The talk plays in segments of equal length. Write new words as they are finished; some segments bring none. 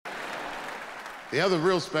The other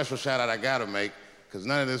real special shout out I gotta make, because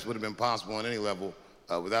none of this would have been possible on any level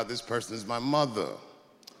without this person, is my mother.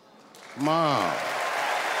 Mom.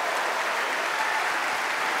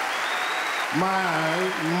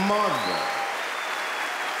 My mother.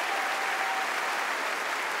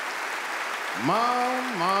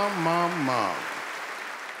 Mom.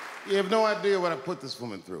 You have no idea what I put this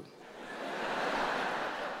woman through.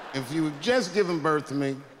 If you had just given birth to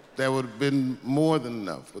me, that would have been more than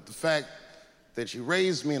enough. But the fact that she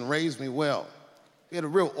raised me and raised me well, we had a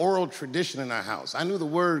real oral tradition in our house. I knew the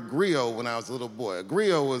word griot when I was a little boy. A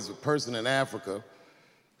griot was a person in Africa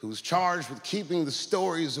who was charged with keeping the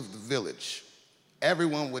stories of the village.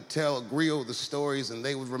 Everyone would tell a griot the stories and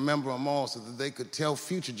they would remember them all so that they could tell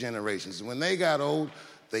future generations. And when they got old,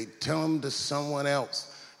 they'd tell them to someone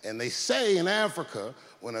else. And they say in Africa,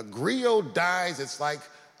 when a griot dies, it's like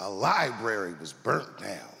a library was burnt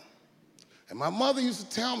down. And my mother used to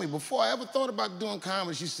tell me, before I ever thought about doing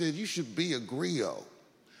comedy, she said, you should be a griot.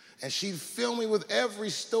 And she'd fill me with every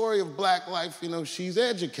story of black life. You know, she's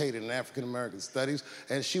educated in African-American studies,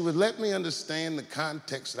 and she would let me understand the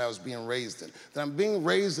context that I was being raised in, that I'm being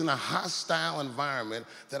raised in a hostile environment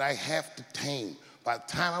that I have to tame. By the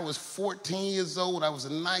time I was 14 years old, I was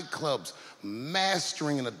in nightclubs,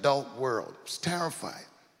 mastering an adult world. It was terrifying.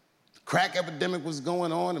 The crack epidemic was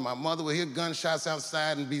going on, and my mother would hear gunshots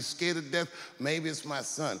outside and be scared to death. Maybe it's my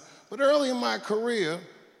son. But early in my career,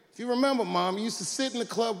 if you remember, Mom, you used to sit in the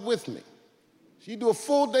club with me. She'd do a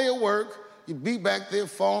full day of work. You'd be back there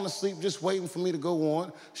falling asleep, just waiting for me to go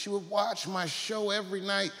on. She would watch my show every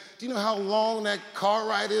night. Do you know how long that car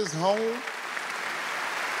ride is home?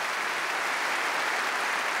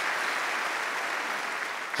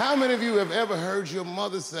 How many of you have ever heard your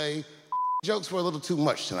mother say, jokes were a little too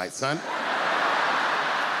much tonight, son?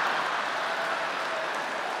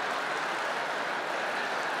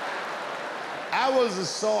 I was a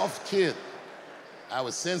soft kid. I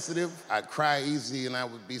was sensitive, I'd cry easy, and I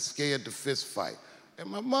would be scared to fist fight. And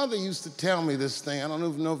my mother used to tell me this thing, I don't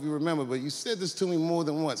even know if you remember, but you said this to me more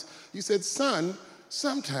than once. You said, son,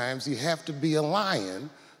 sometimes you have to be a lion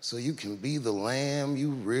so you can be the lamb you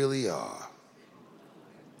really are.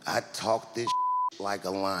 I talk this like a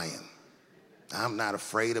lion. I'm not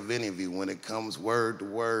afraid of any of you. When it comes word to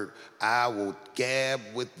word, I will gab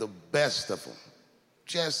with the best of them,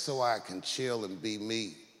 just so I can chill and be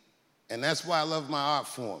me. And that's why I love my art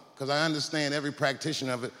form, because I understand every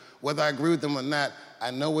practitioner of it. Whether I agree with them or not, I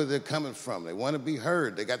know where they're coming from. They want to be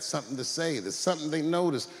heard. They got something to say. There's something they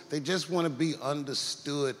notice. They just want to be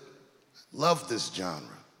understood. Love this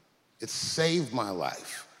genre. It saved my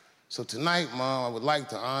life. So tonight, Mom, I would like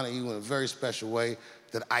to honor you in a very special way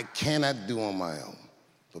that I cannot do on my own.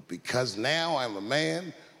 But because now I'm a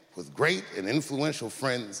man with great and influential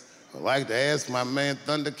friends, I'd like to ask my man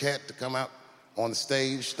Thundercat to come out on the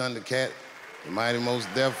stage. Thundercat, the Mighty Mos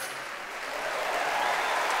Def.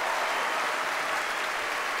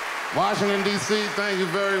 Washington, D.C., thank you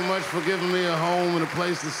very much for giving me a home and a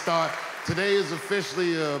place to start. Today is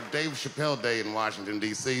officially Dave Chappelle Day in Washington,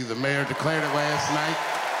 D.C. The mayor declared it last night.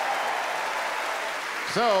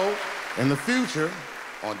 So, in the future,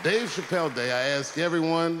 on Dave Chappelle Day, I ask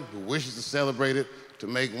everyone who wishes to celebrate it to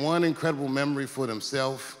make one incredible memory for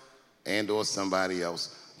themselves and or somebody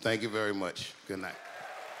else. Thank you very much. Good night.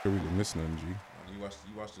 We didn't miss nothing, G. You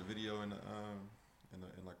watched the video in like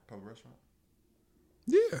a public restaurant?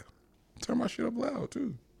 Yeah. Turn my shit up loud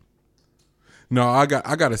too. No, I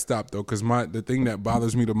gotta stop though, cause the thing that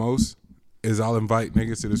bothers me the most is I'll invite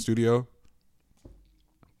niggas to the studio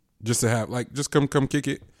just to have just come kick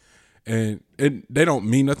it, and they don't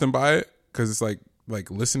mean nothing by it, cause it's like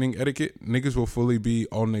listening etiquette. Niggas will fully be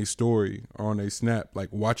on their story or on their snap, like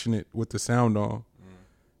watching it with the sound on.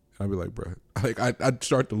 I'd be like, bro, I'd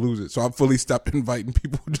start to lose it. So I fully stopped inviting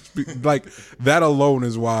people. Just be, that alone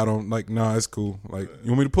is why I don't nah, it's cool. You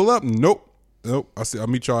want me to pull up? Nope. I'll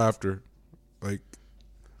meet y'all after. I'm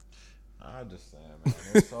just saying, man.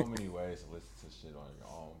 There's so many ways to listen to shit on your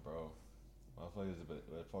own, bro. Motherfuckers, but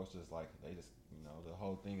folks just they just, the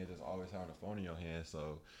whole thing is just always having a phone in your hand,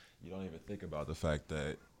 so you don't even think about the fact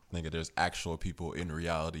that, nigga, there's actual people in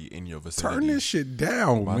reality in your vicinity. Turn this shit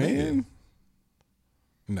down, man. Nigga.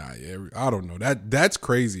 Nah, yeah, I don't know. That's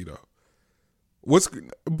crazy though.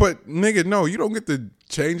 But nigga, no, you don't get to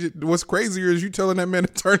change it. What's crazier is you telling that man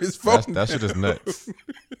to turn his phone down. That shit is nuts.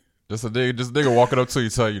 Just a nigga walking up to you,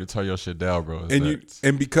 tell you to turn your shit down, bro.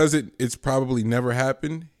 And because it's probably never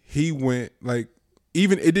happened, he went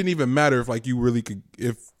even it didn't even matter if you really could,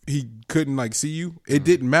 if he couldn't see you. It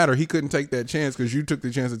didn't matter. He couldn't take that chance because you took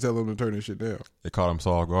the chance to tell him to turn his shit down. They caught him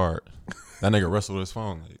so off guard. That nigga wrestled his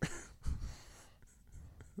phone.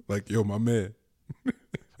 Yo, my man,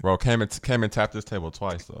 Bro, came and tapped this table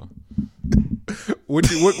twice though. Wait,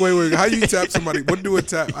 how you tap somebody?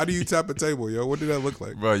 How do you tap a table, yo? What did that look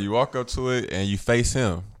like? Bro, you walk up to it and you face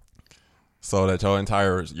him, so that your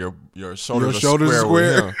entire your shoulders are square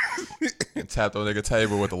with him. And tap the nigga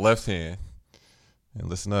table with the left hand. And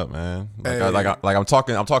listen up, man. I'm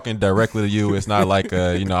talking directly to you. It's not like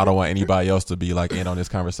I don't want anybody else to be like in on this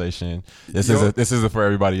conversation. This isn't for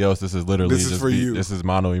everybody else. This is literally for you. This is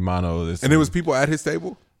mano y mano. And it was people at his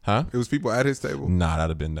table? Huh? It was people at his table? Nah, that'd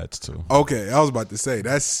have been Nets too. Okay, I was about to say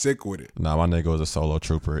that's sick with it. Nah, my nigga was a solo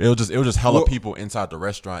trooper. It was just hella people inside the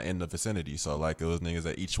restaurant in the vicinity. So like it was niggas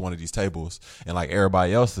at each one of these tables, and like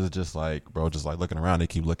everybody else is just like, bro, just like looking around. They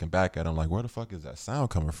keep looking back at him like, where the fuck is that sound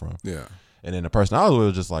coming from? Yeah. And then the person I was with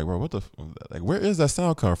was just like, bro, where is that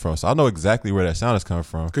sound coming from? So I know exactly where that sound is coming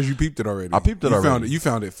from. Because you peeped it already. I peeped it already. You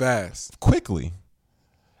found it fast. Quickly.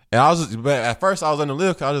 And but at first I was on the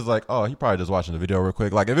lift. I was just like, oh, he probably just watching the video real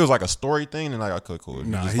quick. Like if it was like a story thing, then like, okay, cool.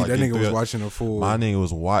 Nah, just, like, that nigga was watching a full. My nigga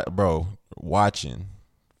was watching,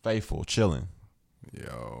 faithful, chilling.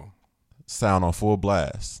 Yo. Sound on full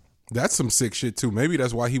blast. That's some sick shit too. Maybe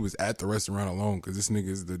that's why he was at the restaurant alone, because this nigga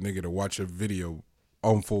is the nigga to watch a video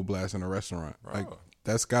on full blast in a restaurant. Bro. Like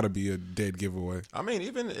that's got to be a dead giveaway. I mean,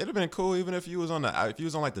 even it'd have been cool even if you was on like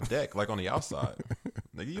the deck, like on the outside.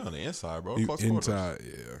 Nigga, you on the inside, bro. You Close inside,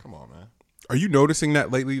 quarters. yeah. Come on, man. Are you noticing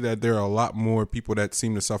that lately that there are a lot more people that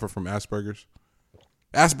seem to suffer from Asperger's?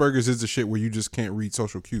 Asperger's is the shit where you just can't read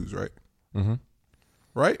social cues, right? Mm-hmm.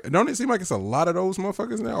 Right? Don't it seem like it's a lot of those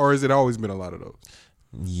motherfuckers now, or has it always been a lot of those?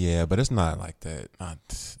 Yeah, but it's not like that.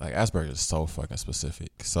 Like Asperger's is so fucking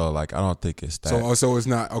specific. So like I don't think it's that. So it's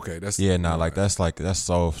not okay. That's that's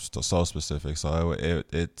so specific. So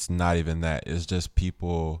it's not even that. It's just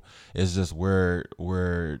people. It's just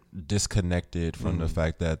we're disconnected from the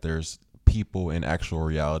fact that there's people in actual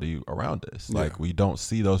reality around us. Like we don't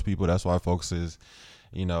see those people. That's why folks is,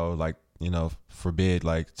 forbid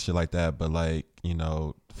like shit like that. But like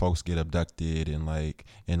folks get abducted and like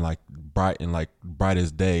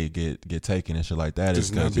brightest day get taken and shit like that. It's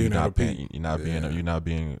because you're not being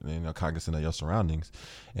cognizant of your surroundings,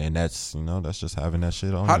 and that's just having that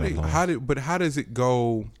shit on. How does it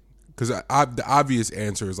go? Because the obvious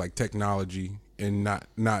answer is like technology and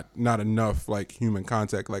not enough like human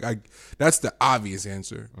contact. Like that's the obvious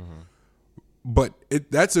answer, but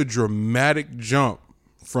that's a dramatic jump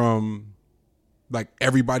from like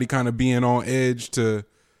everybody kind of being on edge to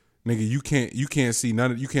nigga, you can't see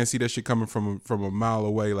you can't see that shit coming from a mile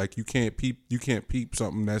away. Like you can't peep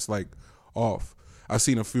something that's like off. I've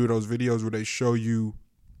seen a few of those videos where they show you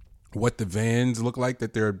what the vans look like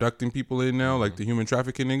that they're abducting people in now, like the human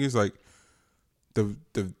trafficking niggas, like the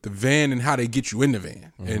van and how they get you in the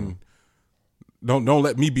van. And don't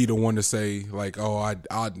let me be the one to say like, oh, I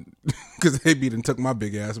because they beat and took my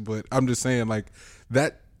big ass, but I'm just saying like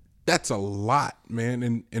that's a lot,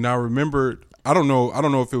 man. And I remember, I don't know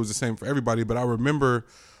if it was the same for everybody, but I remember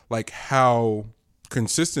like how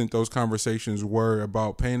consistent those conversations were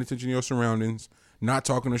about paying attention to your surroundings, not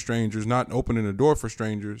talking to strangers, not opening the door for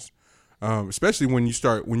strangers, especially when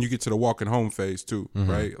you get to the walking home phase too,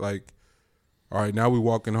 right? Like, all right, now we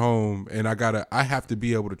walking home, and I have to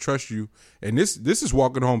be able to trust you. And this is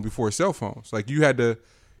walking home before cell phones. Like you had to,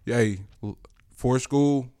 hey, for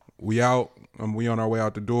school, we out. We on our way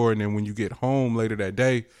out the door, and then when you get home later that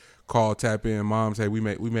day, call, tap in, mom, say we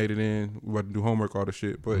made it in. We about to do homework, all the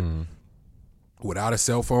shit. But without a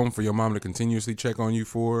cell phone for your mom to continuously check on you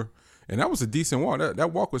for, and that was a decent walk.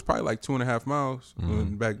 That walk was probably like 2.5 miles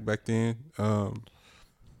back then.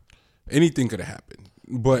 Anything could have happened,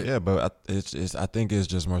 but yeah, but I think it's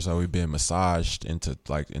just more so we've been massaged into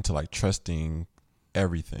trusting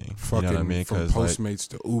everything. Fucking, you know what I mean? From Postmates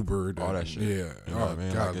to Uber to all that shit. Yeah. You know what I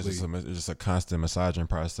mean? Like it's just a constant massaging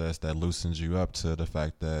process that loosens you up to the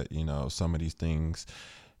fact that, some of these things,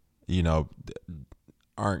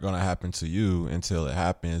 aren't going to happen to you until it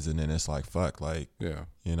happens. And then it's like, fuck, like, yeah.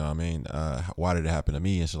 You know what I mean? Why did it happen to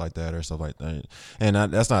me and shit like that or stuff like that? And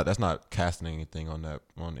that's not casting anything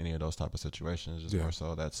on any of those type of situations. Just more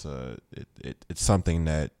so that's it's something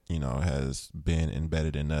that, has been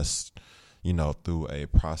embedded in us, through a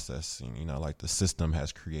processing, like the system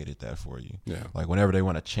has created that for you. Yeah. Like whenever they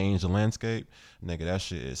want to change the landscape, nigga, that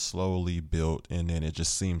shit is slowly built, and then it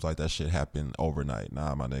just seems like that shit happened overnight.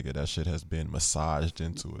 Nah, my nigga, that shit has been massaged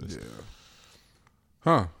into us. Yeah.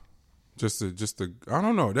 Huh. Just I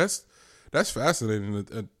don't know. That's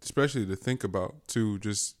fascinating, especially to think about too.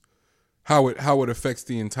 Just how it affects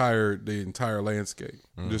the entire landscape.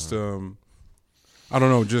 Just I don't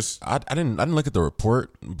know. Just I didn't look at the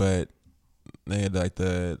report, but they had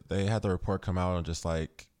the report come out on just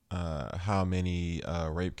like how many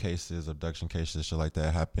rape cases, abduction cases, shit like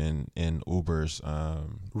that happen in Ubers.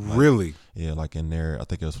 Really? Yeah, like in there, I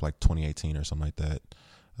think it was like 2018 or something like that.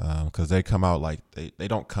 Because they come out like they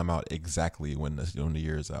don't come out exactly when the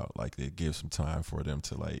year is out. Like it gives some time for them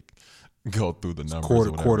to like go through the numbers.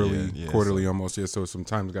 Quarterly almost. Yeah, so some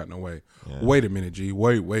time's gotten away. Yeah. Wait a minute, G.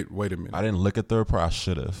 Wait a minute. I didn't look at the report. I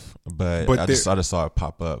should have, but I just saw it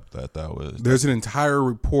pop up that was. There's an entire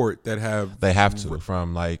report that they have to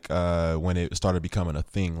from like when it started becoming a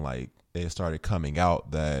thing. Like it started coming out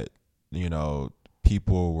that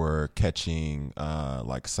people were catching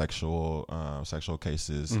like sexual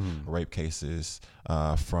cases, rape cases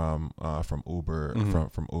from Uber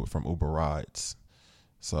from Uber rides.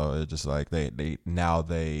 So it's just like they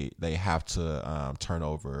have to turn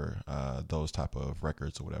over those type of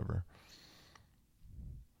records or whatever.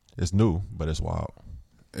 It's new, but it's wild.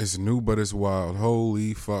 It's new, but it's wild.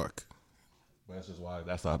 Holy fuck. That's just why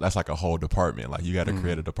that's like a whole department. Like you got to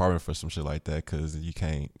create a department for some shit like that because you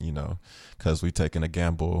can't, because we taking a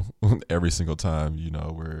gamble every single time.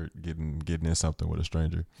 We're getting in something with a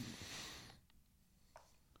stranger.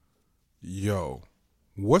 Yo,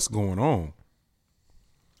 what's going on?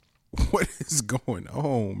 What is going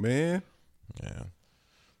on, man? Yeah.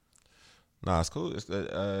 Nah, it's cool. It's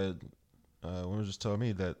women just told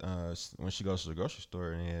me that when she goes to the grocery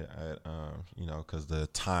store and because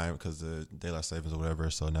the daylight savings or whatever,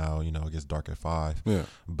 so now it gets dark at 5. Yeah.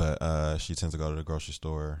 But she tends to go to the grocery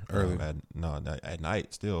store early at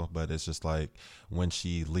night still. But it's just like when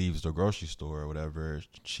she leaves the grocery store or whatever,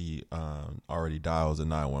 she already dials a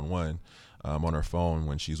 911 on her phone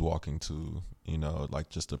when she's walking to. Like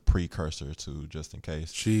just a precursor to just in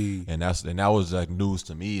case. And that was like news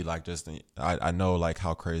to me. Like I know like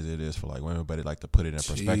how crazy it is for like women, but it like to put it in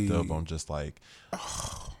perspective on just like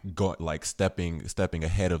stepping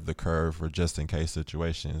ahead of the curve for just in case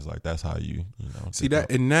situations. Like that's how you see that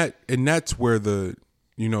and that's where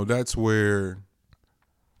that's where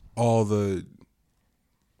all the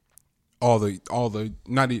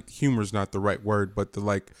not humor's not the right word, but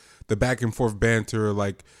the back and forth banter,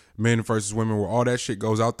 like men versus women, where all that shit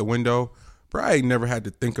goes out the window. Bro, I ain't never had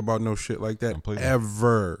to think about no shit like that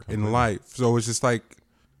ever in life. So it's just like,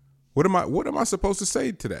 what am I supposed to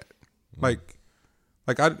say to that?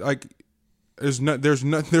 There's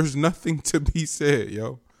nothing to be said,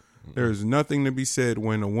 yo. There's nothing to be said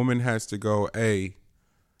when a woman has to go, hey,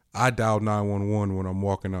 I dial 911 when I'm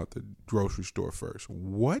walking out the grocery store first.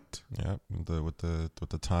 What? Yeah, with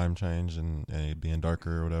the time change and it being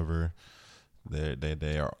darker or whatever.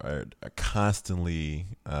 They are constantly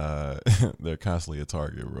they're constantly a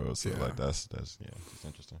target, bro. So like that's it's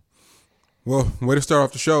interesting. Well, way to start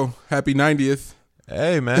off the show. Happy 90th.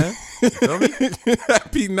 Hey man, you feel me?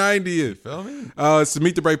 Happy 90th. You feel me? It's the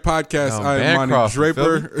Meet the Break podcast. I am Monty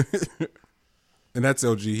Draper, and that's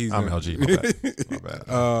LG. I'm LG. My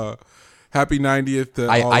bad. Happy 90th. To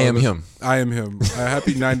I am him. I am him.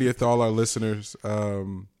 Happy 90th to all our listeners.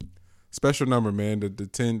 Special number, man. The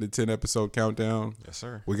 10 episode countdown. Yes,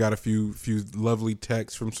 sir. We got a few lovely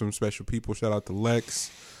texts from some special people. Shout out to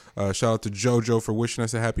Lex. Shout out to JoJo for wishing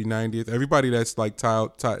us a happy 90th. Everybody that's like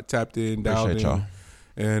tapped in, dialed in, y'all.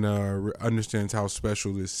 And understands how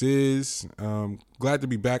special this is. Glad to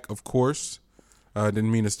be back, of course.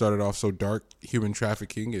 Didn't mean to start it off so dark. Human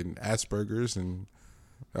trafficking and Asperger's and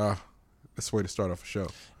that's the way to start off a show.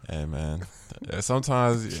 Hey man,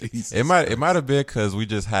 sometimes it might have been because we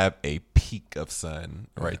just have a peak of sun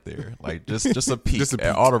right there, like just a peak. Just a peak.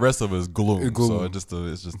 And all the rest of it is gloom. So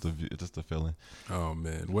it's just a feeling. Oh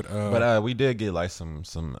man, But we did get like some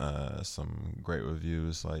great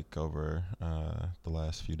reviews like over the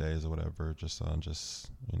last few days or whatever, just on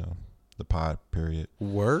the pod period.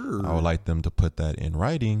 Word. I would like them to put that in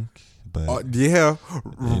writing. But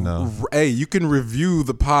hey, you can review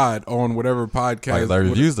the pod on whatever podcast. Like the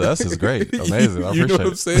reviews to us is great, amazing. I appreciate know what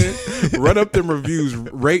I'm saying? Run up them reviews,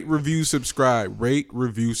 rate, review, subscribe.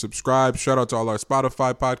 Shout out to all our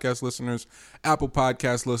Spotify podcast listeners, Apple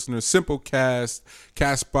podcast listeners, Simplecast,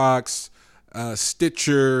 Castbox,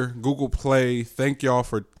 Stitcher, Google Play. Thank y'all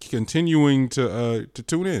for continuing to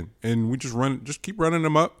tune in, and we just keep running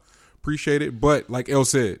them up. Appreciate it. But like El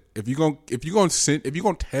said, if you're gonna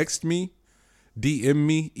text me, DM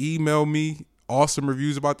me, email me awesome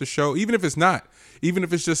reviews about the show, even if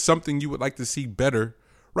it's just something you would like to see better,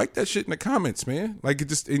 write that shit in the comments, man. Like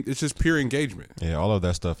it's just pure engagement. Yeah, all of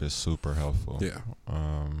that stuff is super helpful. Yeah.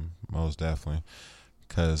 Most definitely.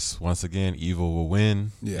 Because once again, evil will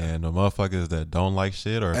win, and the motherfuckers that don't like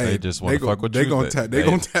shit or if they just want to fuck with they gonna tap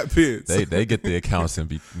in. They get the accounts and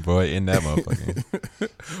be in that motherfucker.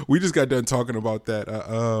 We just got done talking about that.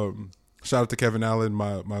 Shout out to Kevin Allen,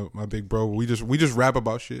 my big bro. We just rap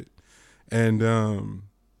about shit. And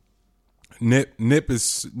Nip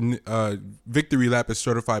is Victory Lap is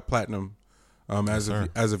certified platinum as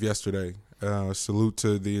of yesterday. Salute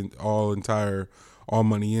to the All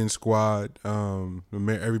Money In squad,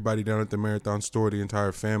 everybody down at the Marathon store, the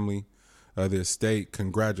entire family, the estate.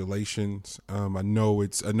 Congratulations. I know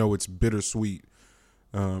it's bittersweet,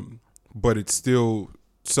 but it's still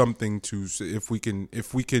something to, if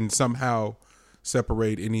we can somehow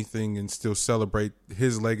separate anything and still celebrate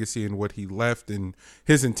his legacy and what he left and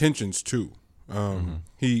his intentions too.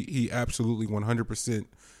 He absolutely 100%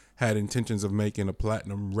 had intentions of making a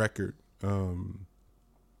platinum record, and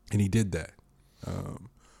he did that.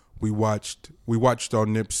 We watched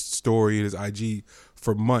on Nip's story, his IG,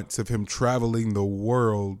 for months of him traveling the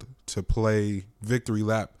world to play Victory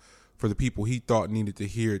Lap for the people he thought needed to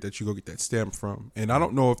hear it, that you go get that stamp from. And I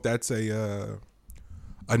don't know if that's a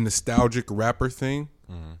nostalgic rapper thing,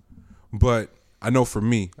 but I know for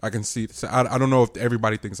me, I can see. I don't know if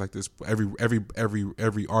everybody thinks like this.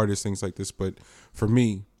 Every artist thinks like this, but for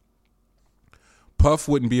me, Puff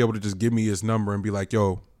wouldn't be able to just give me his number and be like,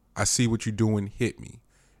 "Yo, I see what you're doing. Hit me,"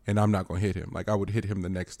 and I'm not gonna hit him. Like I would hit him the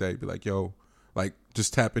next day, be like, "Yo, like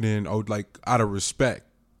just tapping in, like out of respect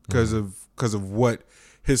because of what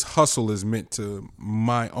his hustle is meant to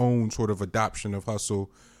my own sort of adoption of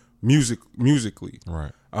hustle musically."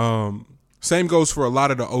 Right. Same goes for a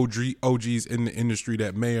lot of the OGs in the industry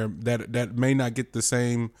that may not get the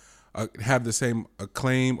same have the same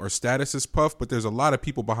acclaim or status as Puff, but there's a lot of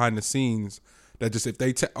people behind the scenes that just if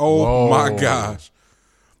they my gosh,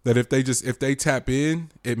 that if they tap in,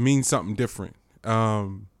 it means something different. I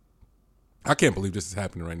can't believe this is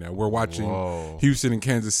happening right now. We're watching Houston and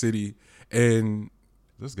Kansas City, and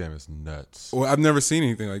this game is nuts. Well, I've never seen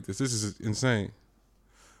anything like this. This is insane.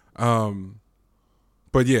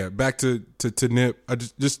 But yeah, back to Nip. I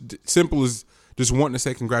just simple as just wanting to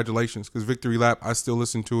say congratulations, because Victory Lap, I still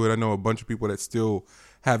listen to it. I know a bunch of people that still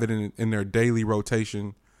have it in their daily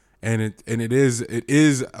rotation, and it is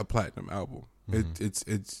a platinum album.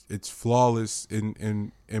 It's flawless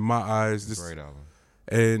in my eyes. It's a great album.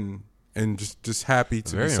 And just happy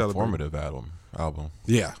to very be celebrating. informative album.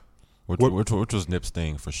 Yeah. Which was Nip's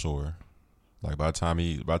thing for sure. Like by the time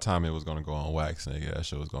it was gonna go on wax, nigga, that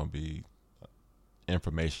shit was gonna be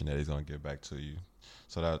information that he's gonna get back to you.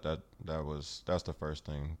 So that's the first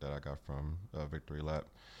thing that I got from Victory Lap,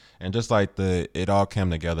 and just like it all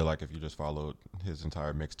came together. Like if you just followed his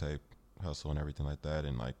entire mixtape hustle and everything like that,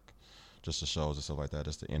 and like just the shows and stuff like that,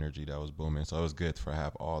 just the energy that was booming. So it was good to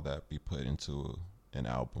have all that be put into an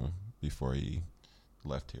album before he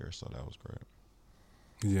left here. So that was great.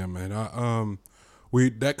 Yeah, man.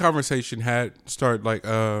 That conversation had started like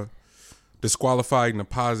disqualifying the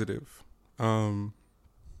positive. You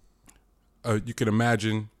can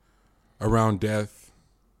imagine around death,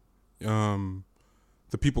 the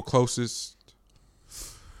people closest,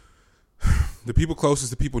 the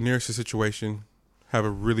people nearest the situation have a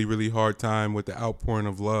really, really hard time with the outpouring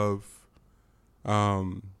of love,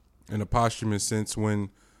 in a posthumous sense, when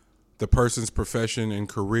the person's profession and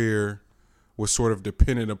career was sort of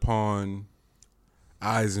dependent upon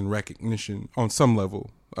eyes and recognition on some level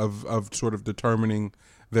of sort of determining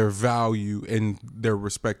their value in their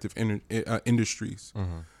respective industries.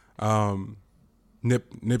 Nipsey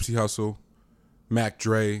Hussle, Mac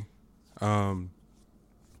Dre,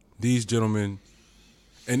 these gentlemen,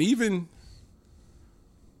 and even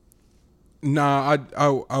I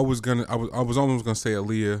was almost gonna say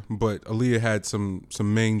Aaliyah, but Aaliyah had some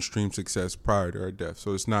mainstream success prior to her death,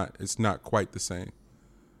 so it's not quite the same.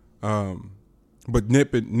 But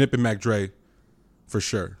Nip and Mac Dre, for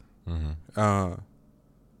sure.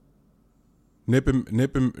 Nip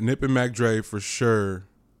and Mac Dre for sure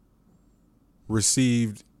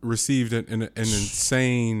received an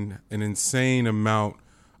insane amount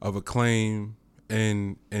of acclaim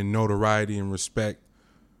and notoriety and respect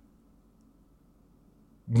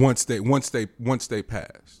once they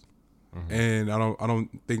passed. And I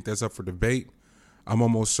don't think that's up for debate. I'm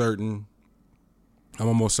almost certain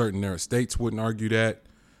their estates wouldn't argue that,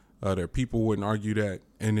 their people wouldn't argue that,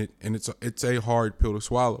 and it's a hard pill to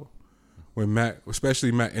swallow. When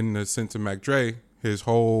especially Mac, in the sense of Mac Dre, his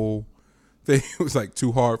whole thing was like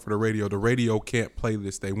too hard for the radio. The radio can't play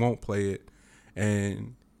this; they won't play it,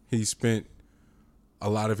 and he spent a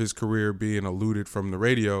lot of his career being eluded from the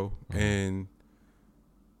radio, and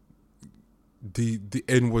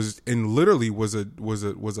literally was a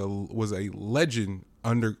legend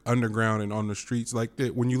underground and on the streets. Like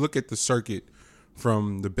when you look at the circuit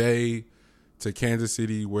from the Bay to Kansas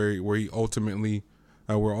City, where he ultimately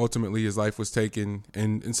where ultimately his life was taken.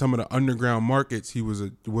 And in some of the underground markets, he was a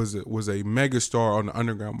megastar on the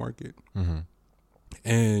underground market. Mm-hmm.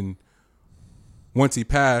 And once he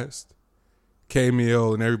passed,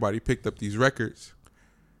 K-Mill and everybody picked up these records,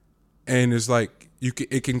 and it's like you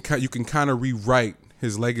can kind of rewrite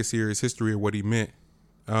his legacy or his history of what he meant,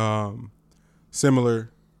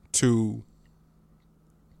 similar to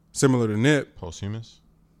Nip. Posthumous.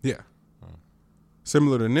 Yeah,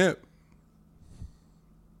 similar to Nip.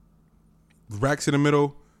 Racks in the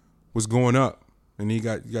Middle was going up, and he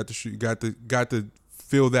got to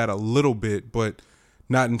feel that a little bit, but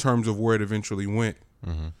not in terms of where it eventually went.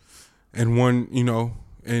 Mm-hmm. And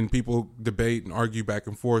and people debate and argue back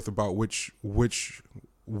and forth about which would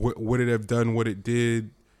it have done what it did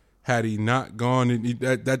had he not gone. And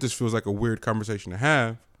that just feels like a weird conversation to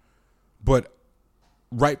have. But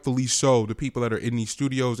rightfully so, the people that are in these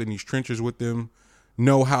studios, in these trenches with them,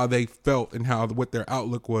 know how they felt and what their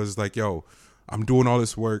outlook was. Like, yo, I'm doing all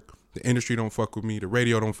this work. The industry don't fuck with me. The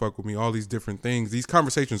radio don't fuck with me. All these different things. These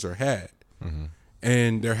conversations are had. Mm-hmm.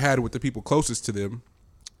 And they're had with the people closest to them.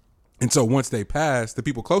 And so once they pass, the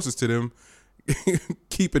people closest to them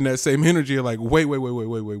keeping that same energy of like, wait.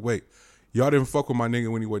 Y'all didn't fuck with my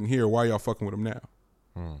nigga when he wasn't here. Why y'all fucking with him now?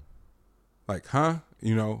 Like, huh?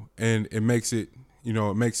 And it makes it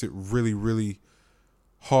really, really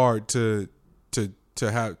hard to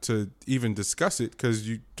have to even discuss it, because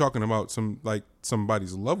you're talking about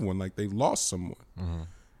somebody's loved one, like they lost someone. Mm-hmm.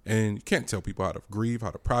 And you can't tell people how to grieve, how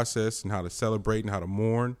to process, and how to celebrate and how to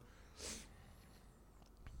mourn.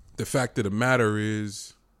 The fact of the matter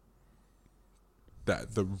is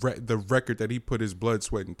that the record that he put his blood,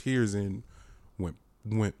 sweat, and tears in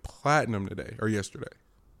went platinum today or yesterday.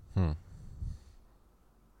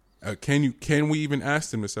 Can we even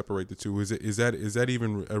ask them to separate the two? Is that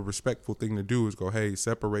even a respectful thing to do? Is go, hey,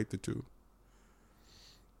 separate the two?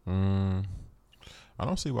 I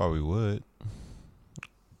don't see why we would.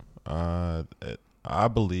 I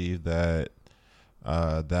believe that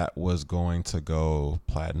that was going to go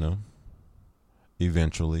platinum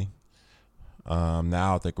eventually.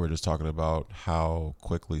 Now I think we're just talking about how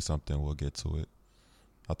quickly something will get to it.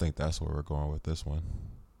 I think that's where we're going with this one.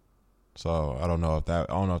 So I don't know if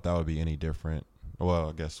that would be any different. Well,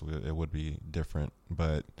 I guess it would be different,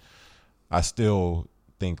 but I still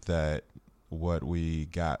think that what we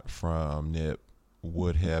got from Nip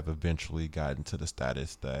would have eventually gotten to the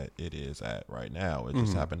status that it is at right now. It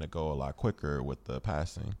just happened to go a lot quicker with the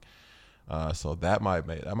passing. So that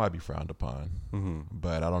might be frowned upon. Mm-hmm.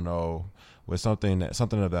 But I don't know, with something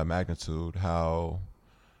of that magnitude, how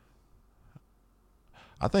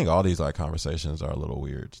I think all these like conversations are a little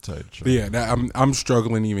weird, to tell you the truth. Yeah, I'm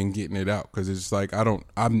struggling even getting it out, because it's like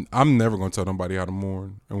I'm never gonna tell nobody how to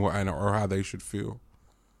mourn or how they should feel.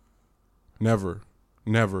 Never.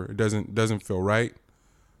 It doesn't feel right.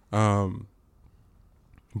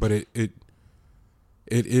 But it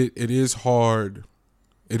is hard.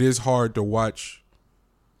 It is hard to watch.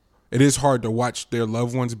 It is hard to watch their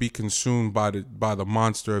loved ones be consumed by the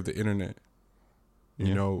monster of the internet.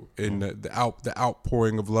 You know, and the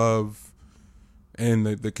outpouring of love, and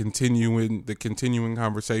the continuing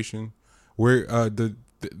conversation, where the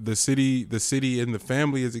city and the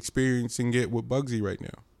family is experiencing it with Bugsy right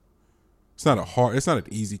now. It's not an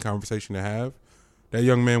easy conversation to have. That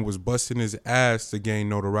young man was busting his ass to gain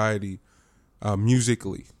notoriety,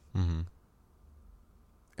 musically,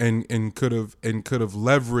 and could have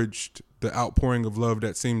leveraged the outpouring of love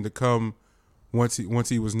that seemed to come once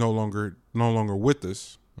he was no longer with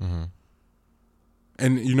us. Mm-hmm.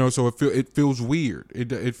 And so it feels weird.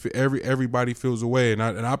 Everybody feels away, and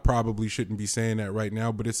I probably shouldn't be saying that right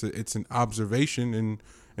now, but it's an observation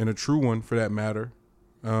and a true one for that matter.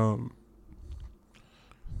 You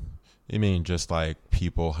mean just like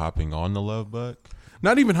people hopping on the love bug?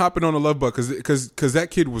 Not even hopping on the love bug, because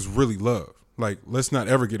that kid was really loved. Like, let's not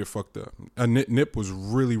ever get it fucked up. Nip was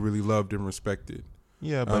really, really loved and respected.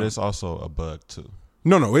 Yeah, but it's also a bug too.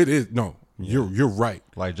 No, it is. No, you're right.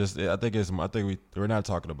 Like, I think we're not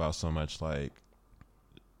talking about so much like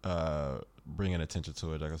bringing attention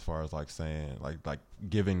to it, like as far as like saying like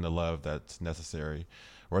giving the love that's necessary.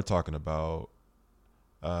 We're talking about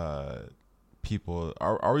people.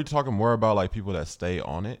 Are we talking more about like people that stay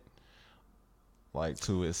on it, like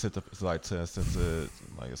to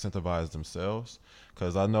incentivize themselves?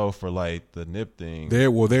 Because I know for like the Nip thing,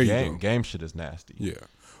 game shit is nasty. Yeah.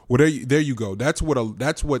 Well, there you go. It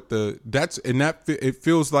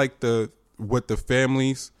feels like what the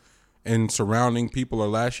families and surrounding people are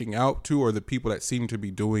lashing out to, or the people that seem to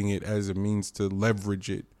be doing it as a means to leverage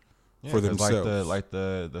it for themselves. Like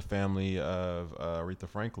the family of Aretha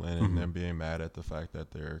Franklin and them being mad at the fact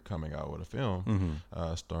that they're coming out with a film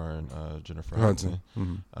starring Jennifer Hudson.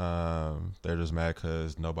 They're just mad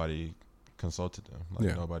because nobody consulted them.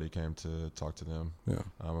 Like nobody came to talk to them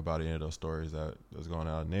about any of those stories that was going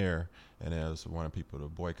out in there, and it was wanting people to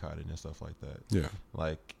boycott it and stuff like that. Yeah,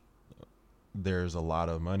 like there's a lot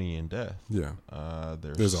of money in death. Yeah,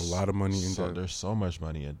 there's a lot of money in death. There's so much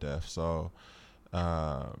money in death. So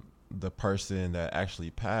the person that actually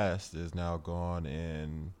passed is now gone,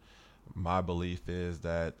 and my belief is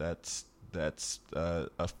that that's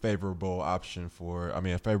a favorable option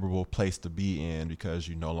a favorable place to be in, because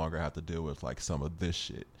you no longer have to deal with like some of this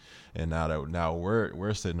shit. And now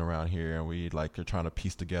we're sitting around here and we like are trying to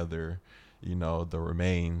piece together, you know, the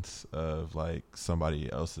remains of like somebody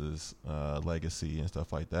else's legacy and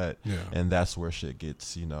stuff like that. Yeah. And that's where shit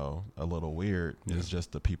gets, you know, a little weird. Yeah. It's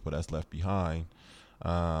just the people that's left behind,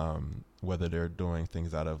 whether they're doing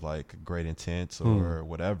things out of like great intent or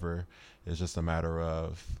whatever. It's just a matter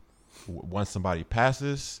of once somebody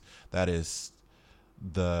passes, that is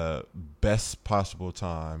the best possible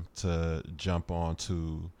time to jump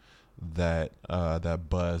onto that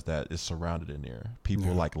buzz that is surrounded in there.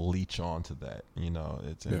 People like leech onto that, you know.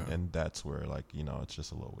 It's and that's where like, you know, it's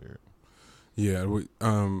just a little weird. Yeah,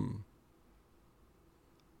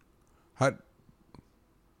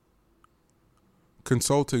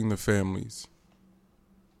 consulting the families.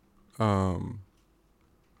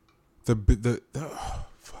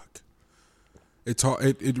 It's all,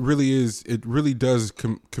 it really is. It really does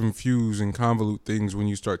confuse and convolute things when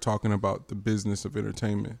you start talking about the business of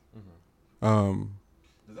entertainment. Does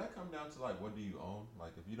that come down to like, what do you own?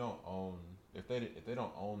 Like, if you don't own, if they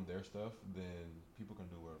don't own their stuff, then people can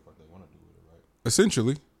do whatever the fuck they want to do with it, right?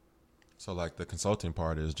 Essentially. So like the consulting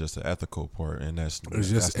part is just the ethical part, and this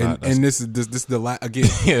is the again.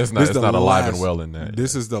 It's not alive and well in that.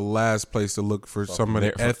 This is the last place to look for some of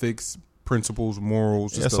the ethics, principles,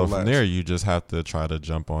 morals. So from there, you just have to try to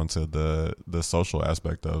jump onto the social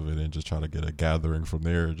aspect of it and just try to get a gathering from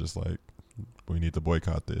there. Just like, we need to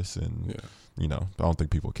boycott this, and you know, I don't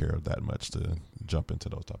think people care that much to jump into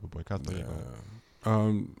those type of boycotts.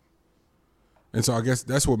 And so I guess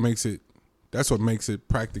that's what makes it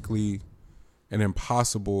practically an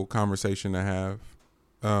impossible conversation to have.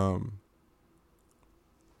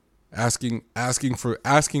 Asking for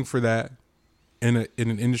that in an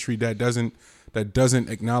industry that doesn't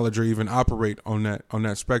acknowledge or even operate on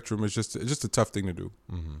that spectrum is just a tough thing to do.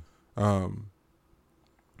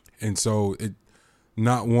 And so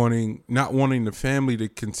not wanting the family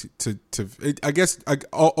I guess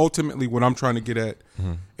ultimately what I'm trying to get at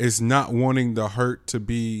is not wanting the hurt to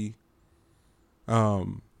be not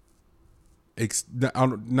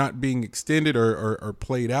being extended or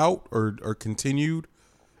played out or continued.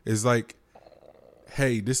 Is like,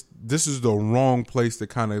 hey, this is the wrong place to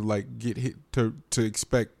kind of like get hit to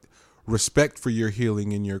expect respect for your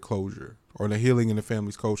healing and your closure, or the healing in the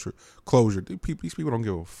family's closure. These people don't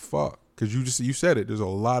give a fuck, because you said it. There's a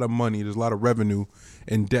lot of money, there's a lot of revenue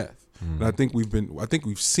in death, and I think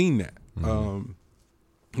we've seen that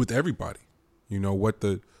with everybody. You know what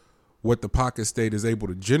the Pac estate is able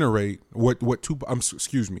to generate, what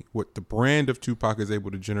the brand of Tupac is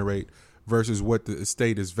able to generate versus what the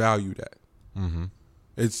estate is valued at.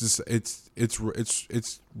 It's just it's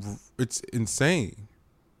insane.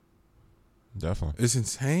 Definitely, it's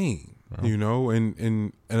insane. Wow. You know,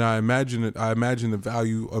 and I imagine the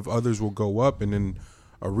value of others will go up, and then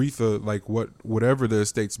Aretha, like whatever the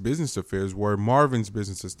estate's business affairs were, Marvin's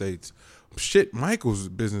business estates, Michael's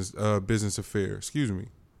business affair. Excuse me.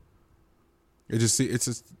 It's just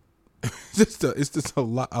a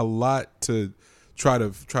lot to try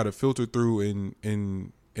to filter through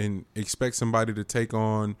and expect somebody to take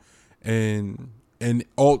on, and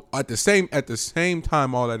all at the same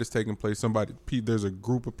time all that is taking place, there's a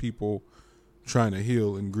group of people trying to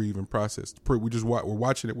heal and grieve and process. We're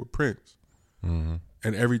watching it with Prince, and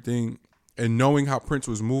everything, and knowing how Prince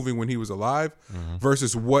was moving when he was alive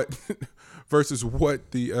versus what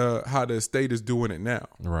the how the estate is doing it now.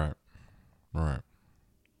 Right.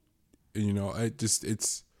 You know,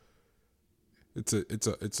 it's a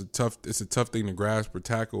tough thing to grasp or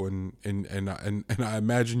tackle, and I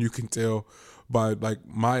imagine you can tell by like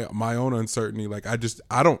my own uncertainty. Like I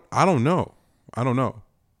don't know.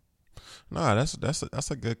 No,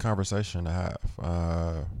 that's a good conversation to have.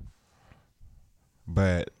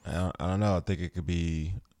 But I don't know. I think it could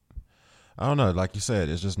be. I don't know. Like you said,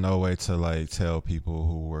 it's just no way to like tell people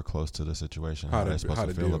who were close to the situation how they're supposed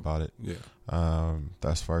to feel about it. Yeah.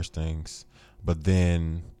 That's first things. But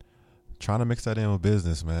then trying to mix that in with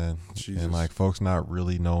business, man. Jesus. And like folks not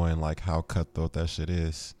really knowing like how cutthroat that shit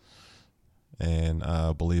is, and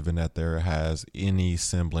believing that there has any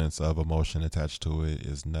semblance of emotion attached to it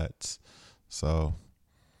is nuts. So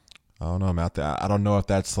I don't know, man. I don't know if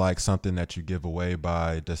that's like something that you give away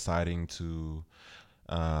by deciding to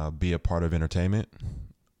be a part of entertainment.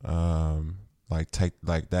 Like take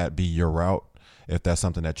like that be your route. If that's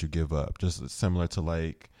something that you give up, just similar to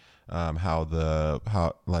like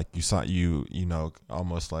how like you saw you know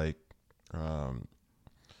almost like on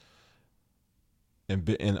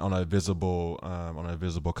a visible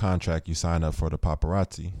contract you sign up for the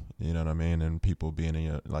paparazzi, you know what I mean, and people being in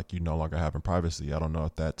your, like you no longer having privacy. I don't know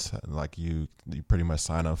if that's like you pretty much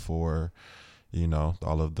sign up for, you know,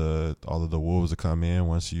 all of the wolves that come in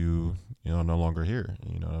once you know no longer here,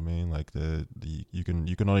 you know what I mean, like you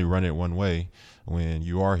can only run it one way when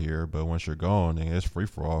you are here, but once you're gone, then it's free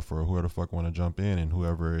for all for whoever the fuck want to jump in and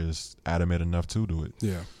whoever is adamant enough to do it,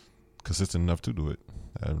 consistent enough to do it.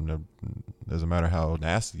 Doesn't matter how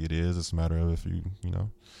nasty it is, it's a matter of if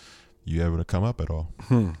you able to come up at all.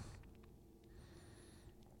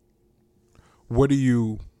 What do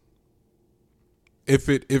you, if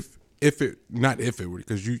it not if it were,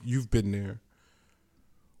 because you've been there,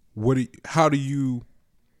 how do you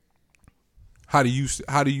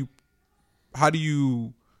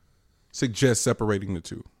suggest separating the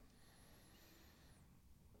two?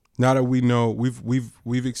 Now that we know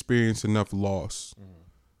we've experienced enough loss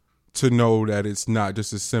to know that it's not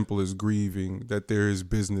just as simple as grieving, that there is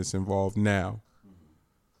business involved now.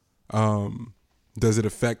 Does it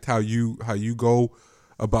affect how you go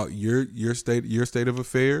about your state of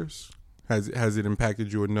affairs? Has it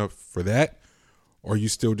impacted you enough for that? Or are you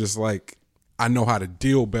still just like, I know how to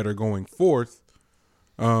deal better going forth?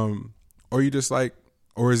 Or you just like,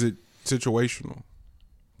 or is it situational?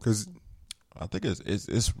 Because I think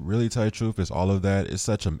it's really tight truth. It's all of that. It's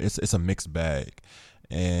it's a mixed bag,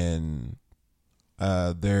 and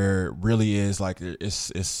there really is like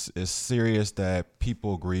it's serious that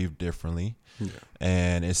people grieve differently,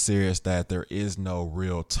 and it's serious that there is no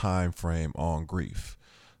real time frame on grief.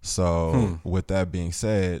 So with that being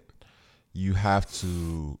said, you have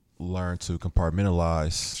to learn to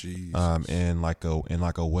compartmentalize in like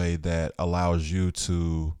a way that allows you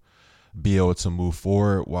to be able to move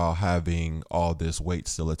forward while having all this weight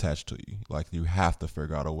still attached to you. Like you have to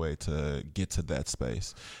figure out a way to get to that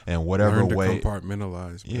space, and whatever way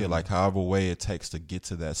compartmentalize. Yeah, like however way it takes to get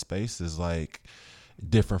to that space is like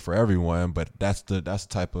different for everyone. But that's the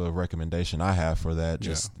type of recommendation I have for that.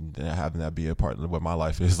 Just having that be a part of what my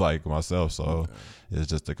life is like myself. So it's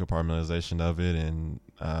just the compartmentalization of it, and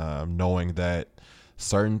knowing that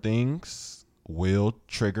certain things will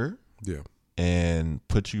trigger. And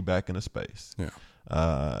put you back in a space.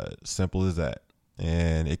 Simple as that.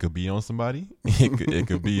 And it could be on somebody. It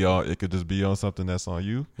could just be on something that's on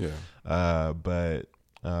you. But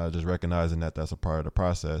just recognizing that that's a part of the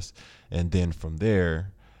process, and then from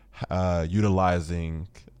there, utilizing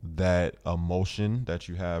that emotion that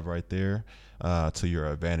you have right there to your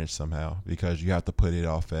advantage somehow, because you have to put it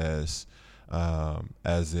off as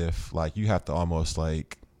if like you have to almost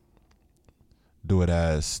like do it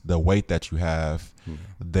as the weight that you have,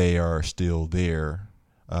 they are still there,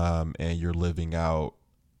 and you're living out,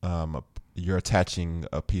 you're attaching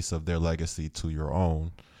a piece of their legacy to your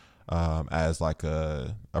own, as like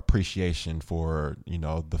a appreciation for, you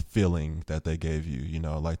know, the feeling that they gave you, you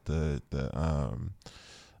know, like the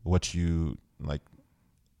what you like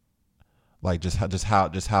just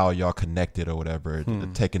how y'all connected or whatever,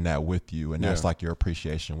 taking that with you, and that's like your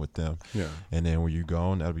appreciation with them. And then when you're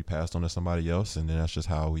gone, that'll be passed on to somebody else, and then that's just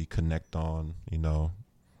how we connect on, you know,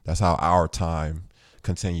 that's how our time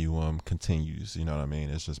continuum continues, you know what I mean?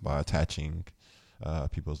 It's just by attaching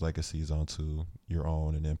people's legacies onto your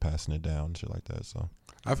own and then passing it down and shit like that. So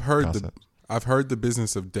I've heard the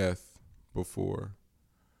business of death before.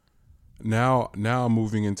 Now I'm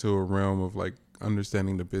moving into a realm of like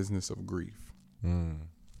understanding the business of grief.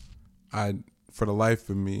 For the life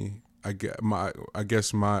of me, I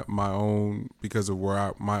guess my own, because of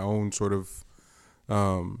where my own sort of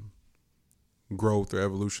growth or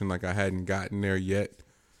evolution, like I hadn't gotten there yet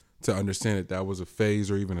to understand that was a phase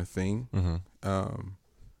or even a thing.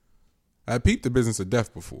 I peeped the business of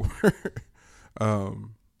death before. You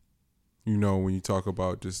know, when you talk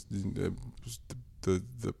about just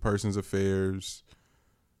the person's affairs,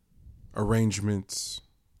 arrangements,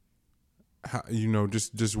 how, you know,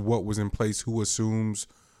 just what was in place, who assumes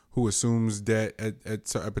debt at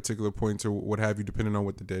a particular point or what have you, depending on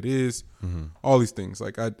what the debt is, all these things.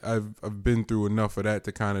 Like I've been through enough of that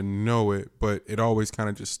to kind of know it, but it always kind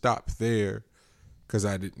of just stopped there because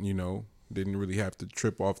I didn't really have to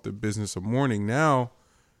trip off the business of mourning now,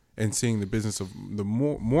 and seeing the business of the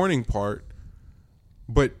mourning part.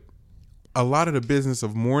 But a lot of the business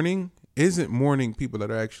of mourning isn't mourning people that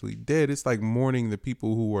are actually dead. It's like mourning the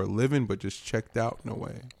people who are living but just checked out in a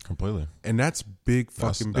way. Completely. And that's big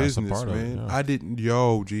fucking business, a part man. of it,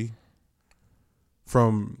 yeah. G.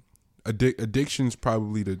 From addiction's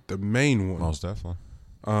probably the main one. Most definitely.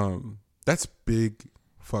 That's big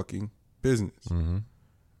fucking business. Mm-hmm.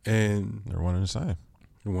 And they're one and the same.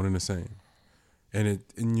 They're one and the same. And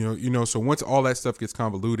so once all that stuff gets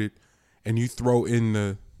convoluted, and you throw in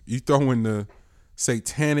the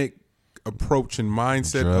satanic approach and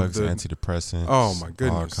mindset drugs, of the antidepressants. Oh my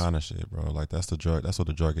goodness, all kind of shit, bro. Like that's what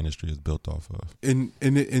the drug industry is built off of. And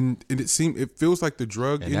it feels like the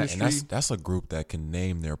drug industry. That's a group that can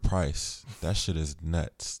name their price. That shit is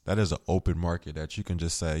nuts. That is an open market that you can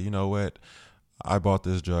just say, you know what, I bought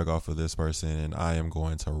this drug off of this person, and I am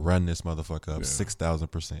going to run this motherfucker up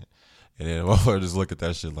 6,000%. And then I just look at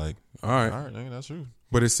that shit like, all right, nigga, that's true.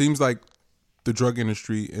 But it seems like the drug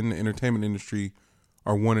industry and the entertainment industry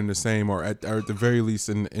are one and the same, or at the very least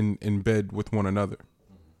in bed with one another.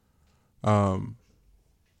 And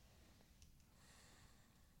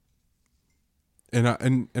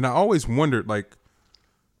I always wondered, like,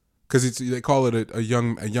 because they call it a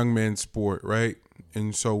young man's sport, right?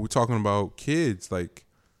 And so we're talking about kids like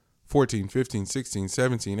 14, 15, 16,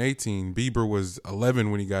 17, 18. Bieber was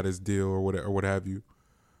 11 when he got his deal, or what have you.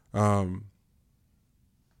 And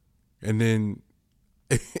then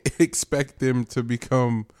expect them to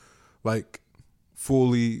become like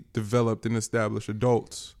fully developed and established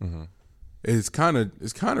adults. Mm-hmm. It's kind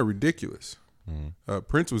of ridiculous. Mm-hmm.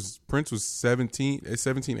 Prince was 17,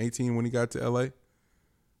 18 when he got to LA.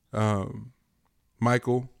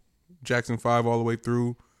 Michael Jackson 5 all the way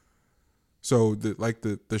through. So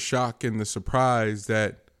the shock and the surprise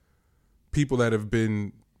that people that have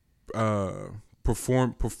been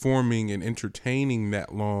performing and entertaining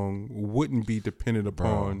that long wouldn't be dependent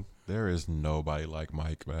upon. There is nobody like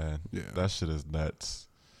Mike, man. Yeah, that shit is nuts.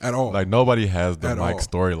 At all. Like nobody has the Mike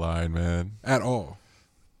storyline, man. At all.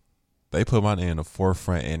 They put my name in the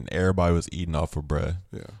forefront, and everybody was eating off of bruh.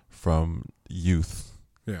 Yeah. From youth.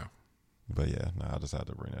 Yeah. But yeah, I just had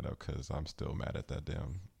to bring that up because I'm still mad at that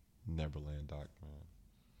damn Neverland doc, man.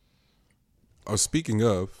 Oh, speaking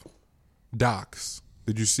of docs,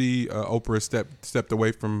 did you see Oprah stepped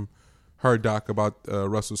away from her doc about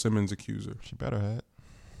Russell Simmons' accuser? She better have.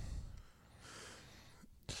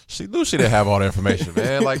 She knew she didn't have all the information,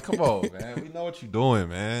 man. Like, come on, man. We know what you're doing,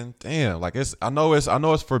 man. Damn. Like, I know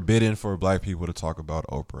it's forbidden for black people to talk about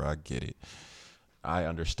Oprah. I get it. I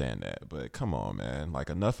understand that, but come on, man.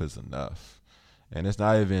 Like, enough is enough. And it's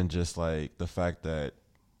not even just like the fact that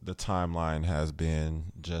the timeline has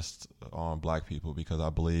been just on black people, because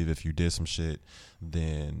I believe if you did some shit,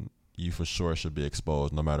 then you for sure should be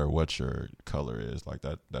exposed no matter what your color is. Like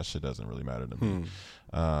that shit doesn't really matter to me.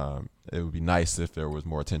 It would be nice if there was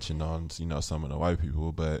more attention on, some of the white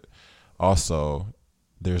people, but also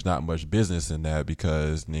there's not much business in that,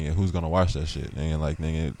 because nigga, who's gonna watch that shit? Nigga, like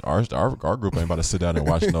nigga, our group ain't about to sit down and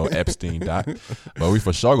watch no Epstein doc, but we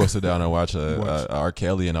for sure gonna sit down and watch R.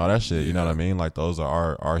 Kelly and all that shit. You know what I mean? Like those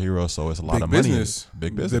are our heroes, so it's a lot big of business. Money.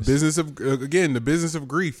 Big business. The business of the business of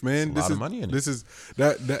grief, man. There's a lot of money in it. This is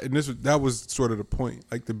that was sort of the point,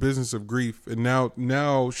 like the business of grief, and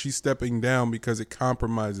now she's stepping down because it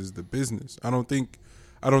compromises the business. I don't think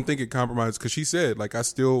it compromised, because she said, like, I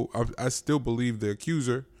still believe the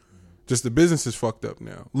accuser. Just the business is fucked up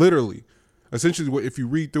now. Literally. Essentially, if you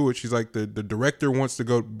read through it, she's like, the director wants to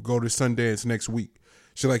go to Sundance next week.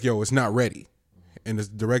 She's like, yo, it's not ready. And the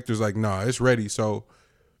director's like, nah, it's ready. So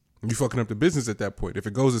you fucking up the business at that point. If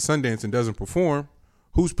it goes to Sundance and doesn't perform,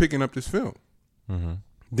 who's picking up this film? Mm-hmm.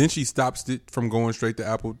 Then she stops it from going straight to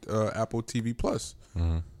Apple TV Plus.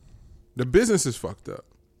 Mm-hmm. The business is fucked up.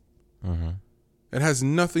 Mm-hmm. It has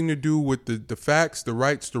nothing to do with the facts, the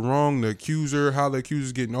rights, the wrong, the accuser, how the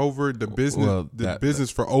accuser's getting over. The business,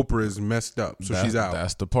 business for Oprah is messed up, so she's out.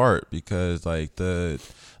 That's the part, because like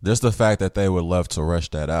just the fact that they would love to rush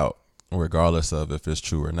that out, regardless of if it's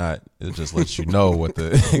true or not. It just lets you know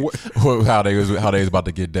how they was about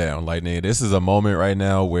to get down. Like, nigga, this is a moment right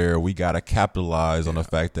now where we gotta capitalize on the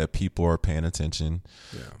fact that people are paying attention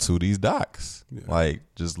to these docs. Yeah. Like,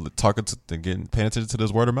 just paying attention to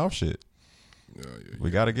this word of mouth shit.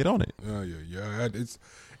 We got to get on it.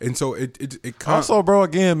 Also, bro,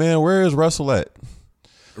 again, man, where is Russell at?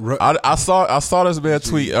 I saw this man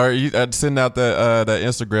tweet or send out that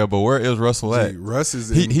Instagram, but where is Russell at? Russ is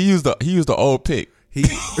he used the old pic.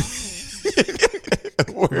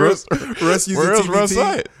 Where's Russ used a where's Russ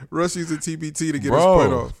TBT. at? Russ used a TBT to get his Bro.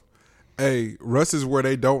 point off. Hey, Russ is where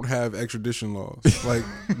they don't have extradition laws. Like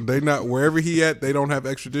they not wherever he at, they don't have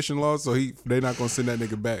extradition laws, so they not gonna send that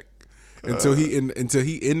nigga back until he in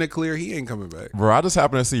the clear. He ain't coming back. Bro, I just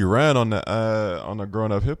happened to see Ren on the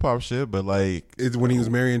growing up hip hop shit, but like, It's when he was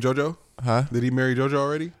marrying JoJo. huh? Did he marry JoJo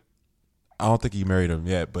already? I don't think he married him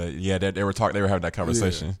yet, but yeah, they were talking. They were having that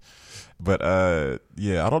conversation. But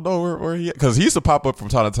yeah, I don't know where he, because he used to pop up from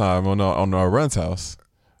time to time on Run's house.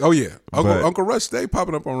 Oh yeah, But- Uncle Russ stay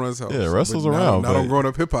popping up on Run's house. Yeah, Russ But was not- around, Not but- on growing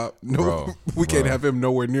up hip hop. No, Bro, we can't bro. have him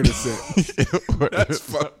nowhere near the set. That's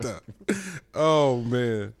fucked up. Oh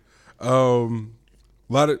man,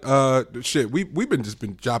 lot of shit. We've been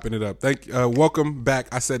chopping it up. Welcome back.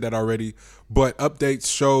 I said that already, but updates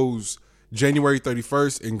shows January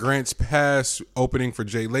 31st in Grants Pass opening for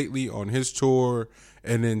Jay Lately on his tour.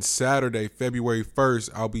 And then Saturday, February 1st,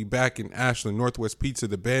 I'll be back in Ashland, Northwest Pizza.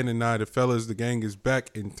 The band and I, the fellas, the gang is back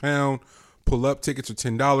in town. Pull up. Tickets are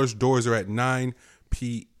 $10. Doors are at 9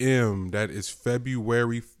 p.m. That is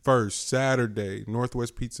February 1st, Saturday,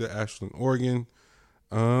 Northwest Pizza, Ashland, Oregon.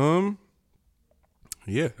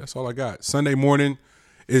 Yeah, that's all I got. Sunday morning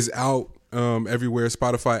is out everywhere.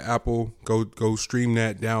 Spotify, Apple. Go stream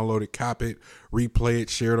that, download it, cop it, replay it,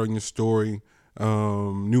 share it on your story.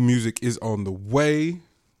 New music is on the way.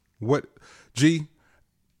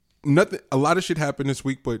 Nothing. A lot of shit happened this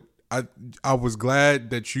week, but I was glad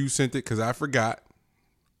that you sent it because I forgot.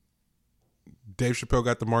 Dave Chappelle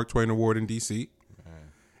got the Mark Twain Award in DC,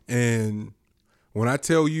 and when I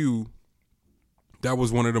tell you that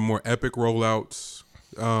was one of the more epic rollouts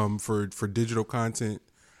for digital content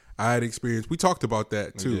I had experienced. We talked about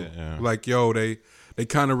that too. Yeah. Like, yo, they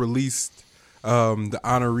kind of released the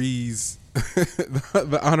honorees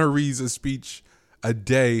the honorees a speech a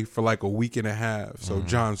day for like a week and a half. So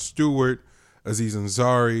Jon Stewart, Aziz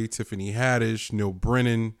Ansari, Tiffany Haddish, Neil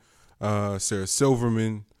Brennan, Sarah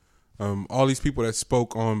Silverman, all these people that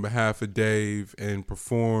spoke on behalf of Dave and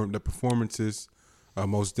performed the performances,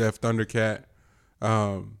 Mos Def, Thundercat.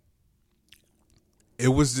 It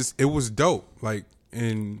was dope. Like,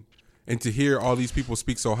 and to hear all these people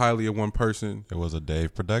speak so highly of one person. It was a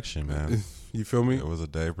Dave production, man. You feel me? It was a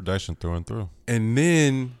Dave production through and through. And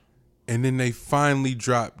then they finally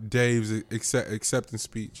dropped Dave's acceptance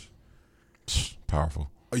speech. Powerful.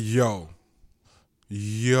 Yo.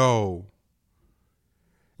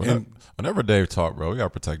 Whenever Dave talk, bro, we gotta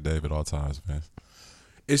protect Dave at all times, man.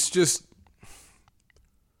 It's just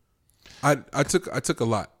I took a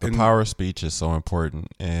lot. The power of speech is so important,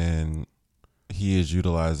 and he is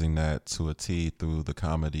utilizing that to a T through the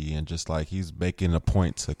comedy, and just like he's making a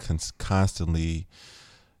point to constantly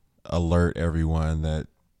alert everyone that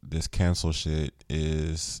this cancel shit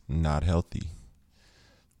is not healthy.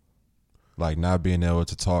 Like, not being able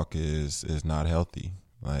to talk is not healthy.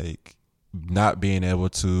 Like, not being able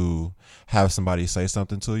to have somebody say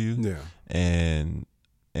something to you, Yeah.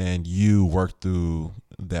 and you work through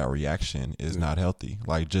that reaction is not healthy.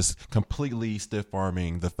 Like, just completely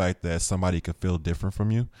stiff-arming the fact that somebody could feel different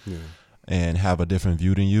from you and have a different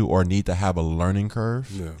view than you, or need to have a learning curve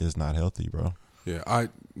is not healthy, bro. Yeah.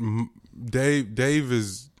 Dave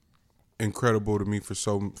is incredible to me for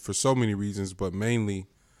so many reasons, but mainly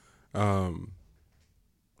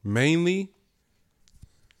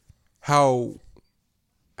how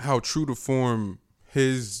true to form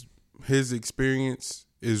his experience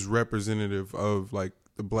is representative of like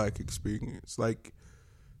the black experience, like,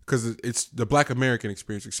 because it's the black American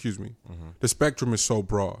experience. Excuse me. The spectrum is so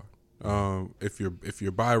broad. If you're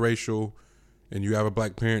biracial and you have a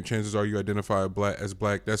black parent, chances are you identify as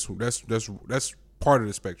black. That's part of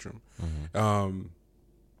the spectrum.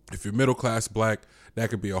 If you're middle class black, that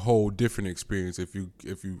could be a whole different experience. If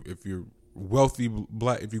you're wealthy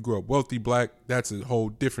black, if you grew up wealthy black, that's a whole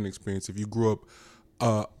different experience. If you grew up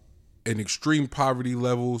in extreme poverty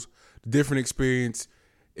levels, different experience.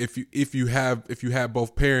 If you have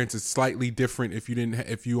both parents, it's slightly different. If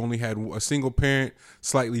you only had a single parent,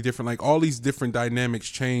 slightly different. Like, all these different dynamics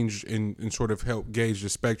change and sort of help gauge the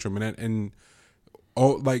spectrum, and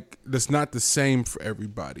like, that's not the same for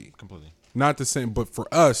everybody. Completely. Not the same, but for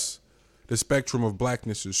us, the spectrum of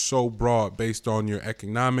blackness is so broad based on your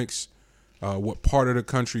economics, what part of the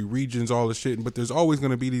country, regions, all the shit. But there's always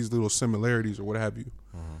going to be these little similarities or what have you.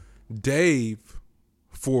 Dave,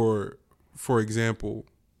 for example,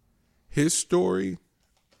 his story,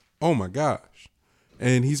 oh my gosh.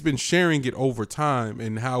 And he's been sharing it over time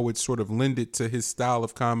and how it's sort of lended to his style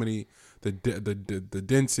of comedy, the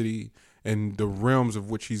density and the realms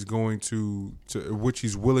of which he's going to which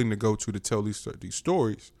he's willing to go to tell these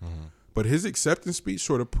stories. But his acceptance speech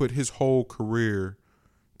sort of put his whole career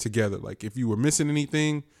together. Like if you were missing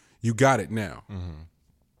anything, you got it now.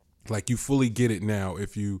 Like you fully get it now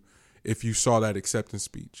if you saw that acceptance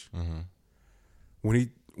speech. When he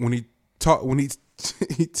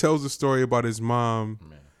he tells the story about his mom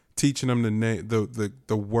teaching him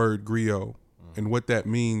the word griot and what that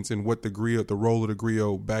means and what the role of the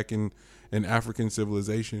griot back in African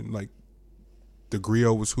civilization. Like the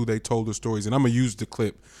griot was who they told the stories, and I'm gonna use the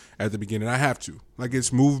clip at the beginning. I have to. Like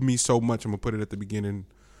it's moved me so much. I'm gonna put it at the beginning.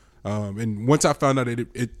 And once I found out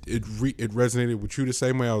it resonated with you the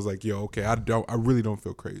same way, I was like, yo, okay, I really don't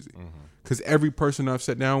feel crazy, because every person I've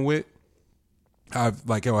sat down with, I've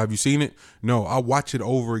like, yo, have you seen it? No, I watch it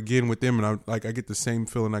over again with them, and I get the same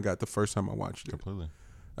feeling I got the first time I watched it. Completely.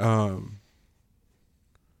 Come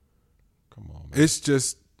on, man. It's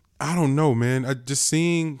just, I don't know, man. Just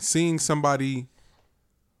seeing somebody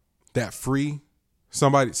that free,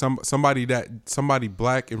 somebody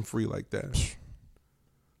black and free like that.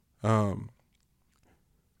 And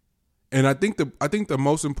I think the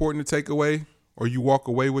most important to take away, or you walk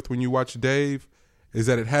away with when you watch Dave, is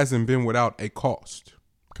that it hasn't been without a cost.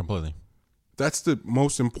 Completely. That's the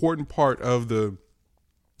most important part of the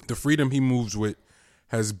freedom he moves with,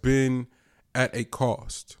 has been at a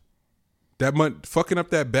cost. That fucking up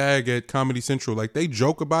that bag at Comedy Central, like they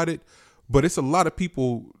joke about it, but it's a lot of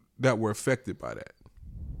people that were affected by that.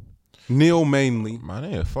 Neil mainly. My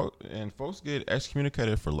name, folks get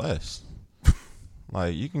excommunicated for less.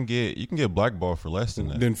 Like you can get blackballed for less than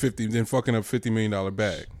that. Then fucking up $50 million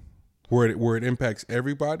bag, where it impacts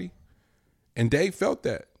everybody, and Dave felt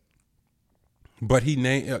that. But he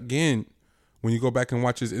again, when you go back and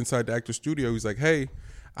watch his Inside the Actor Studio, he's like, "Hey,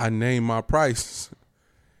 I named my price,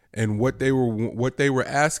 and what they were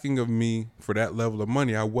asking of me for that level of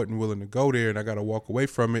money, I wasn't willing to go there, and I got to walk away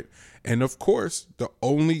from it." And of course, the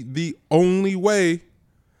only way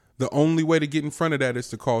to get in front of that is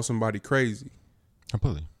to call somebody crazy.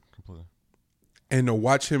 Completely. And to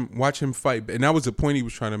watch him fight, and that was the point he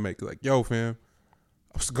was trying to make. Like, yo, fam,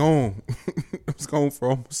 I was gone. I was gone for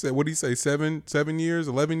almost, what did he say, 7 years,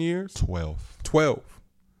 11 years? 12. 12. I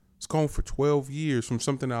was gone for 12 years from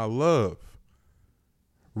something I love.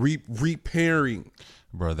 Repairing.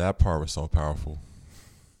 Bro, that part was so powerful.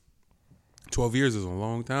 12 years is a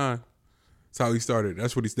long time. That's how he started.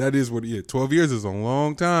 That is what he is. 12 years is a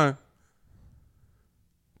long time.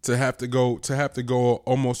 To have to go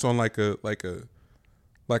almost on like a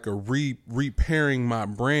repairing my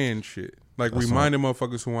brand shit. Like reminding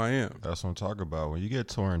motherfuckers who I am. That's what I'm talking about. When you get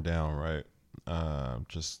torn down, right?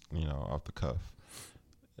 Just, off the cuff.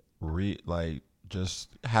 Just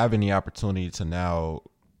having the opportunity to now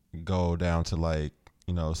go down to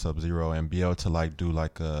Sub-Zero and be able to do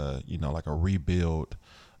a rebuild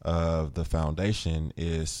of the foundation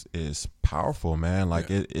is powerful, man.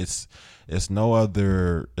 It's no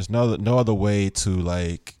other way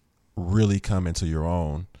to really come into your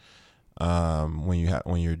own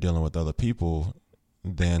when you're dealing with other people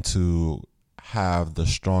than to have the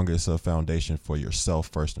strongest of foundation for yourself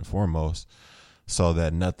first and foremost, so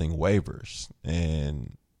that nothing wavers.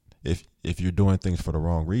 And if you're doing things for the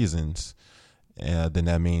wrong reasons, then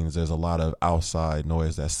that means there's a lot of outside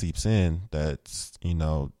noise that seeps in that's,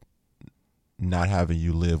 not having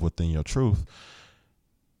you live within your truth.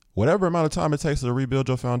 Whatever amount of time it takes to rebuild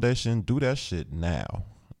your foundation, do that shit now.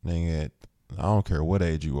 I don't care what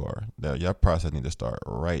age you are. Your process needs to start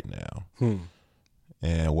right now.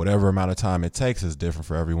 And whatever amount of time it takes is different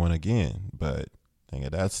for everyone again. But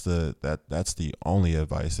that's the only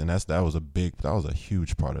advice, and that was a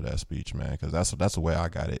huge part of that speech, man, because that's the way I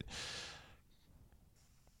got it.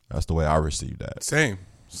 That's the way I received that. Same,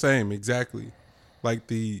 exactly. Like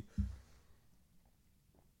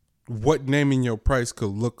what naming your price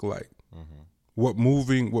could look like, what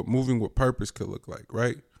moving with purpose could look like,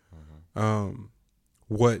 right?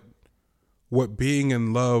 What being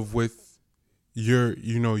in love with your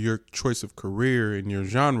choice of career and your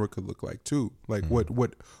genre could look like too. Like what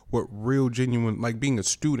real genuine, like being a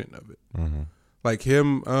student of it. Like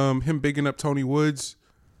him bigging up Tony Woods,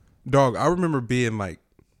 dog. I remember being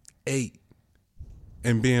 8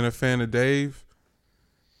 and being a fan of Dave.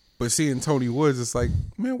 But seeing Tony Woods, it's like,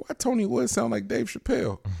 man, why Tony Woods sound like Dave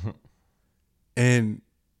Chappelle? And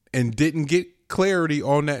didn't get clarity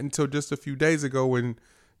on that until just a few days ago when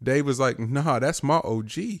Dave was like, nah, that's my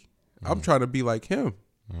OG. I'm trying to be like him.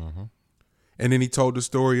 And then he told the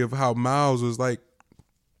story of how Miles was like,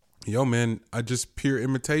 yo, man, I just pure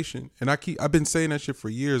imitation. And I've been saying that shit for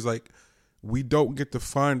years. Like, you don't get to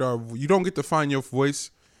find your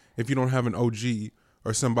voice if you don't have an OG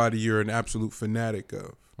or somebody you're an absolute fanatic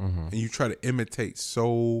of. And you try to imitate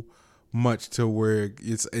so much to where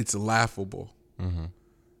it's laughable.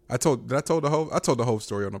 I told the whole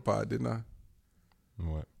story on the pod, didn't I?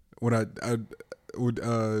 What? When I would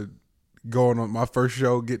going on my first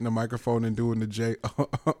show, getting a microphone and doing the J.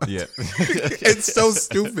 Yeah. It's so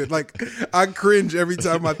stupid. Like, I cringe every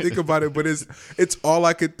time I think about it, but it's all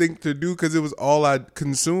I could think to do because it was all I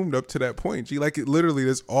consumed up to that point. G, like, it literally,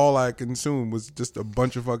 that's all I consumed was just a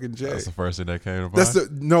bunch of fucking J. That's the first thing that came to mind.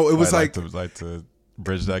 It was like to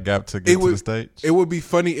bridge that gap to get to the stage. It would be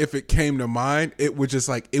funny if it came to mind. It was just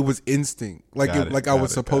like, it was instinct. Like, I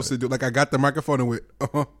was supposed to do. Like, I got the microphone and went,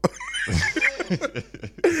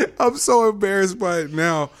 I'm so embarrassed by it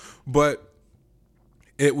now, but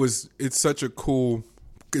it's such a cool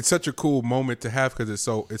moment to have because it's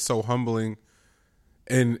so humbling,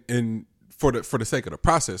 and for the sake of the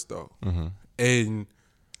process though, and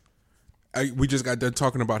we just got done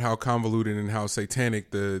talking about how convoluted and how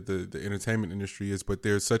satanic the entertainment industry is, but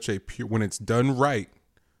there's such a pure, when it's done right,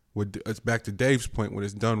 it's back to Dave's point, when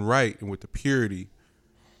it's done right and with the purity,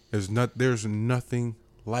 there's nothing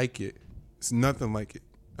like it. It's nothing like it.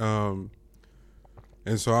 And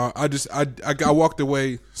so I walked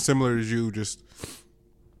away similar as you, just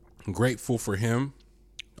grateful for him,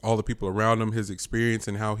 all the people around him, his experience,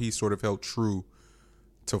 and how he sort of held true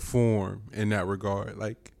to form in that regard.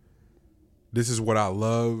 Like, this is what I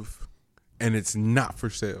love, and it's not for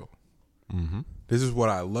sale. Mm-hmm. This is what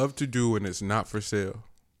I love to do, and it's not for sale.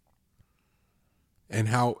 And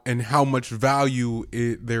how much value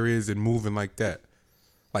there is in moving like that.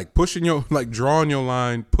 Like drawing your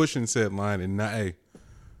line, pushing said line, and not, hey,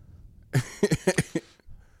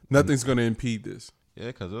 nothing's gonna impede this. Yeah,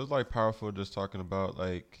 because it was like powerful just talking about,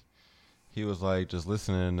 like, he was like just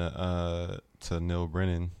listening to Neil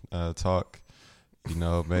Brennan talk, you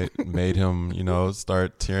know, made him, you know,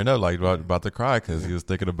 start tearing up, like about to cry because he was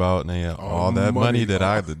thinking about all that money that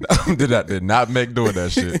I did not make doing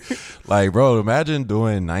that shit. Like, bro, imagine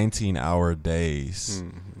doing 19-hour days.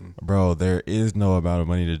 Mm-hmm. Bro, there is no amount of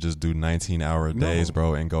money to just do 19-hour days,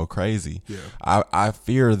 bro, and go crazy. Yeah. I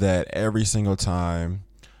fear that every single time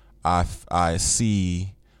I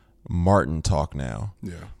see Martin talk now,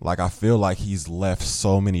 like, I feel like he's left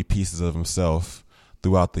so many pieces of himself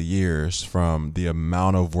throughout the years from the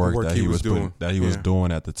amount of work that he was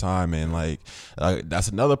doing at the time. And like that's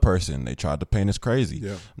another person they tried to paint as crazy.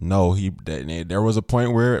 Yeah. No, there was a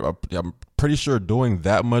point where I'm pretty sure doing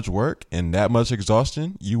that much work and that much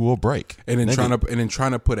exhaustion, you will break. And then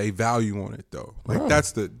trying to put a value on it though. Like,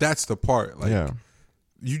 that's the part. Like,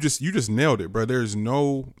 you just nailed it, bro. There's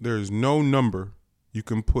no number you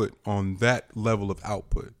can put on that level of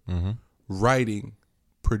output. Mm-hmm. Writing,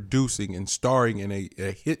 producing, and starring in a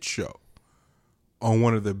hit show on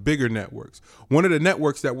one of the bigger networks, one of the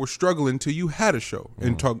networks that were struggling till you had a show.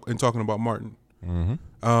 And talking about Martin.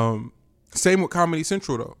 Mm-hmm. Same with Comedy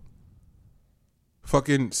Central though.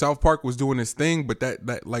 Fucking South Park was doing this thing, but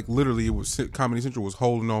that like literally it was Comedy Central was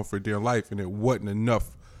holding on for dear life, and it wasn't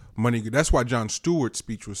enough money. That's why Jon Stewart's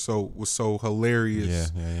speech was so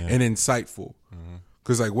hilarious and insightful. Mm-hmm.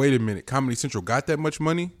 Cause like, wait a minute, Comedy Central got that much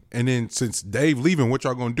money, and then since Dave leaving, what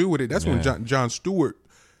y'all gonna do with it? That's when Jon Stewart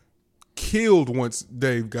killed once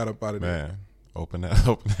Dave got up out of there. Man, open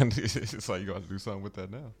that. It's like, you got to do something with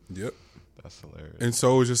that now. Yep, that's hilarious. And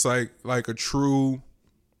so it's just like a true.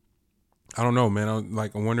 I don't know, man.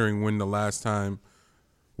 I'm wondering when the last time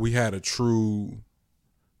we had a true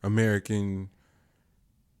American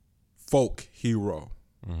folk hero,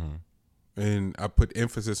 and I put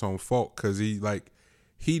emphasis on folk because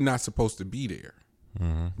he not supposed to be there.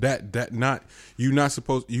 Mm-hmm. You're not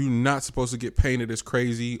supposed to get painted as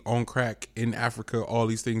crazy on crack in Africa, all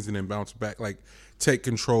these things, and then bounce back. Like, take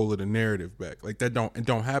control of the narrative back. Like, it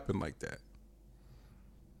don't happen like that.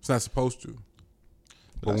 It's not supposed to.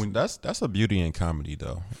 But that's a beauty in comedy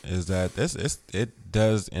though, is that it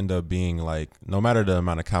does end up being like, no matter the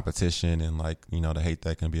amount of competition and like, you know, the hate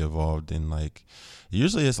that can be involved in, like,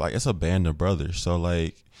 usually it's like it's a band of brothers. So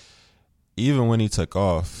like, even when he took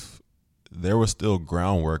off, there was still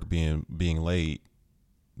groundwork being laid.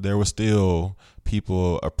 There was still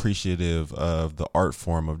people appreciative of the art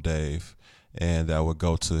form of Dave, and that would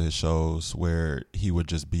go to his shows where he would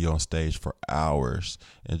just be on stage for hours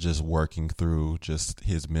and just working through just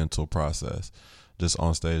his mental process, just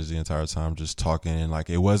on stage the entire time, just talking. And like,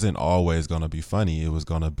 it wasn't always going to be funny. It was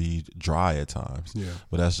going to be dry at times. Yeah.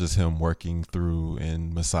 But that's just him working through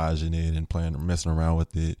and massaging it and messing around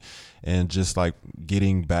with it, and just like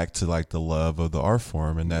getting back to like the love of the art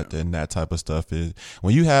form. And that type of stuff is,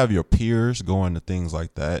 when you have your peers going to things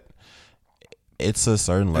like that, it's a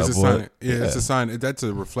certain level. It's a sign. It's a sign. That's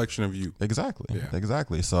a reflection of you. Exactly.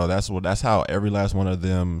 Exactly. So that's how every last one of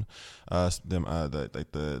them,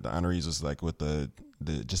 the honorees was like with the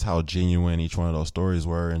just how genuine each one of those stories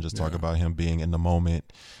were, and just talk about him being in the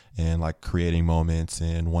moment and like creating moments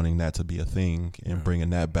and wanting that to be a thing and bringing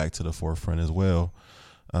that back to the forefront as well.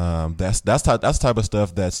 That's type of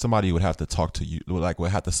stuff that somebody would have to talk to you, like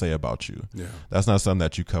would have to say about you. Yeah, that's not something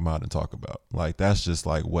that you come out and talk about. Like that's just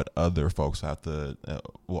like what other folks have to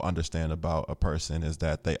will understand about a person, is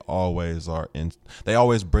that they always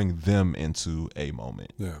bring them into a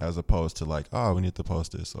moment, as opposed to like, oh, we need to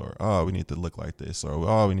post this, or oh, we need to look like this, or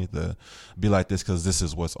oh, we need to be like this because this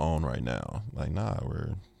is what's on right now. Like, nah,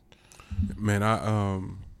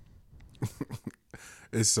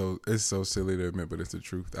 It's so silly to admit, but it's the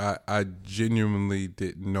truth. I genuinely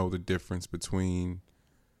didn't know the difference between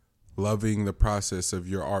loving the process of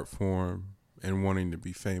your art form and wanting to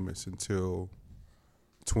be famous until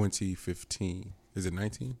 2015. Is it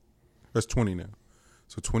 19? That's 20 now.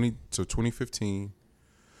 So 2015.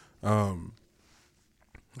 I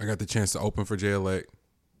got the chance to open for Jay Elect.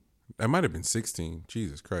 That might have been 16.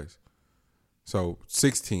 Jesus Christ. So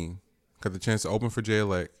 16. Got the chance to open for Jay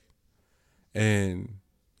Elect. And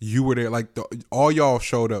you were there, like all y'all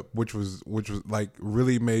showed up, which was like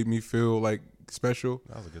really made me feel like special.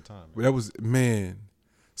 That was a good time, man. But that was, man.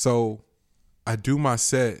 So I do my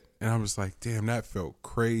set and I'm just like, damn, that felt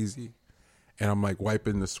crazy. And I'm like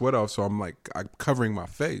wiping the sweat off, so I'm covering my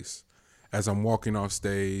face as I'm walking off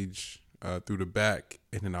stage through the back,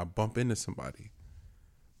 and then I bump into somebody.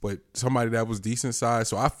 But somebody that was decent size,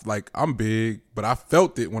 so I'm big, but I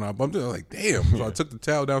felt it when I bumped it. I was like, damn. So I took the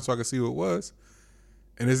towel down so I could see who it was.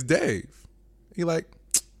 And it's Dave. He like,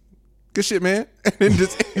 good shit, man. And then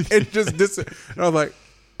and I was like,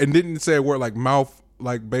 and didn't say a word, like mouth,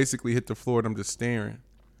 like basically hit the floor, and I'm just staring.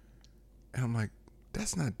 And I'm like,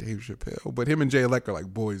 that's not Dave Chappelle. But him and Jay Elect are like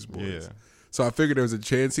boys. Yeah. So I figured there was a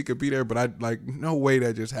chance he could be there, but I like, no way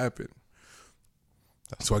that just happened.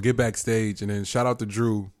 So I get backstage, and then shout out to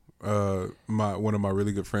Drew, one of my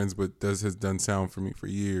really good friends, but has done sound for me for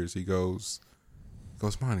years. He goes,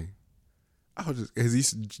 Monty,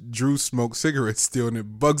 Drew smokes cigarettes still, and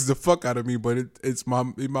it bugs the fuck out of me, but it's my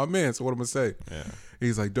man, so what am I gonna say? Yeah.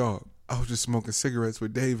 He's like, dog, I was just smoking cigarettes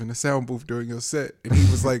with Dave in the sound booth during your set, and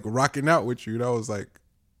he was like rocking out with you, and I was like,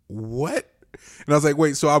 what? And I was like,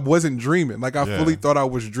 wait, so I wasn't dreaming. Like I fully thought I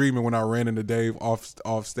was dreaming when I ran into Dave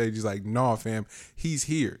off stage. He's like, nah, fam, he's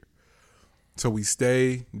here. So we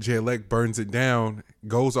stay. Jay Elect burns it down,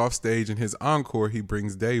 goes off stage, and his encore, he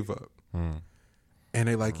brings Dave up. And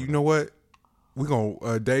they like, you know what? We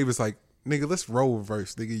gonna Dave is like, nigga, let's roll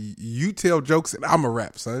reverse. Nigga, you tell jokes and I'm a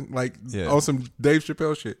rap, son. Like on some Dave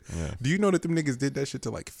Chappelle shit. Yeah. Do you know that them niggas did that shit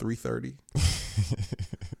till like 3:30?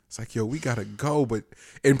 It's like, yo, we gotta go,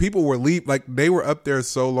 and people were like they were up there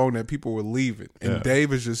so long that people were leaving, and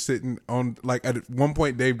Dave is just sitting on, like at one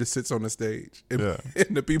point Dave just sits on the stage, and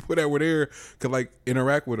the people that were there could like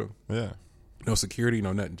interact with him. Yeah, no security,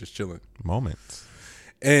 no nothing, just chilling. Moments,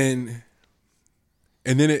 and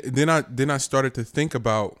then I started to think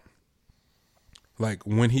about like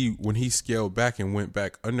when he scaled back and went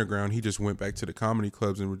back underground, he just went back to the comedy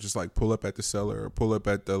clubs and would just like pull up at the Cellar or pull up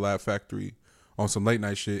at the Laugh Factory on some late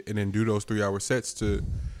night shit, and then do those 3-hour sets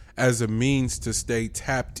as a means to stay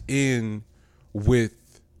tapped in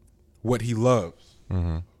with what he loves.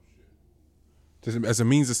 As a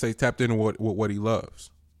means to stay tapped in with what he loves.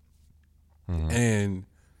 And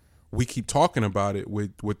we keep talking about it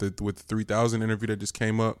with the 3000 interview that just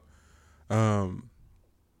came up. How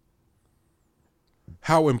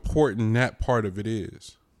important that part of it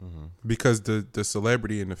is, because the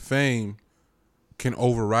celebrity and the fame can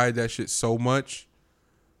override that shit so much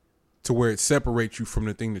to where it separates you from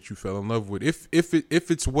the thing that you fell in love with. If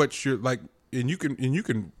it's what you're like, and you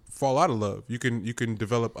can fall out of love. You can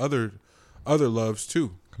develop other loves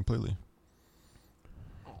too. Completely.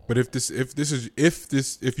 But if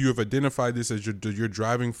you have identified this as your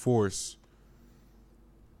driving force,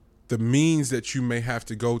 the means that you may have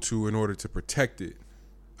to go to in order to protect it,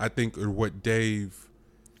 I think, are what Dave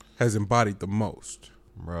has embodied the most.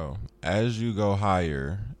 Bro, as you go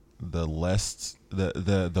higher, the less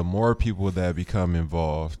the more people that become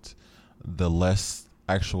involved, the less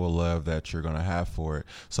actual love that you're gonna have for it.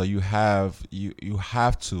 So you have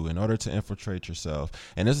to, in order to infiltrate yourself.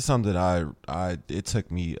 And this is something that it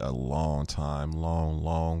took me a long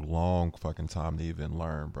fucking time to even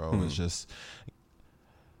learn, bro. It's just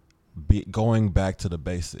going back to the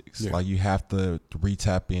basics. Yeah. Like you have to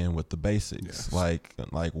re-tap in with the basics. Yes. Like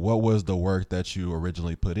what was the work that you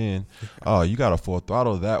originally put in? Oh, you got to full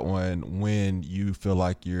throttle that one when you feel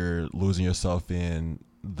like you're losing yourself in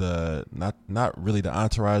the not really the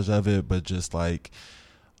entourage of it, but just like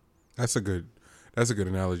That's a good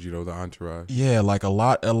analogy though, the entourage. yeah, like a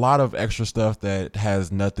lot of extra stuff that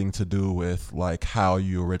has nothing to do with like how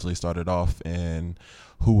you originally started off and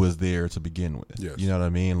who was there to begin with. Yes. You know what I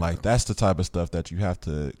mean? Like that's the type of stuff that you have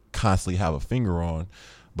to constantly have a finger on,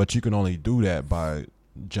 but you can only do that by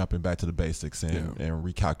jumping back to the basics and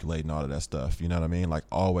recalculating all of that stuff. You know what I mean? Like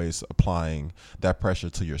always applying that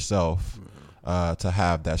pressure to yourself to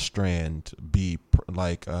have that strand be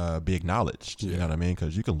acknowledged. You know what I mean?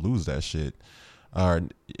 Because you can lose that shit. Or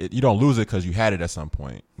you don't lose it because you had it at some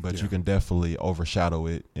point, but you can definitely overshadow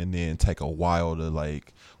it and then take a while to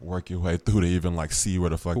like work your way through to even like see where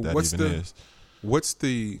the fuck that even is. What's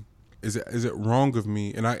the is it wrong of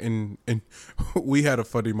me? And we had a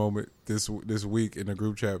funny moment this week in the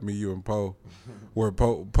group chat, me, you, and Poe, where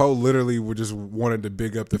Poe literally just wanted to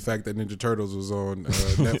big up the fact that Ninja Turtles was on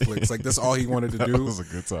Netflix. Like that's all he wanted to do. That was a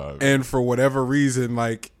good time. And for whatever reason,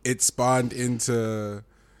 like it spawned into.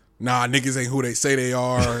 Nah, niggas ain't who they say they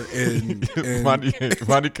are, and Money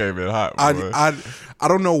came in hot. Boy. I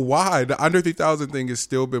don't know why the under 3,000 thing has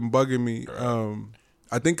still been bugging me.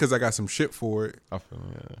 I think because I got some shit for it. I feel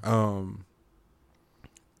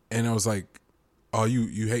And I was like, oh,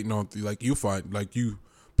 you hating on like you find like you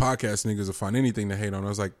podcast niggas will find anything to hate on. I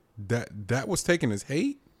was like that was taken as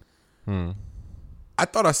hate. I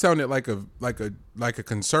thought I sounded like a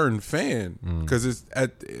concerned fan because it's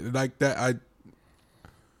at like that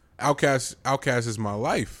Outkast is my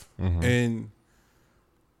life, and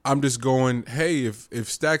I'm just going, hey, if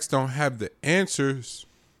Stacks don't have the answers,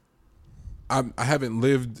 I haven't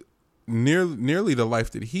lived nearly the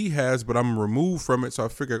life that he has, but I'm removed from it, so I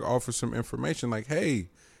figured I'd offer some information. Like, hey,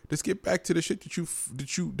 let's get back to the shit that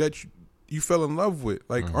you fell in love with.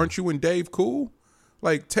 Like, aren't you and Dave cool?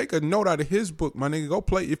 Like, take a note out of his book, my nigga. Go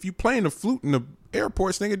play. If you playing the flute in the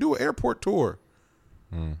airports, nigga, do an airport tour,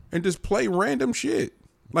 and just play random shit.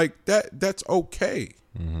 Like that's okay.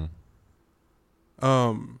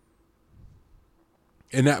 But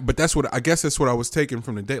that's what I guess that's what I was taking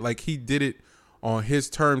from the date. Like he did it on his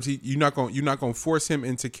terms. You're not gonna force him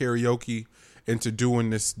into karaoke, into doing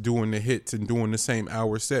the hits and doing the same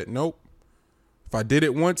hour set. Nope. If I did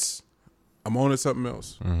it once, I'm on to something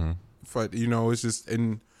else. If it's just,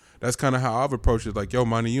 and that's kind of how I've approached it. Like, yo,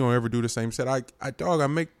 money, you don't ever do the same set. I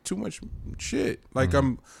make too much shit. Like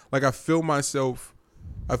I feel myself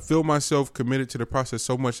committed to the process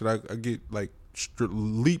so much that I get like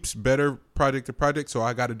leaps better project to project. So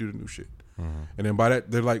I got to do the new shit. And then by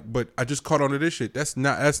that they're like, but I just caught on to this shit. That's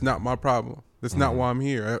not my problem. That's not why I'm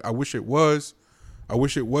here. I wish it was. I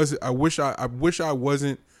wish I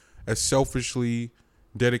wasn't as selfishly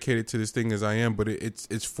dedicated to this thing as I am. But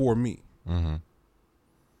it's for me. And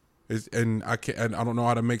I don't know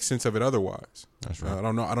how to make sense of it otherwise. That's right. I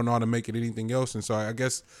don't know how to make it anything else. And so I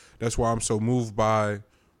guess that's why I'm so moved by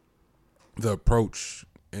the approach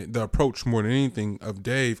more than anything of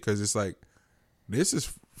Dave, because it's like, this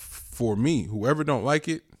is for me. Whoever don't like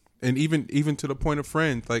it, and even to the point of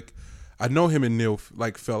friends, like I know him and Neil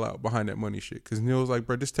like fell out behind that money shit, because Neil was like,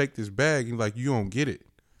 bro, just take this bag, and like, you don't get it.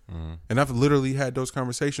 And I've literally had those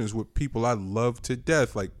conversations with people I love to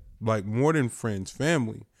death, like more than friends,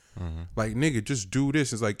 family. Like, nigga, just do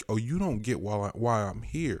this. It's like, oh, you don't get why I'm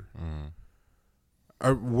here.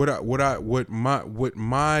 What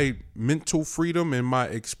my mental freedom and my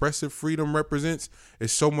expressive freedom represents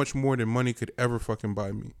is so much more than money could ever fucking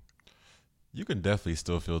buy me. You can definitely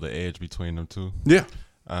still feel the edge between them two. Yeah.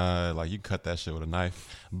 Like you cut that shit with a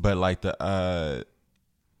knife, but like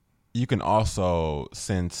you can also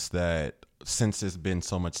sense that since it's been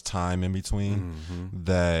so much time in between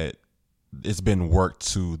that it's been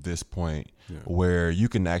worked to this point where you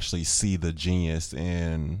can actually see the genius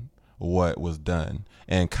in what was done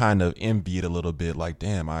and kind of envy it a little bit. Like,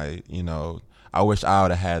 damn, I wish I would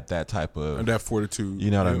have had that type of, and that fortitude. You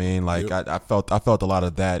know what I mean? Like I felt a lot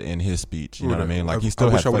of that in his speech. You know what I mean? Like he still.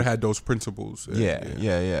 I wish I would have had those principles.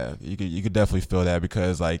 Yeah. You could definitely feel that,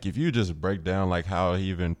 because like if you just break down like how he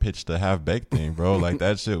even pitched the Half Baked thing, bro, like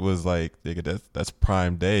that shit was like, nigga, that's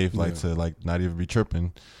prime Dave, like to like not even be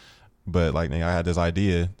tripping. But like, nigga, I had this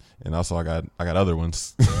idea, and also I got other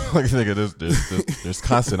ones. Like, nigga, there's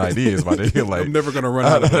constant ideas, my nigga. Like, I'm never gonna run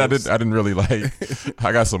out of those. I didn't really like.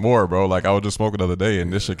 I got some more, bro. Like, I was just smoking the other day,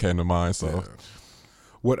 and this shit came to mind. So,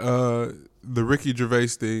 what the Ricky Gervais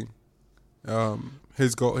thing,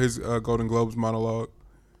 his Golden Globes monologue.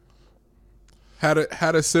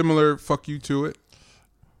 had a similar fuck you to it.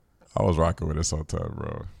 I was rocking with it sometime,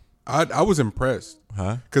 bro. I was impressed.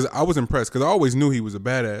 Huh? Because I was impressed because I always knew he was a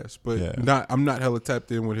badass, but Yeah. I'm not hella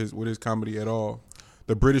tapped in with his comedy at all.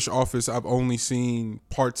 The British Office I've only seen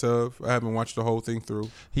parts of. I haven't watched the whole thing through.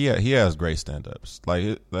 He has great stand-ups.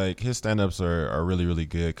 Like his stand-ups are really, really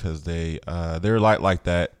good because they're like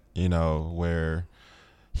that, you know, where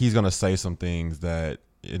he's gonna say some things that,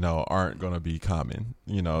 you know, aren't gonna be common,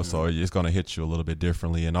 you know, so it's gonna hit you a little bit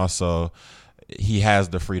differently, and also he has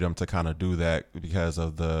the freedom to kind of do that because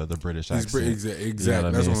of the British accent. Exactly. You know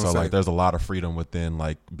what I mean? So like, there's a lot of freedom within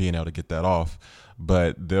like being able to get that off.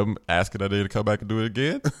 But them asking that they to come back and do it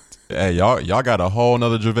again, hey, y'all got a whole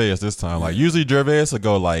nother Gervais this time. Like usually Gervais will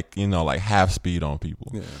go like, you know, like half speed on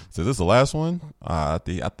people. Yeah. So this is the last one. I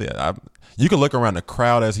think you can look around the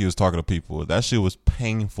crowd as he was talking to people. That shit was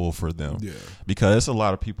painful for them. Yeah. Because it's a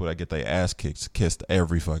lot of people that get their ass kissed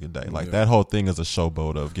every fucking day. Like that whole thing is a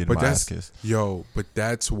showboat of getting my ass kissed. But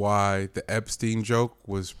that's why the Epstein joke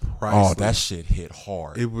was priceless. Oh, that shit hit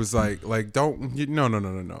hard. It was like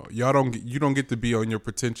no. You don't get to be on your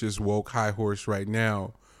pretentious woke high horse right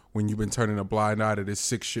now when you've been turning a blind eye to this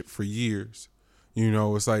sick shit for years. You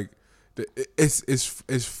know, it's like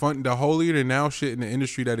it's fun. The holier than now shit in the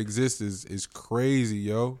industry that exists is crazy,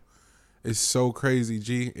 yo. It's so crazy,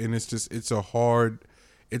 G. And it's a hard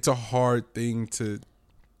thing to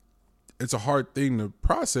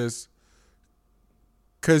process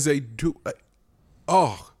because they do.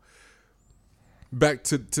 Back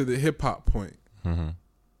to the hip hop point. Mm-hmm.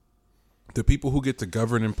 The people who get to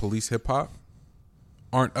govern and police hip hop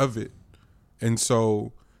aren't of it, and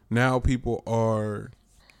so now people are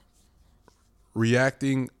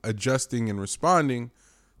reacting, adjusting, and responding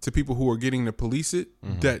to people who are getting to police it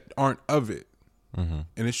that aren't of it. Mm-hmm.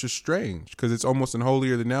 And it's just strange because it's almost an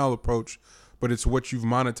holier than thou approach, but it's what you've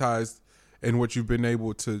monetized and what you've been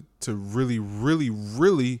able to really, really,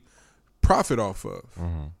 really profit off of.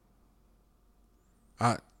 Mm-hmm.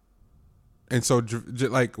 And so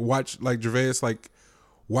like Gervais, like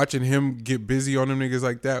watching him get busy on them niggas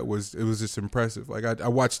like that was just impressive. Like I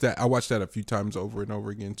watched that a few times over and over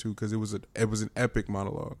again too because it was an epic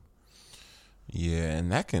monologue. Yeah,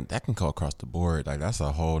 and that can go across the board. Like that's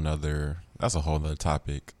a whole nother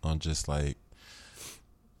topic on just like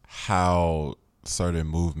how certain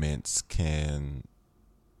movements can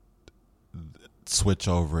switch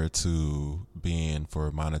over to being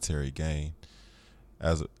for monetary gain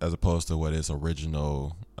as opposed to what its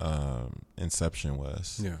original inception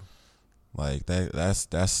was. Yeah. Like that's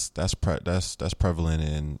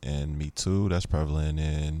prevalent in Me Too, that's prevalent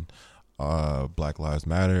in Black Lives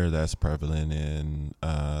Matter, that's prevalent in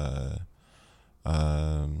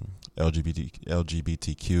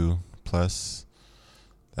LGBTQ plus.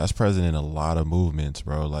 That's present in a lot of movements,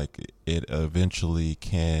 bro. Like it eventually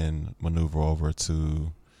can maneuver over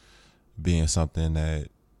to being something that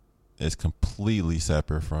is completely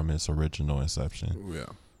separate from its original inception. Yeah.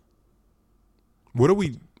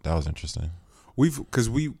 That was interesting.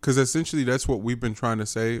 Because essentially that's what we've been trying to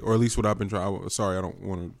say, or at least what I've been trying. Sorry, I don't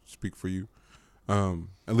want to speak for you. At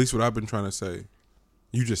least what I've been trying to say.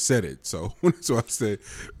 You just said it, so so I said.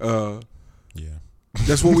 Yeah.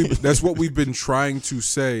 That's what we've been trying to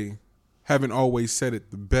say. Haven't always said it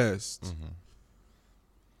the best. Mm-hmm.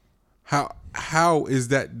 How is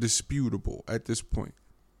that disputable at this point,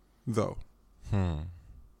 though?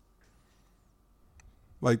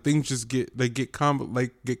 Like things just get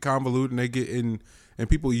convoluted and they get in, and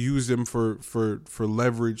people use them for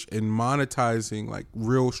leverage and monetizing like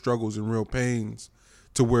real struggles and real pains,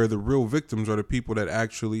 to where the real victims are the people that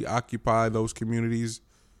actually occupy those communities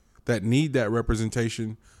that need that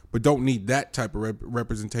representation, but don't need that type of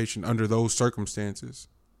representation under those circumstances,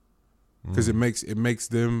 because it makes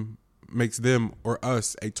them or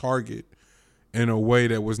us a target in a way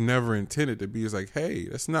that was never intended to be. It's like, hey,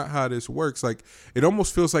 that's not how this works. Like it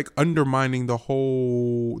almost feels like undermining the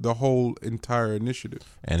whole entire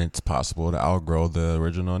initiative. And it's possible to outgrow the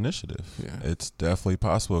original initiative. Yeah, it's definitely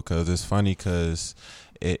possible, because it's funny because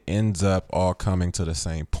it ends up all coming to the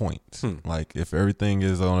same point. Like if everything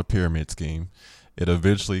is on a pyramid scheme, it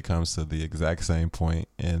eventually comes to the exact same point,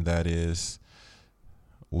 and that is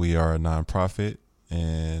we are a nonprofit,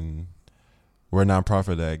 and we're a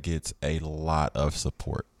nonprofit that gets a lot of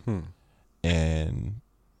support and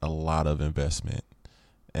a lot of investment,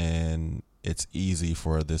 and it's easy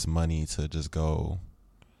for this money to just go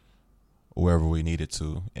wherever we need it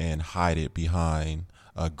to and hide it behind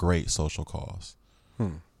a great social cause.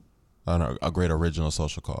 A great original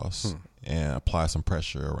social cause, and apply some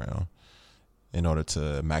pressure around in order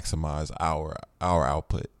to maximize our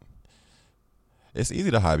output. It's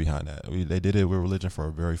easy to hide behind that. They did it with religion for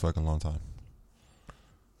a very fucking long time.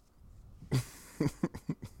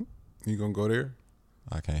 You gonna go there?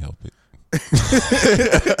 I can't help it.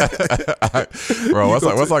 Bro,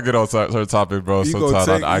 once I get on certain topic, bro,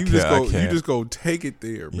 sometimes I can't. You just go take it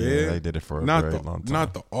there, man. Yeah, they did it for a very long time.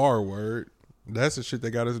 Not the R word. That's the shit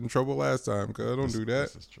that got us in trouble last time. Cause don't do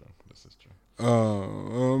that. This is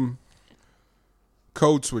true.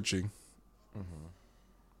 Code switching.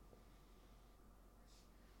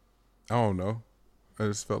 I don't know. I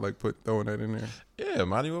just felt like throwing that in there. Yeah,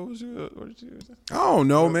 Monty, what did you? I don't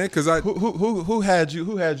know, man. Cause who had you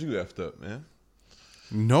effed up, man?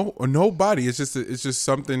 No, nobody. It's just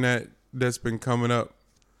something that's been coming up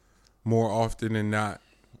more often than not,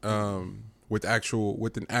 with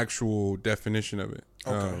an actual definition of it.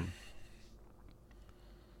 Okay.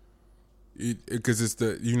 Because it's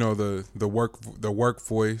the work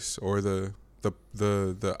voice or the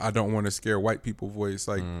I don't want to scare white people voice.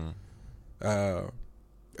 Like,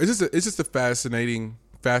 it's just a fascinating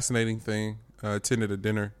thing. Attended a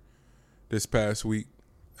dinner this past week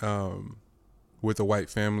with a white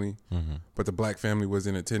family, but the black family was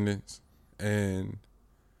in attendance, and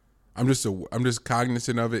I'm just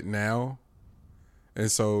cognizant of it now,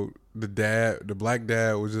 and so the black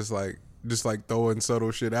dad was just like throwing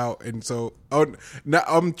subtle shit out, and so now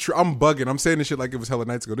I'm bugging. I'm saying this shit like it was hella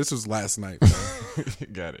nights ago. This was last night.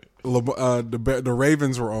 Got it. The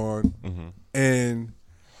Ravens were on, and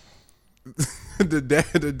the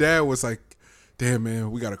dad was like, "Damn,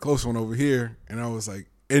 man, we got a close one over here," and I was like,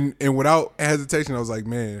 and without hesitation, I was like,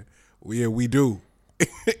 "Man, we do,"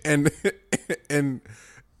 and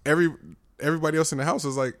everybody else in the house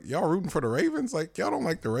was like, "Y'all rooting for the Ravens? Like, y'all don't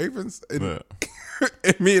like the Ravens?" And,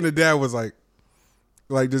 and me and the dad was like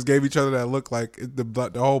just gave each other that look, like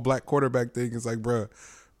the whole black quarterback thing is like, bruh,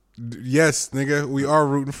 yes, nigga, we are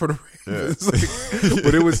rooting for the Ravens. Like,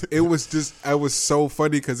 but it was just, I was so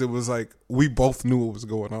funny because it was like we both knew what was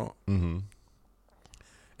going on,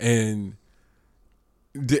 and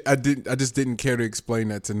I just didn't care to explain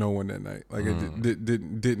that to no one that night. Like, I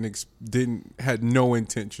had no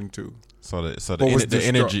intention to. So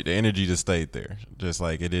the energy just stayed there, just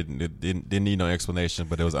like it didn't need no explanation,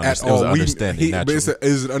 but it was understanding. It's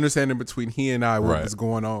an understanding between he and I what was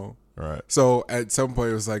going on. Right. So at some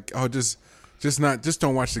point it was like, oh, just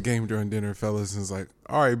don't watch the game during dinner, fellas. And it's like,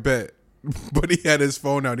 all right, bet. But he had his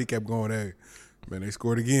phone out. He kept going, hey, man, they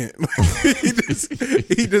scored again.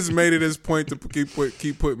 he just made it his point to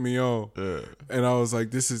keep putting me on. Yeah. And I was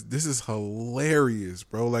like, this is hilarious,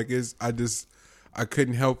 bro. Like, I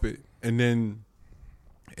couldn't help it. And then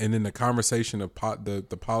the conversation of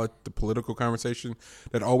the political conversation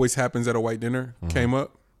that always happens at a white dinner came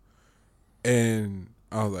up, and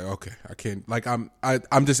I was like, okay, I can't. Like, I'm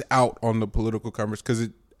just out on the political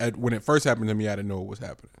conversation because when it first happened to me, I didn't know what was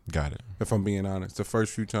happening. Got it. If I'm being honest, the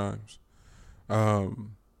first few times,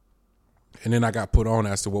 and then I got put on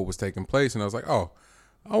as to what was taking place, and I was like, oh,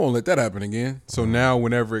 I won't let that happen again. So now,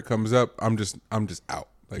 whenever it comes up, I'm just out.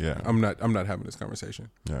 Like, I'm not having this conversation.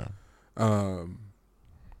 Yeah.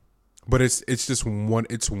 But it's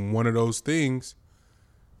one of those things.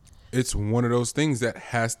 It's one of those things that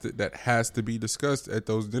has to be discussed at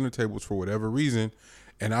those dinner tables for whatever reason,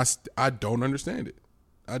 and I don't understand it.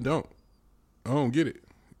 I don't get it.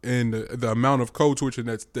 And the amount of code switching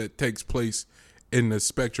that takes place in the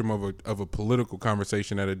spectrum of a political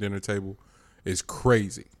conversation at a dinner table is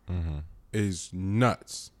crazy. Is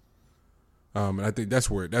nuts. And I think that's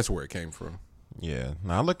where it came from. Yeah.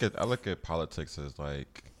 Now I look at politics as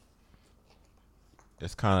like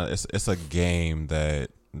it's a game that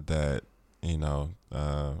you know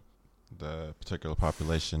the particular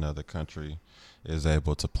population of the country is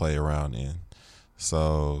able to play around in.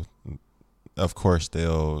 So of course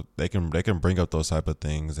they can bring up those type of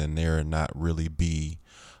things and there not really be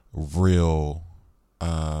real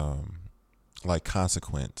like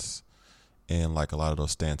consequence in like a lot of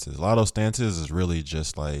those stances. A lot of those stances is really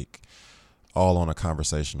just like all on a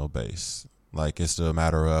conversational base. Like it's a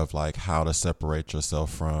matter of like how to separate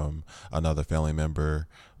yourself from another family member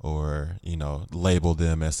or, you know, label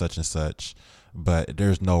them as such and such, but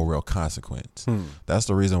there's no real consequence. That's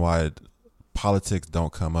the reason why politics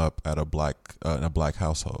don't come up at a black in a black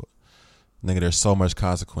household. Nigga, there's so much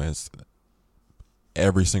consequence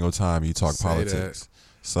every single time you talk politics.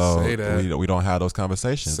 So we don't have those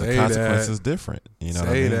conversations. The consequence is different. You know what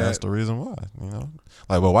I mean? That's the reason why. You know,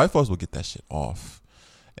 like, well, white folks will get that shit off,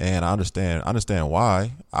 and I understand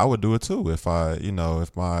why. I would do it too if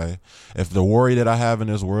if the worry that I have in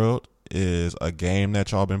this world is a game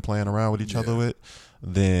that y'all been playing around with each other with,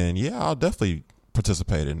 then yeah, I'll definitely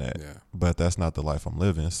participate in that. Yeah. But that's not the life I'm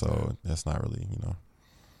living, so that's not really,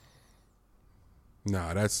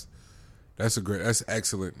 Nah, that's an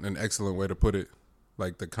excellent way to put it.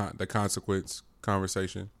 Like the consequence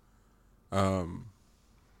conversation.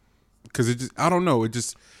 Because it just, I don't know,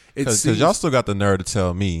 because y'all still got the nerve to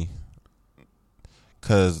tell me.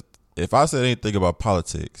 Because if I said anything about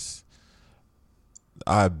politics,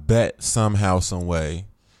 I bet somehow, some way,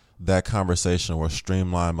 that conversation will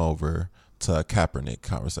streamline over to a Kaepernick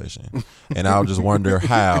conversation, and I'll just wonder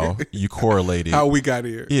how you correlated, how we got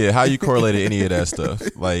here. Yeah, how you correlated any of that stuff.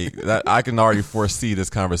 Like that, I can already foresee this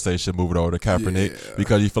conversation moving over to Kaepernick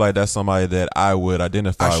because you feel like that's somebody that I would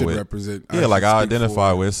identify with. Represent. Yeah, like I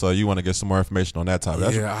identify with. So you want to get some more information on that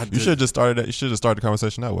topic. You should have just started that. You should have started the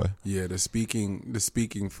conversation that way. Yeah, the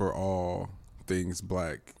speaking for all things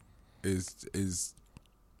black is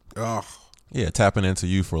yeah, tapping into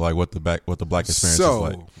you for like what the black experience is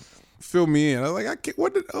like. Fill me in. I'm like, I can't.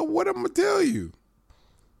 What I'm gonna tell you?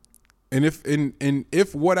 And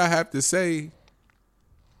if what I have to say,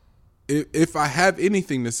 if I have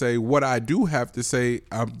anything to say, what I do have to say,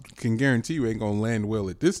 I can guarantee you ain't gonna land well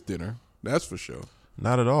at this dinner. That's for sure.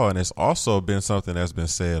 Not at all. And it's also been something that's been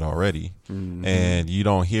said already, and you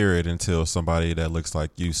don't hear it until somebody that looks like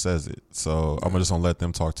you says it. So I'm just gonna let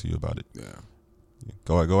them talk to you about it. Yeah.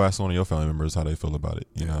 Go ask one of your family members how they feel about it.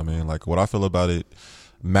 You know what I mean? Like what I feel about it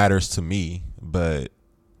matters to me, but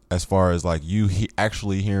as far as like you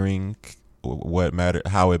actually hearing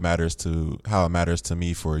how it matters to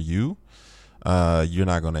me for you, you're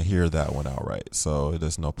not going to hear that one outright. So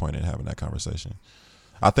there's no point in having that conversation.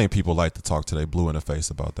 I think people like to talk till they blue in the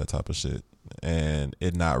face about that type of shit and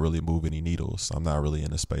it not really move any needles. I'm not really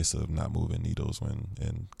in the space of not moving needles when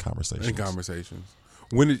in conversations.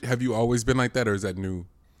 Have you always been like that, or is that new?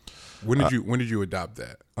 When did you adopt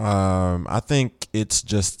that? I think it's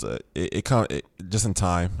just just in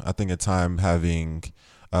time. I think in time having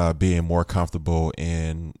being more comfortable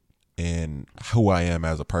in who I am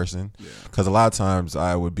as a person. Because a lot of times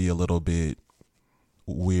I would be a little bit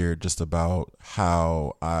weird just about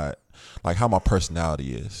how my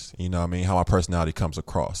personality is. You know what I mean? How my personality comes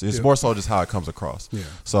across. It's more so just how it comes across. Yeah.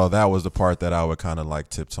 So that was the part that I would kind of like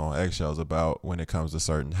tiptoe on eggshells about when it comes to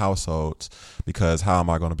certain households, because how am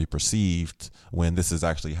I going to be perceived when this is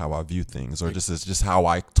actually how I view things, or this is just how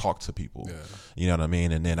I talk to people. Yeah. You know what I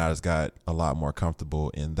mean? And then I just got a lot more comfortable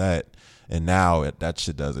in that. And now that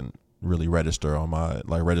shit doesn't really register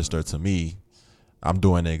to me. I'm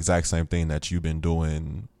doing the exact same thing that you've been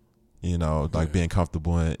doing, being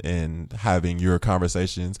comfortable in having your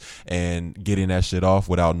conversations and getting that shit off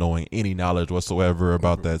without knowing any knowledge whatsoever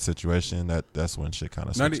about that situation. That's when shit kind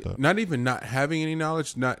of switched up. Not even not having any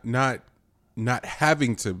knowledge, not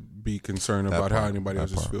having to be concerned about how anybody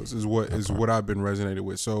else feels is what I've been resonated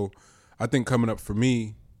with. So I think coming up for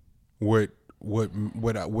me, what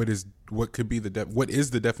is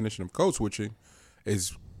the definition of code switching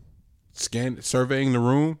is surveying the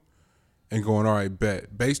room and going, all right,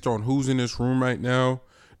 based on who's in this room right now,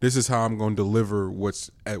 this is how I'm going to deliver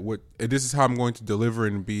this is how I'm going to deliver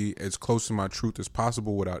and be as close to my truth as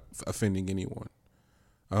possible without offending anyone.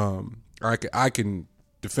 I can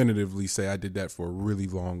definitively say I did that for a really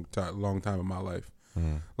long time in my life.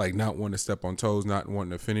 Like not wanting to step on toes, not wanting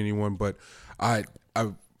to offend anyone, but I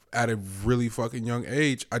at a really fucking young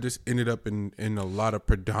age, I just ended up in a lot of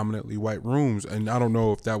predominantly white rooms. And I don't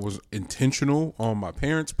know if that was intentional on my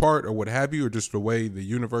parents' part or what have you, or just the way the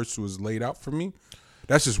universe was laid out for me.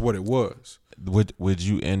 That's just what it was. Would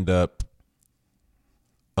you end up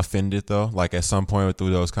offended though? Like at some point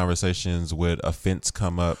through those conversations, would offense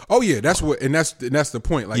come up? Oh yeah, that's the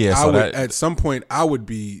point. Like at some point I would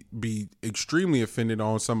be extremely offended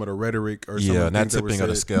on some of the rhetoric or some of the things tipping of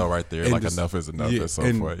the scale right there. Like just, enough is enough and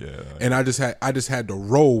so forth. Yeah, and I just had to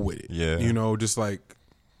roll with it. Yeah, just like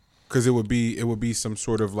because it would be some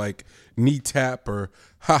sort of like knee tap or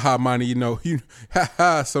haha money.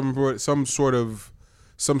 Haha some sort of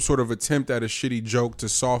attempt at a shitty joke to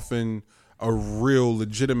soften a real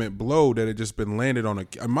legitimate blow that had just been landed on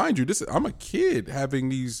mind you, I'm a kid having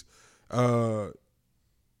these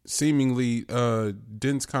seemingly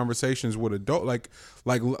dense conversations with adult like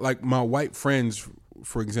my white friends,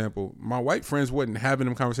 for example. My white friends wasn't having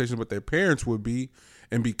them conversations, but their parents would be,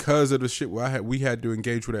 and because of the shit we had to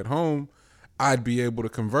engage with at home, I'd be able to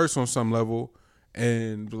converse on some level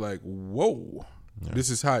and be like, whoa. Yeah.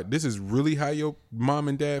 This is really how your mom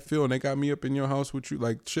and dad feel, and they got me up in your house with you,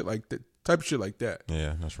 like shit like that. Type of shit like that.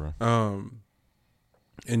 Yeah, that's right.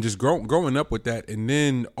 And just growing up with that, and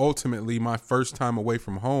then ultimately my first time away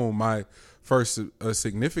from home, my first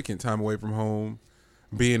significant time away from home,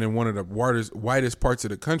 being in one of the whitest parts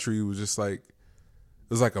of the country, was just like,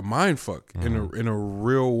 was like a mind fuck in a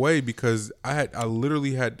real way, because I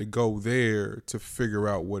literally had to go there to figure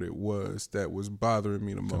out what it was that was bothering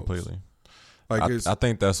me the most. Completely. Like I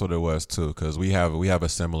think that's what it was too, because we have a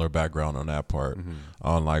similar background on that part,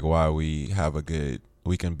 on like why we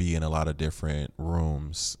can be in a lot of different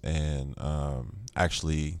rooms and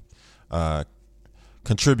actually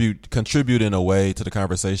contribute in a way to the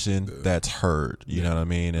conversation that's heard. You know what I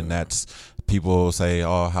mean? And that's, people say,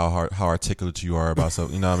 oh, how articulate you are about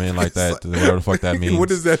something. You know what I mean? Like that, whatever the fuck that means. What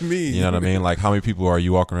does that mean? You know what I mean? Like, how many people are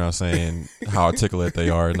you walking around saying how articulate they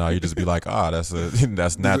are? No, you just be like, that's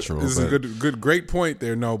natural. This is a great point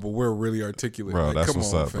there. No, but we're really articulate. Bro, like, that's come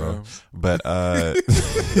what's on, up, fam. bro. But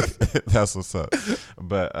that's what's up.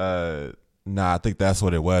 But nah, I think that's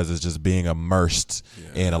what it was. Is just being immersed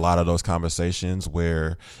in a lot of those conversations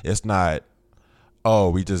where it's not, oh,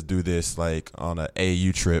 we just do this like on an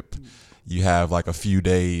AU trip. You have like a few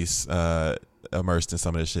days immersed in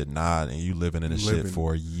some of this shit. Nah, and you living in this shit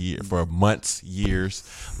for months, years,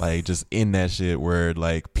 like just in that shit where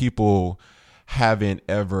like people haven't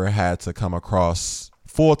ever had to come across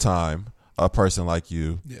full time a person like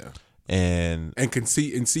you. Yeah. And can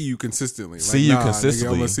see you consistently. See you consistently.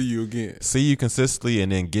 Nigga, I'm gonna see you again. See you consistently,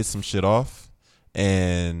 and then get some shit off,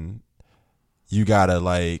 and you gotta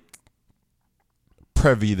like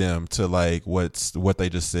privy them to like what they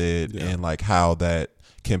just said, and like how that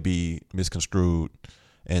can be misconstrued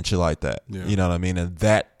and shit like that. Yeah. You know what I mean? And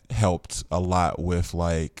that helped a lot with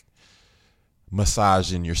like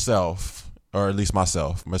massaging yourself, or at least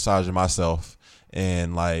massaging myself,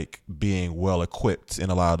 and like being well equipped in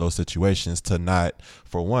a lot of those situations to not,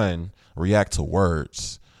 for one, react to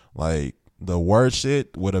words. Like the word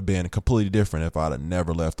shit would have been completely different if I'd have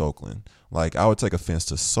never left Oakland. Like I would take offense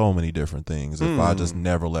to so many different things if I just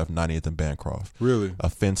never left 90th and Bancroft. Really?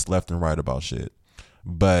 Offense left and right about shit.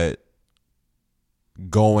 But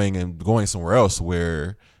going somewhere else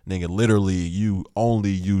where nigga literally you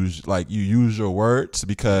only use your words,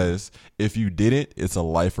 because if you didn't, it's a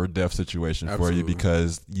life or death situation for you,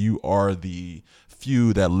 because you are the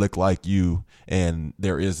few that look like you, and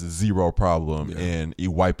there is zero problem in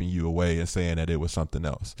wiping you away and saying that it was something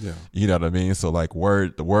else. Yeah. You know what I mean? So like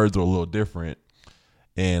the words are a little different,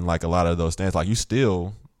 and like a lot of those things, like you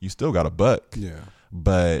still got a buck. Yeah.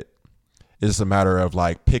 But it's just a matter of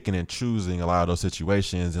like picking and choosing a lot of those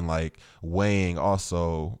situations, and like weighing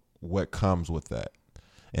also what comes with that.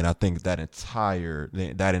 And I think that in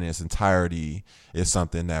its entirety is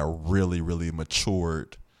something that really, really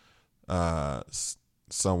matured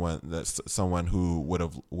someone who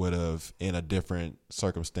would have in a different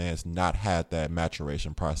circumstance not had that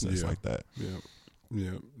maturation process like that.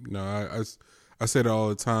 Yeah. No, I say that all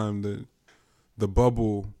the time, that the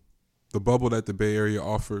bubble that the Bay Area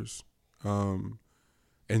offers, and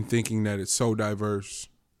thinking that it's so diverse,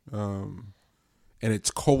 and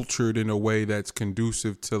it's cultured in a way that's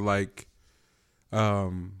conducive to like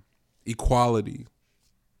equality.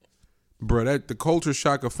 Bro, the culture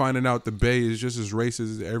shock of finding out the Bay is just as racist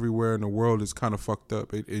as everywhere in the world is kind of fucked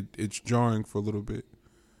up. It's jarring for a little bit,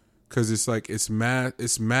 because it's like it's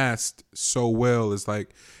masked so well. It's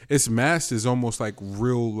like it's masked as almost like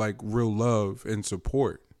real love and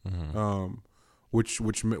support,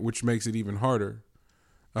 which makes it even harder.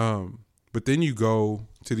 But then you go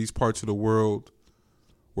to these parts of the world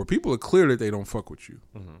where people are clear that they don't fuck with you,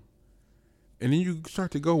 and then you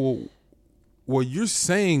start to go, well, you're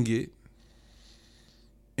saying it.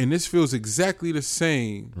 And this feels exactly the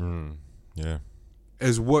same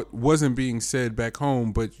as what wasn't being said back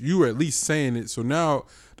home, but you were at least saying it. So now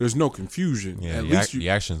there's no confusion. Yeah, at least the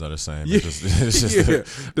actions are the same. Yeah, it's just a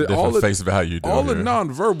different face value. All the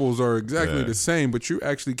nonverbals are exactly the same, but you're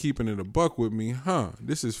actually keeping it a buck with me.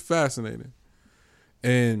 This is fascinating.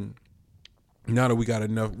 And now that we got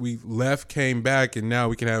enough, we left, came back, and now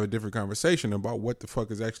we can have a different conversation about what the fuck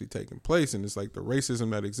is actually taking place. And it's like the racism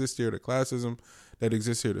that exists here, the classism that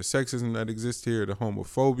exists here, the sexism that exists here, the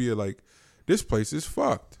homophobia. Like, this place is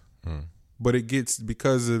fucked. But it gets,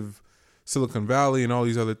 because of Silicon Valley and all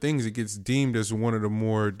these other things, it gets deemed as one of the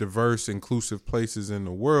more diverse, inclusive places in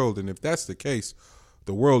the world. And if that's the case,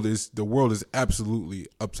 the world is absolutely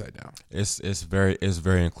upside down. It's very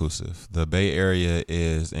inclusive. The Bay Area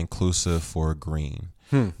is inclusive for green.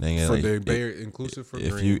 Nigga, for the Bay Area, inclusive for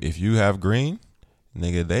green. If you have green,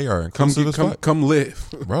 nigga, they are inclusive as fuck. Come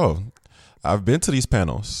live, bro. I've been to these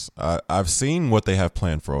panels. I've seen what they have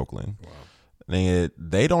planned for Oakland. Wow.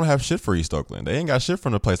 They don't have shit for East Oakland. They ain't got shit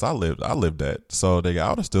from the place I lived at. So they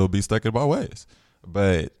ought to still be stuck in my ways.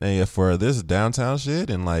 But for this downtown shit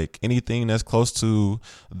and like anything that's close to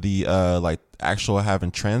the like actual having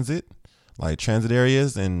transit, like transit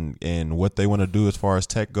areas and what they want to do as far as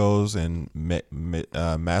tech goes, and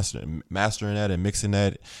mastering that and mixing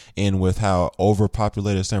that in with how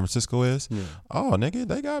overpopulated San Francisco is. Yeah. Oh, nigga,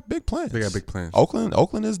 they got big plans. They got big plans.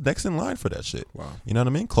 Oakland is next in line for that shit. Wow. You know what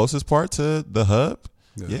I mean? Closest part to the hub.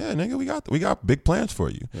 Yeah. Yeah, nigga, we got big plans for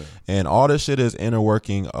you. Yeah. And all this shit is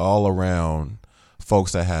interworking all around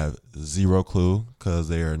folks that have zero clue because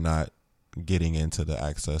they are not getting into the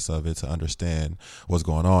access of it to understand what's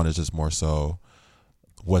going on. It's just more so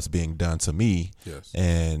what's being done to me. Yes.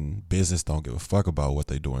 And business don't give a fuck about what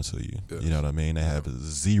they're doing to you. Yes. You know what I mean? They have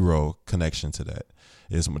zero connection to that.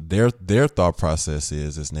 It's their thought process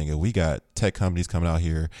is this, nigga, we got tech companies coming out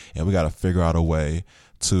here and we got to figure out a way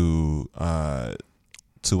to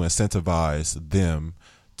incentivize them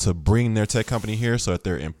to bring their tech company here so that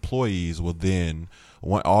their employees will then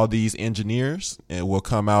want all these engineers and will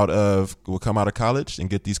come out of college and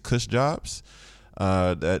get these cush jobs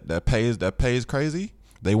that pays crazy.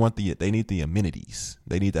 They need the amenities.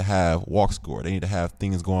 They need to have walk score. They need to have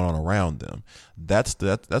things going on around them. That's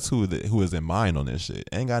who is in mind on this shit.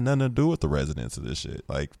 Ain't got nothing to do with the residents of this shit.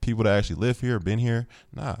 Like people that actually live here, been here.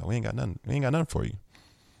 Nah, we ain't got nothing. We ain't got nothing for you.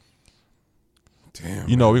 Damn.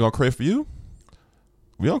 You know what we gonna create for you?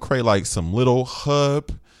 We gonna create like some little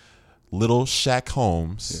shack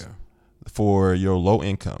homes for your low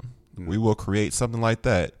income. We will create something like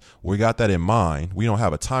that. We got that in mind. We don't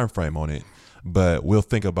have a time frame on it, but we'll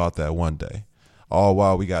think about that one day. All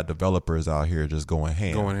while we got developers out here just going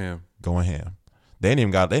ham. They ain't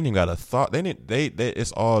even got a thought.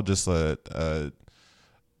 It's all just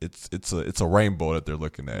it's a rainbow that they're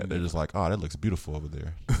looking at. They're just like, oh, that looks beautiful over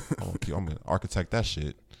there. I'm gonna architect that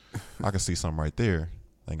shit. I can see something right there.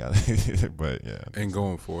 Ain't got, but yeah, And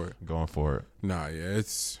going for it. Nah, yeah,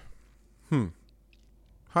 it's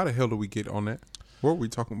how the hell do we get on that? What were we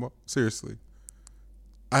talking about? Seriously,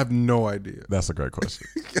 I have no idea. That's a great question.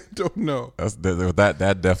 I don't know. That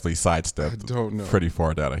definitely sidestepped. I don't know. Pretty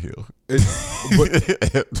far down a hill.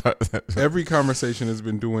 But every conversation has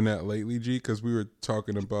been doing that lately, G. Because we were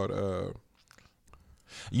talking about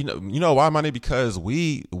you know why, money? Because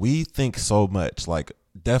we think so much. Like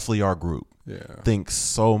definitely our group thinks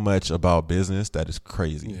so much about business that is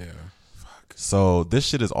crazy. Yeah. So this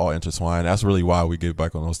shit is all intertwined. That's really why we get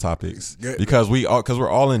back on those topics, because we're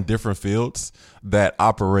all in different fields that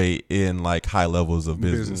operate in like high levels of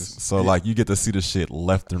business. So like you get to see the shit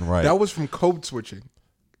left and right. That was from code switching.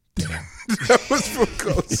 That was from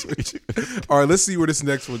code switching. All right, let's see where this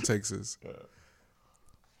next one takes us.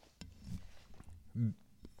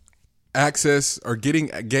 Access or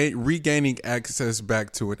regaining access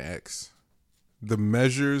back to an ex. The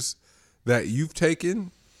measures that you've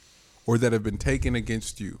taken or that have been taken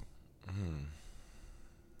against you.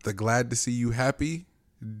 The glad to see you happy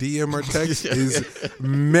DM or text is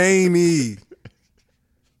many.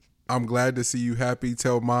 I'm glad to see you happy.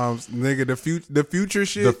 Tell moms, nigga, the future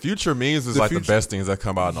shit. The future memes is like the best things that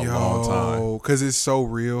come out in a long time. Because it's so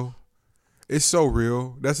real. It's so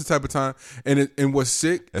real. That's the type of time. And what's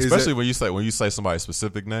sick, especially when you say somebody's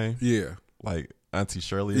specific name. Yeah, like Auntie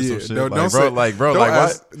Shirley or some shit. Don't ask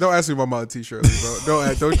me about my Auntie Shirley,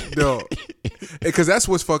 bro. Don't. Because that's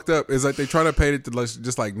what's fucked up is like they try to paint it to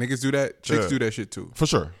just like niggas do that, chicks do that shit too. For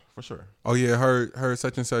sure. Oh yeah, her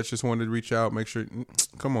such and such just wanted to reach out, make sure.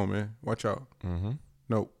 Come on, man, watch out. Mm-hmm.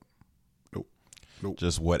 Nope.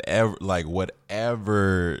 Just whatever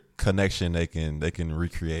connection they can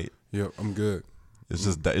recreate. Yep, I'm good. It's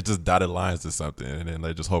just dotted lines to something, and then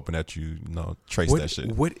they're just hoping that you trace that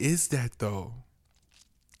shit. What is that though?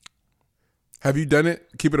 Have you done it?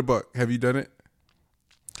 Keep it a buck. Have you done it?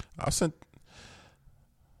 I've sent.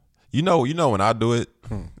 You know when I do it,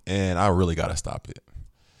 and I really gotta stop it.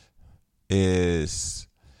 Is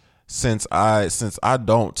since I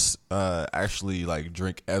don't actually like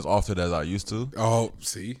drink as often as I used to. Oh,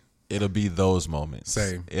 see, it'll be those moments.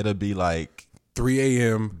 Same. It'll be like 3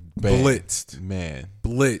 a.m. blitzed.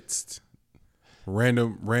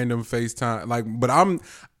 Random FaceTime. Like, but I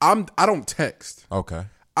don't text. Okay.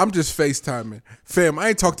 I'm just FaceTiming. Fam, I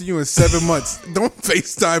ain't talked to you in 7 months. Don't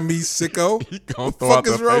FaceTime me, sicko. What the fuck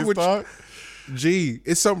is wrong with you? Gee,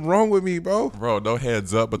 it's something wrong with me, bro. Bro, no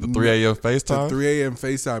heads up, but the 3 a.m. FaceTime? The 3 a.m.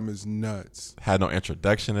 FaceTime is nuts. Had no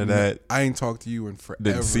introduction to that. I ain't talked to you in forever.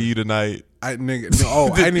 Didn't see you tonight. Didn't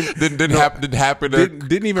happen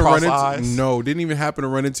didn't even happen to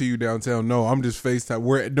run into you downtown. No, I'm just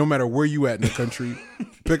FaceTime. No matter where you at in the country,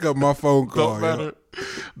 pick up my phone call.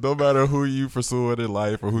 Don't matter who you pursuing in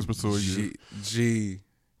life or who's pursuing you. Gee,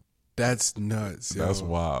 That's nuts. Yo. That's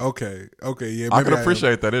wild. Okay, yeah. I can maybe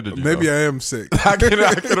appreciate that energy. Maybe though. I am sick. I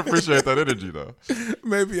can appreciate that energy though.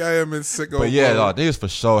 Maybe I am in sicko. But yeah, mode. niggas for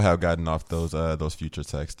sure have gotten off those future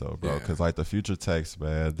texts though, bro. Yeah. Because like the future texts,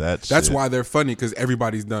 man, that's That's why they're funny because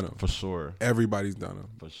everybody's done them. for sure, Everybody's done them.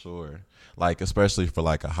 for sure. Like especially for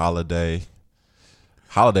like a holiday.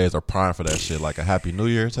 Holidays are prime for that shit. Like a Happy New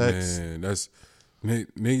Year text. Man, that's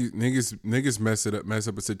niggas mess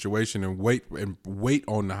up a situation and wait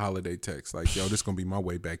on the holiday text. Like, yo, this gonna be my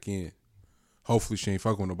way back in. Hopefully she ain't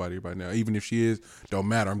fucking with nobody right now. Even if she is, don't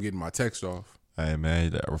matter. I'm getting my text off. Hey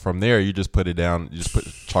man, from there you just put it down. You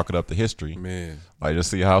just chalk it up to history. Man, Like just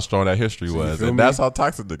see how strong that history was, feel and me? that's how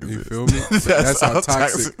toxic niggas you is. feel me? That's how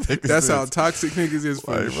toxic. niggas That's is. how toxic niggas is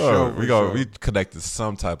for Like, sure. bro, for sure. we connected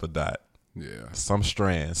some type of dot, Yeah. some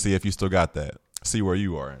strand. See if you still got that. See where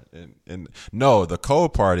you are. And no, the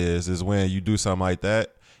cold part is when you do something like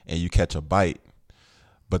that and you catch a bite,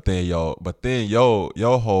 but then your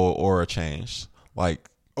whole aura changed. Like,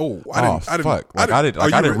 Oh, fuck! I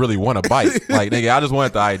didn't really want to bite. Like, nigga, I just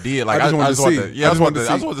wanted the idea. Like, I just wanted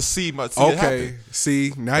to see it Okay, happen.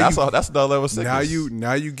 see now That's another level of sickness.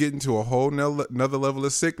 now you get into a whole another level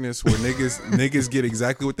of sickness where niggas get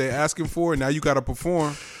exactly what they asking for, and now you got to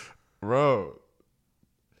perform. bro.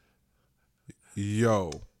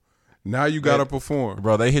 Yo, now you got to perform.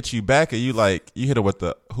 Bro, they hit you back and you hit it with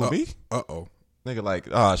the me? Uh-oh. Nigga, like,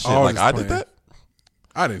 oh shit, Oh, like just I playing. did that?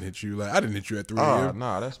 I didn't hit you. Like, I didn't hit you at 3 Oh, a.m.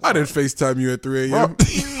 nah, that's I didn't FaceTime you at 3 a.m.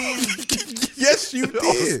 Yes, you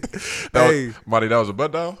did. Hey, Marty, that was a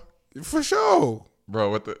butt dial? for sure.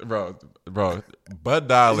 Bro, butt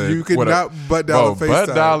dialing. You could with not butt dial bro, a butt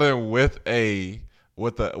FaceTime. dialing with a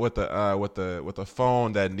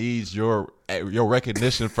phone that needs your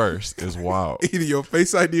recognition first is wild. Either your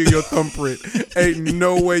Face ID or your thumbprint. Ain't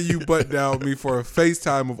no way you butt down me for a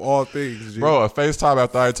FaceTime of all things, G. Bro, a FaceTime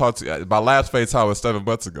after I talked to you. My last FaceTime was 7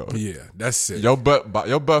 months ago. Yeah, that's sick. Your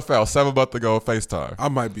butt fell 7 months ago on FaceTime. I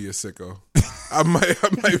might be a sicko. I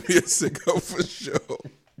might be a sicko for sure.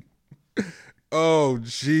 Oh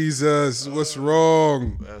Jesus, what's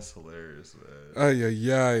wrong? That's hilarious, man. Ay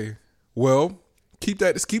ay ay. Well, keep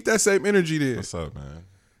that same energy there. What's up, man?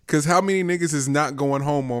 Cause how many niggas is not going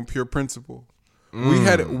home on pure principle? We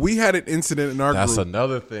had an incident in our That's group.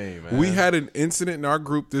 another thing, man. We had an incident in our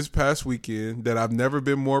group this past weekend that I've never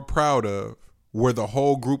been more proud of, where the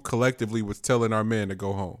whole group collectively was telling our man to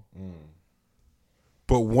go home.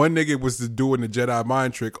 But one nigga was doing the Jedi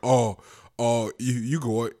mind trick. Oh, you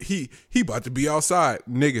go. He about to be outside.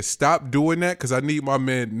 Nigga, stop doing that because I need my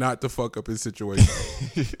man not to fuck up his situation.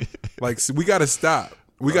 Like, so we gotta stop.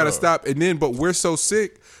 We gotta stop. And then, but we're so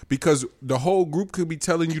sick because the whole group could be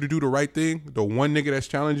telling you to do the right thing. The one nigga that's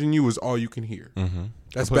challenging you is all you can hear.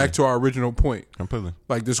 That's back to our original point. Completely.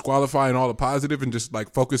 Like disqualifying all the positive and just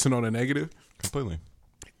like focusing on the negative. Completely.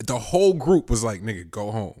 The whole group was like, nigga, go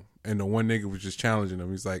home. And the one nigga was just challenging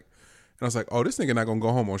him. He's like, and I was like, oh, this nigga not gonna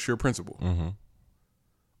go home on sheer principle.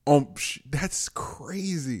 That's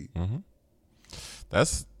crazy.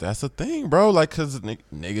 That's the thing, bro. Like, cause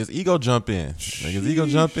niggas ego jump in. Niggas ego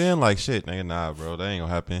jump in. Like, shit, nigga, nah, bro, that ain't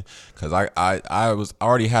gonna happen. Cause I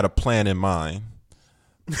already had a plan in mind.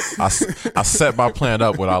 I set my plan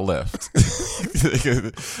up when I left.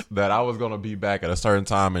 That I was gonna be back at a certain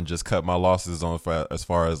time and just cut my losses on as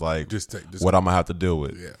far as like Just what I'm gonna have to deal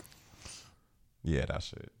with. Yeah. That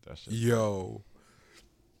shit. Yo.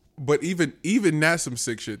 But even that's some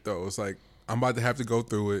sick shit though. It's like I'm about to have to go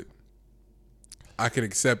through it. I can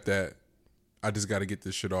accept that. I just got to get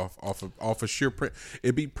this shit off of sheer print.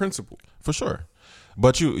 It be principle For sure.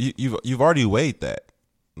 But you've already weighed that.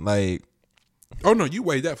 Like, oh no, you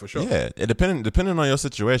weighed that for sure. yeah, it depending on your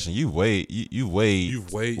situation, you've weighed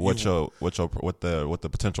what the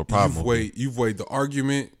potential problem. You've weighed the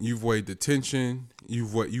argument. You've weighed the tension.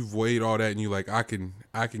 You've weighed all that, and you like I can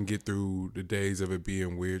get through the days of it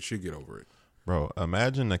being weird. She'll get over it, Bro,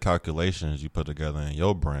 imagine the calculations you put together in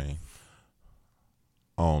your brain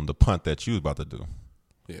on the punt that you was about to do.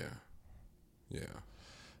 Yeah.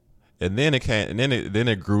 And then it came, and then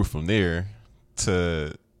it grew from there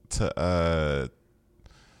to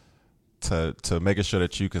making sure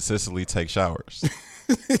that you consistently take showers.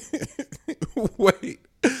 Wait,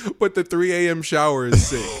 but the 3 a.m. shower is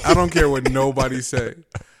sick. I don't care what nobody say.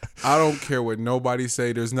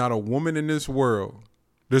 There's not a woman in this world.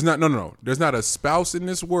 There's not a spouse in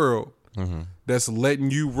this world that's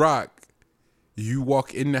letting you rock. You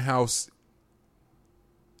walk in the house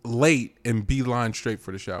late and beeline straight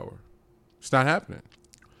for the shower. It's not happening.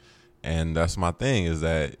 And that's my thing is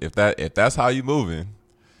that if that's how you moving,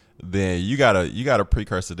 then you gotta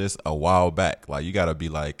precursor this a while back. Like you gotta be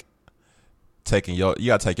like, you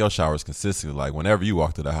gotta take your showers consistently. Like whenever you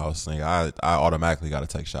walk to the house, nigga, I automatically gotta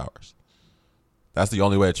take showers. That's the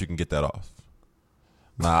only way that you can get that off.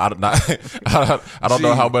 Nah, I don't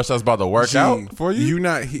know how much that's about to work out for you.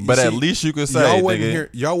 But at least you can say,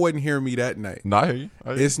 y'all wasn't hearing me that night. No, I hear you.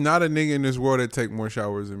 It's not a nigga in this world that take more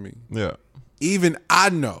showers than me. Yeah. Even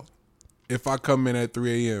I know if I come in at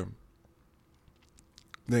 3 a.m.,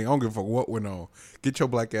 I don't give a fuck what went on. Get your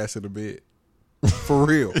black ass in the bed. For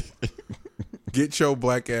real. Get your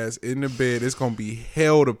black ass in the bed. It's going to be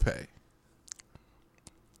hell to pay.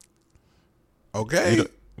 Okay?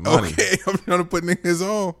 Okay, I'm trying to put niggas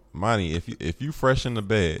on. Money, if you fresh in the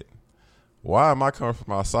bed, why am I coming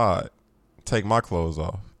from outside, take my clothes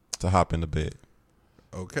off to hop in the bed?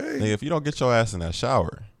 Okay. Nigga, if you don't get your ass in that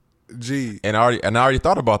shower. G. And I already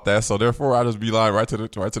thought about that, so therefore I just be lying right to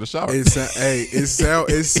the shower. It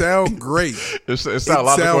sound great. It sound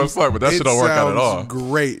logical as fuck, but that shit don't work out at all.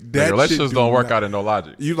 Great. That relationships don't work out in no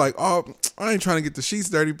logic. You like, oh, I ain't trying to get the sheets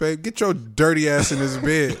dirty, babe. Get your dirty ass in this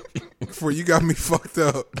bed before you got me fucked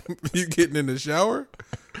up. You getting in the shower?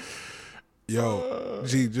 Yo,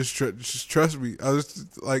 G, just trust me. I was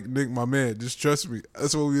like, Nick, my man, just trust me.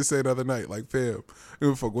 That's what we were saying the other night. Like, fam,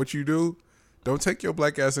 fuck what you do. Don't take your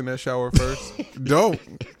black ass in that shower first. Don't.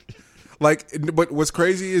 Like, but what's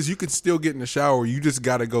crazy is you can still get in the shower. You just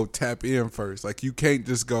got to go tap in first. Like, you can't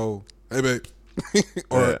just go, hey, babe.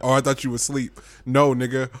 or I thought you would sleep. No,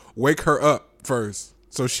 nigga. Wake her up first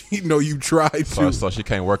so she know you tried to. So she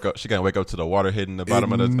can't wake up. She can't wake up to the water hitting the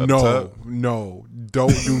bottom of the tub? No. Do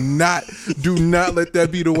not let that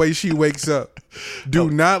be the way she wakes up.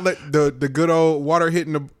 Do not let the good old water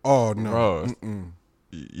hitting the, oh, no. Bro.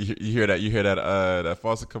 You hear that? You hear that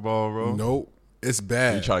faucet come on, bro? Nope. It's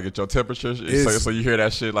bad. You try to get your temperature, so you hear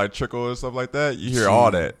that shit like trickle and stuff like that. You hear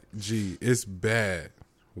all that. Gee, it's bad.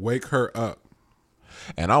 Wake her up.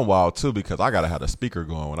 And I'm wild too because I gotta have the speaker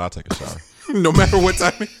going when I take a shower. No matter what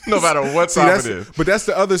time. No matter what time it is. But that's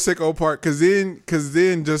the other sicko part, because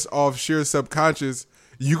then just off sheer subconscious,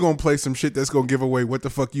 you gonna play some shit that's gonna give away what the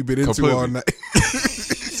fuck you been into all night.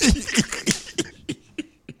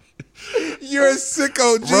 You're a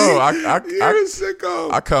sicko, G. Bro, You're a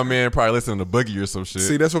sicko. I come in probably listening to Boogie or some shit.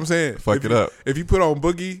 See, that's what I'm saying. Fuck it up. If you put on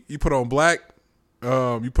Boogie, you put on Black,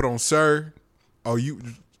 you put on Sir, oh, you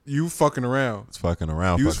fucking around. It's fucking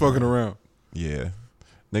around. You was fucking around. Yeah.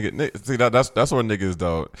 Nigga, see that's what niggas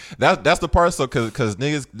though. That's the part. So because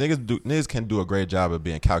niggas can do a great job of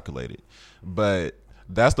being calculated, but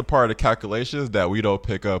that's the part of the calculations that we don't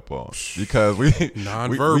pick up on because we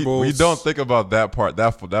don't think about that part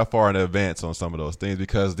that far in advance on some of those things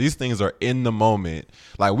because these things are in the moment.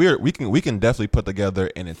 Like we can definitely put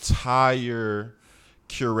together an entire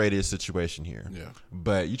curated situation here. Yeah.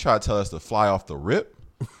 But you try to tell us to fly off the rip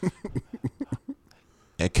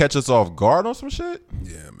and catch us off guard on some shit.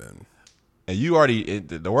 Yeah, man. And you already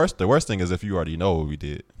the worst thing is if you already know what we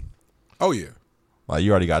did. Oh yeah. Like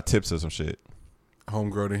you already got tips or some shit.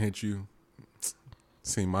 Homegirl done hit you.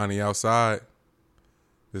 Seen Monty outside.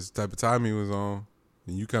 This is the type of time he was on.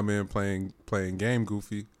 And you come in playing game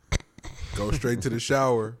goofy. Go straight to the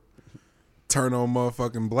shower. Turn on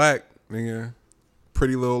motherfucking Black, nigga.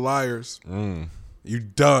 Pretty Little Liars. You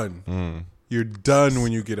done. You're done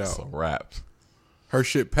when you get out. It's a wrap. Her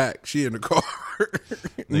shit packed. She in the car.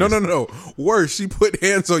 No. Worse, she put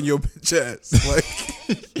hands on your bitch ass. Like,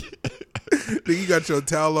 nigga, you got your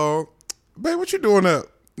towel on. Babe, what you doing up?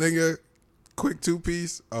 Nigga, quick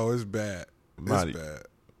 2-piece. Oh, it's bad. It's bad.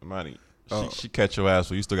 Money. She catch your ass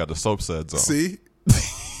when you still got the soap suds on. See?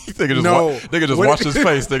 Nigga just wash his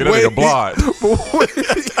face. Nigga, that nigga blind.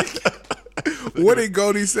 What did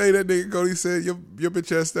Goldie say? That nigga Goldie said your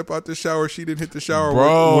bitch ass step out the shower. She didn't hit the shower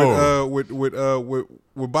with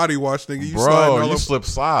body wash, nigga. You slip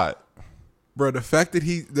slide. Bro, the fact that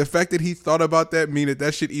he thought about that mean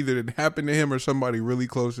that shit either didn't happen to him or somebody really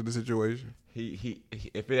close to the situation. He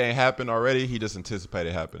if it ain't happened already, he just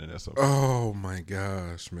anticipated happening or something. Oh my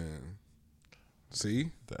gosh, man.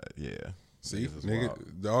 See? Yeah. See?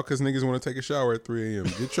 Nigga, all cause niggas want to take a shower at 3 a.m.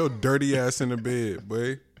 Get your dirty ass in the bed,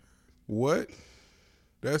 boy. What?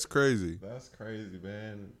 That's crazy. That's crazy,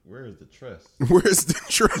 man. Where is the trust? Where's the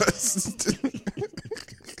trust?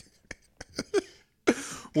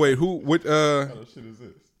 Wait, what kind of shit is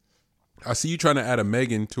this? I see you trying to add a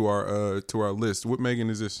Meghan to our list. What Meghan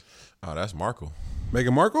is this? Oh, that's Markle.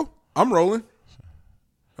 Meghan Markle? I'm rolling.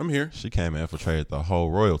 I'm here. She came and infiltrated the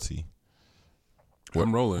whole royalty.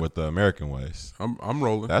 I'm rolling. With the American ways. I'm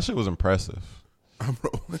rolling. That shit was impressive. I'm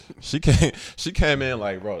rolling. She came in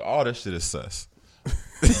like, bro, all this shit is sus.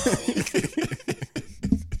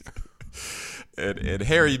 and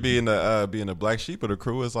Harry being the black sheep of the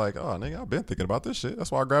crew is like, oh nigga, I've been thinking about this shit.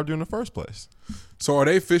 That's why I grabbed you in the first place. So are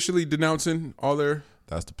they officially denouncing all their?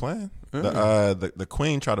 That's the plan. The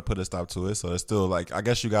queen tried to put a stop to it, so it's still like, I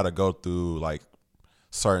guess you got to go through like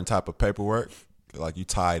certain type of paperwork, like you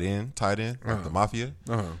tied in like the mafia.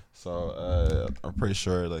 So I'm pretty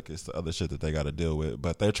sure like it's the other shit that they got to deal with,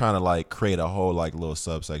 but they're trying to like create a whole like little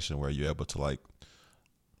subsection where you're able to like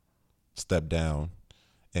step down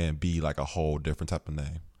and be like a whole different type of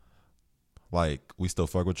name. Like we still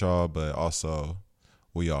fuck with y'all, but also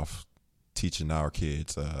we off teaching our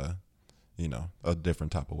kids, a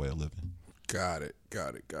different type of way of living. Got it.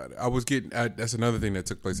 I was getting. That's another thing that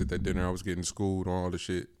took place at that dinner. I was getting schooled on all the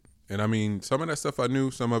shit, and I mean, some of that stuff I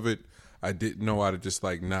knew, some of it I didn't know. Out of just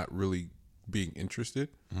like not really being interested.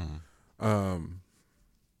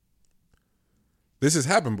 This has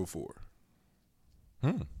happened before.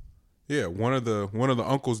 Yeah, one of the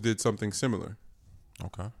uncles did something similar.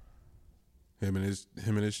 Okay. Him and his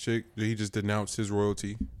chick. He just denounced his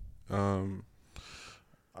royalty.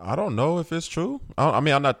 I don't know if it's true. I'm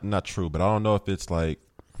not true, but I don't know if it's like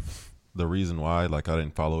the reason why. Like I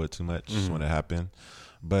didn't follow it too much when it happened.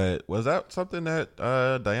 But was that something that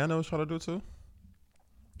Diana was trying to do too?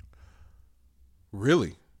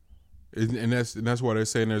 Really? And that's why they're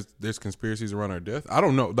saying there's conspiracies around her death. I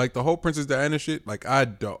don't know. Like the whole Princess Diana shit. Like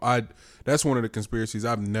that's one of the conspiracies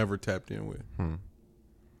I've never tapped in with.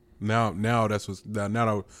 Now I'm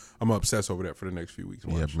obsessed over that for the next few weeks.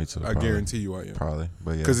 Yeah, me too. I guarantee you I am. Probably,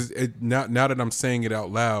 but yeah. Because now that I'm saying it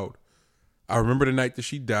out loud, I remember the night that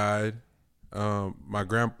she died.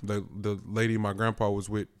 The lady my grandpa was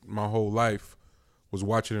with my whole life was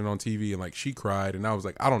watching it on TV and like she cried and I was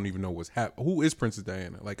like, I don't even know what's happening. Who is Princess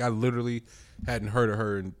Diana? Like I literally hadn't heard of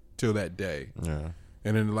her until that day. Yeah.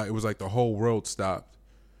 And then like it was like the whole world stopped.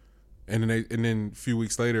 And then a few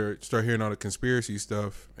weeks later, start hearing all the conspiracy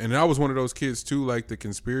stuff. And I was one of those kids too, like the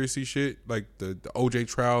conspiracy shit, like the OJ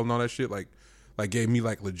trial and all that shit, like gave me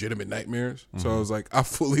like legitimate nightmares. So I was like, I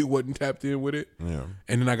fully wasn't tapped in with it. Yeah.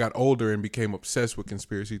 And then I got older and became obsessed with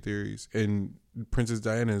conspiracy theories. And Princess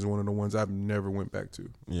Diana is one of the ones I've never went back to.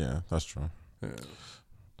 Yeah, that's true. Yeah.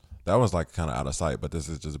 That was like kind of out of sight, but this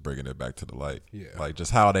is just bringing it back to the light. Yeah. Like just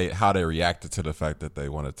how they reacted to the fact that they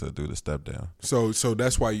wanted to do the step down. So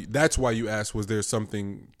that's why you asked, was there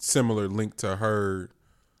something similar linked to her?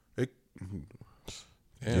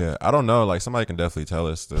 Yeah, I don't know. Like somebody can definitely tell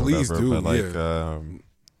us. Please do. But like,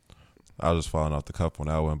 I was just falling off the cuff on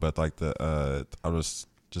that one. But like I was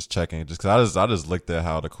just checking, just because I just looked at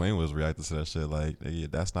how the queen was reacting to that shit. Like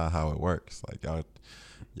that's not how it works. Like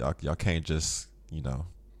y'all can't just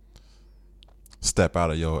step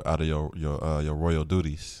out of your royal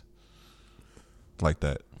duties like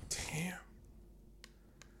that. Damn.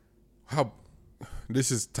 How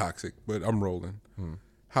this is toxic, but I'm rolling.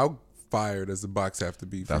 How fire does the box have to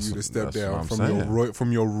be for you to step down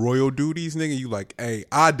from your royal duties, nigga? You like, hey,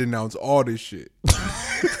 I denounce all this shit.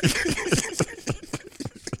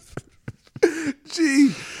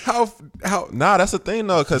 Gee, how? Nah, that's the thing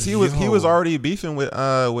though, because he was already beefing with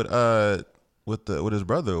his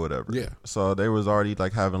brother or whatever. Yeah. So they was already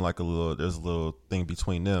like having like there's a little thing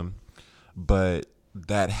between them, but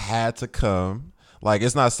that had to come. Like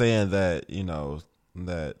it's not saying that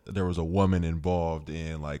that there was a woman involved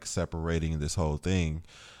in like separating this whole thing,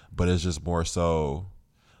 but it's just more so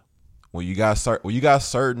when you got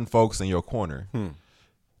certain folks in your corner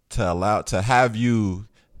to have you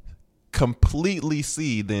completely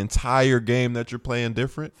see the entire game that you're playing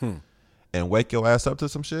different and wake your ass up to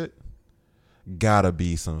some shit. Gotta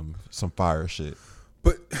be some fire shit.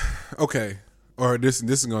 But okay, or this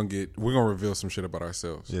is we're gonna reveal some shit about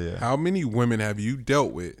ourselves. Yeah. How many women have you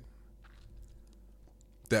dealt with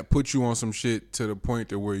that put you on some shit to the point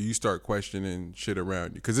to where you start questioning shit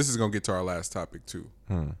around you? Because this is gonna get to our last topic too.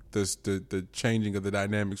 The changing of the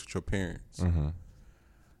dynamics with your parents.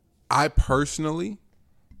 I personally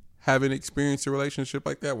haven't experienced a relationship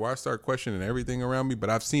like that where I start questioning everything around me,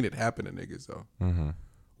 but I've seen it happen to niggas though.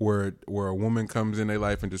 Where a woman comes in their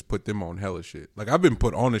life and just put them on hella shit. Like I've been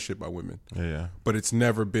put on the shit by women. Yeah. But it's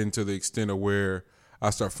never been to the extent of where I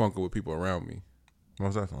start funking with people around me.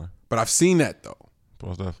 Most definitely. But I've seen that though.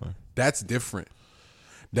 Most definitely. That's different.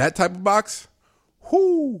 That type of box,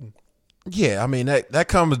 whoo. Yeah, I mean that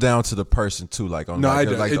comes down to the person too. Like on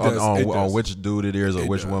on which dude it is or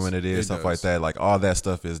which woman it is, stuff like that. Like all that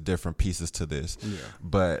stuff is different pieces to this. Yeah.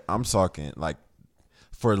 But I'm talking like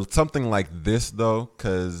for something like this though,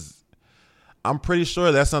 because I'm pretty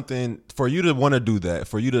sure that's something for you to want to do that,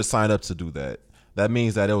 for you to sign up to do that. That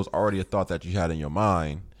means that it was already a thought that you had in your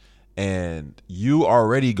mind, and you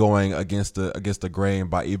already going against the grain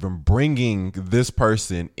by even bringing this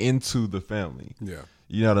person into the family. Yeah.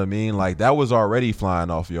 You know what I mean? Like, that was already flying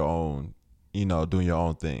off your own, you know, doing your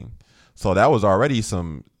own thing. So that was already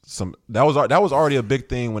that was already a big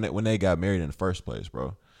thing when they got married in the first place,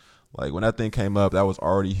 bro. Like, when that thing came up, that was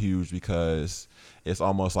already huge because it's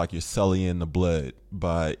almost like you're sullying the blood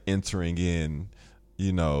by entering in,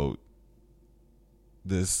 you know,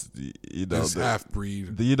 this half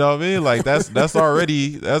breed. You know what I mean? Like, that's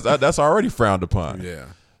already that's already frowned upon. Yeah.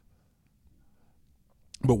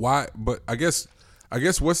 But why? But I guess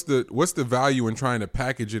what's the value in trying to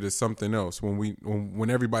package it as something else when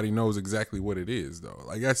everybody knows exactly what it is, though?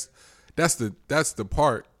 Like, that's the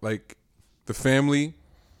part. Like, the family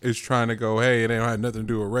is trying to go, hey, it ain't had nothing to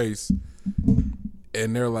do with race,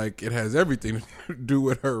 and they're like, it has everything to do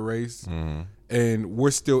with her race, and we're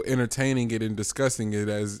still entertaining it and discussing it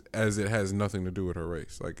as it has nothing to do with her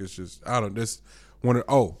race. Like, it's just, I don't just want to.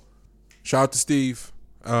 Oh, shout out to Steve.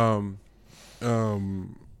 Oh,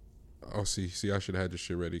 see, I should have had this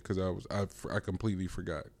shit ready because I completely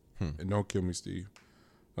forgot. And don't kill me, Steve.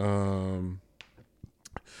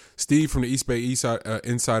 Steve from the East Bay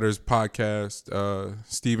Insiders podcast.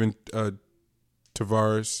 Steven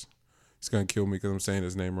Tavares. He's gonna kill me because I'm saying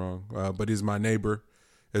his name wrong. But he's my neighbor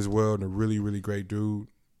as well, and a really, really great dude.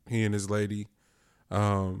 He and his lady.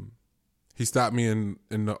 He stopped me in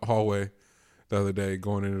the hallway the other day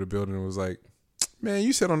going into the building and was like, "Man,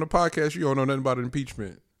 you said on the podcast you don't know nothing about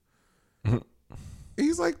impeachment."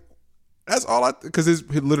 He's like, "That's all because his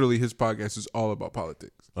podcast is all about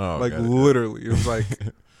politics." Oh, like, literally, it was like,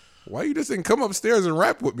 "Why you just didn't come upstairs and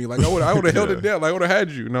rap with me? Like, I would have held it down. Like, I would have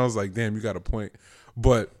had you." And I was like, "Damn, you got a point."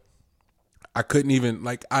 But I couldn't even,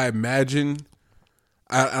 like, I imagine.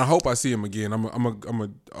 I hope I see him again.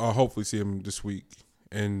 I'll hopefully see him this week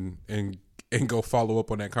and go follow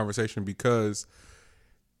up on that conversation because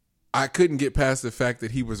I couldn't get past the fact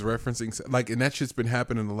that he was referencing, like, and that shit's been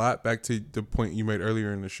happening a lot. Back to the point you made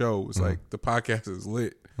earlier in the show, it was like, the podcast is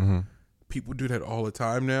lit. People do that all the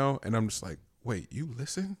time now, and I'm just like, wait, you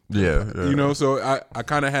listen? Yeah. You know, so I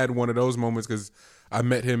kind of had one of those moments because I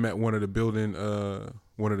met him at one of the building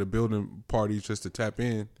parties just to tap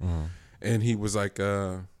in, and he was like,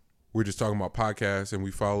 we're just talking about podcasts, and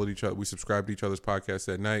we followed each other, we subscribed to each other's podcasts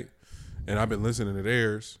that night, and I've been listening to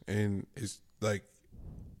theirs, and it's like,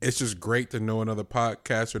 it's just great to know another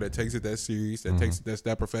podcaster that takes it that serious, that takes it that's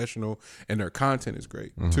that professional, and their content is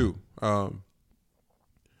great too. And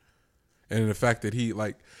the fact that he,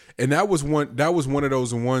 like, and that was one of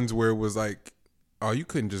those ones where it was like, oh, you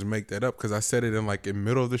couldn't just make that up because I said it in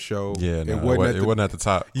middle of the show. Yeah, no, it wasn't at the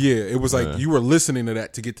top. Yeah, it was like you were listening to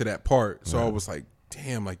that to get to that part. So I was like,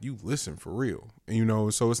 damn, like, you listen for real. And, you know,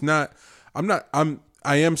 so it's not.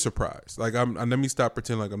 I am surprised. Like, let me stop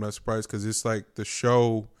pretending like I'm not surprised because it's like the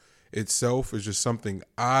show itself is just something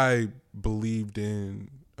I believed in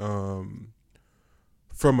from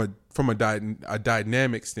a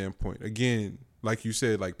dynamic standpoint. Again, like you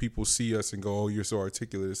said, like, people see us and go, "Oh, you're so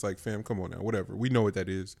articulate." It's like, fam, come on now, whatever. We know what that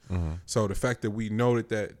is. So the fact that we know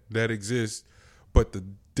that exists, but the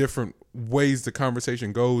different ways the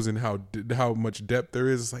conversation goes and how much depth there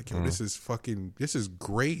is, it's like, yo, this is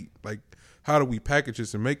great. Like, how do we package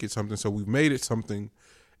this and make it something? So we've made it something,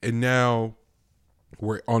 and now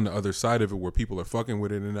we're on the other side of it where people are fucking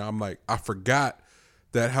with it. And I'm like, I forgot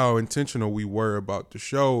that how intentional we were about the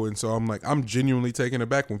show. And so I'm like, I'm genuinely taken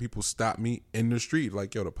aback when people stop me in the street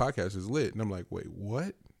like, yo, the podcast is lit. And I'm like, wait,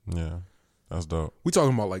 what? Yeah, that's dope. We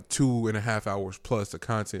talking about like 2.5 hours plus of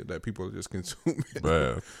content that people are just consuming.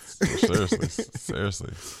 Man,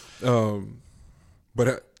 seriously.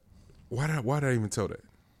 But why did I even tell that?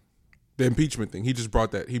 The impeachment thing. He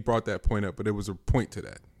brought that point up, but there was a point to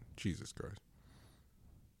that. Jesus Christ.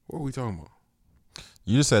 What were we talking about?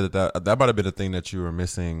 You just said that might have been the thing that you were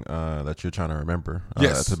missing, that you're trying to remember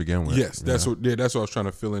to begin with. Yes, that's what I was trying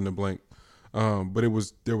to fill in the blank. But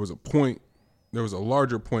there was a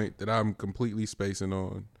larger point that I'm completely spacing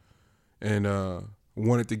on, and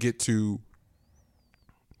wanted to get to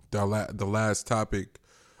the last topic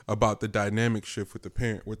about the dynamic shift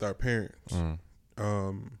with our parents.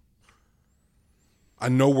 I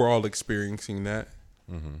know we're all experiencing that.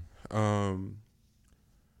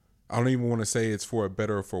 I don't even want to say it's for a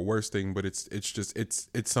better or for a worse thing, but it's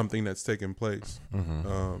something that's taking place.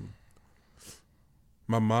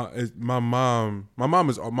 My mom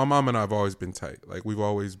and I have always been tight. Like, we've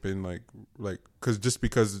always been like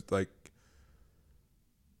because like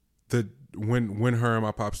when her and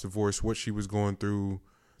my pops divorced, what she was going through,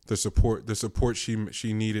 the support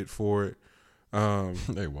she needed for it.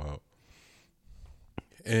 They wild.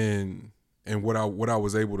 And and what I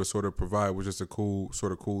was able to sort of provide was just a cool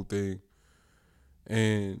thing.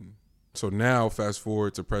 And so now, fast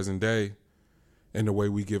forward to present day, and the way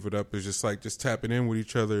we give it up is just tapping in with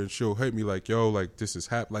each other, and she'll hit me like, yo, like this is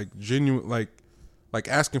like genuine, like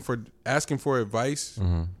asking for advice,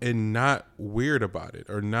 and not weird about it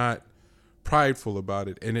or not prideful about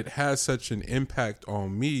it. And it has such an impact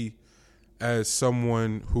on me as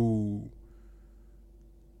someone who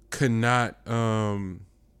cannot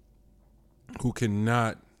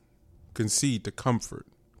concede to comfort,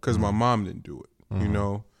 because my mom didn't do it. You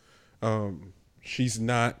know, she's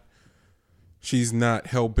not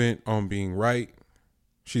hell-bent on being right.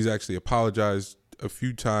 She's actually apologized a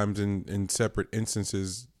few times in separate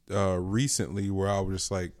instances recently, where I was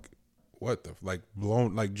just like, what the,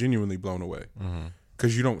 genuinely blown away,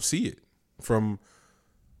 because you don't see it from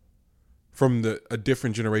a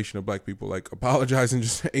different generation of black people. Like, apologizing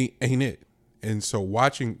just ain't it. And so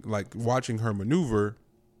watching her maneuver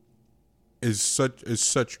is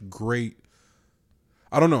such great.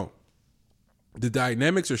 I don't know, the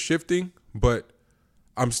dynamics are shifting, but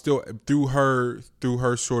I'm still through her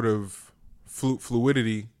sort of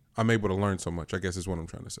fluidity, I'm able to learn so much, I guess is what I'm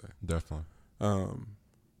trying to say. Definitely.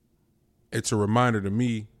 It's a reminder to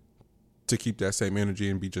me to keep that same energy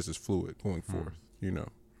and be just as fluid going forth, you know.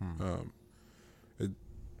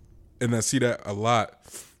 And I see that a lot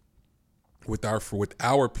with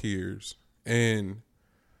our peers, and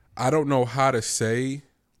I don't know how to say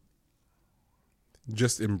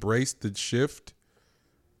just embrace the shift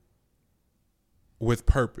with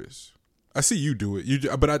purpose. I see you do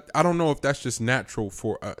it, but I don't know if that's just natural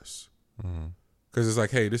for us. Because it's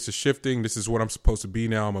like, hey, this is shifting. This is what I'm supposed to be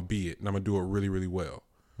now. I'm going to be it, and I'm going to do it really, really well.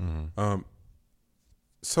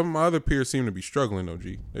 Some of my other peers seem to be struggling, OG.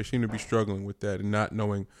 They seem to be struggling with that and not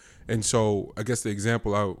knowing. And so I guess the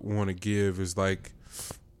example I want to give is like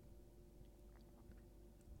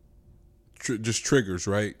just triggers,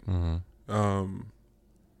 right?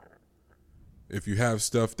 If you have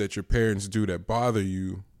stuff that your parents do that bother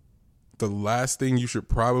you, the last thing you should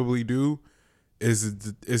probably do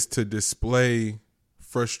is to display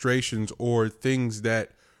frustrations or things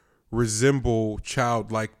that resemble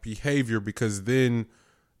childlike behavior, because then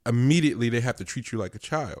immediately they have to treat you like a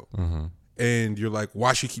child. And you're like,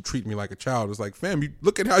 why she keep treating me like a child? It's like, fam, you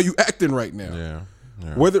look at how you acting right now.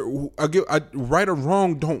 Yeah. Whether right or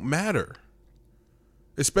wrong don't matter.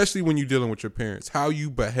 Especially when you're dealing with your parents. How you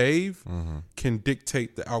behave can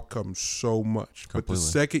dictate the outcome so much. Completely. But the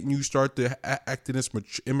second you start to act in this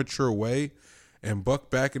immature way and buck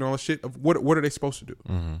back and all that shit, what are they supposed to do?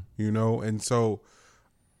 You know? And so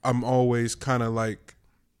I'm always kind of like,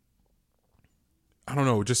 I don't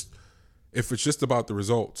know, just if it's just about the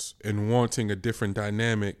results and wanting a different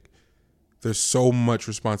dynamic, there's so much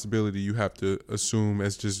responsibility you have to assume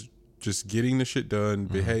as just getting the shit done,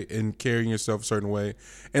 behave and carrying yourself a certain way,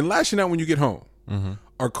 and lashing out when you get home,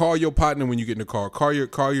 or call your partner when you get in the car, call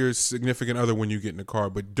your significant other when you get in the car.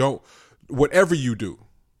 But whatever you do,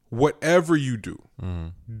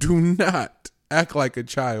 do not act like a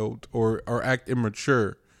child or act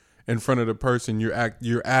immature in front of the person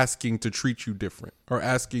you're asking to treat you different, or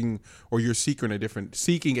you're seeking a different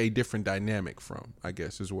dynamic from, I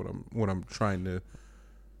guess is what I'm trying to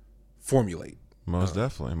formulate. Most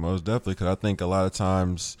definitely. Because I think a lot of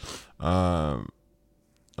times, I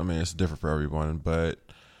mean, it's different for everyone, but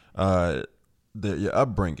your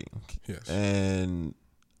upbringing, yes, and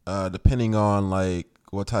depending on like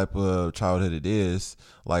what type of childhood it is.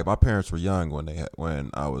 Like, my parents were young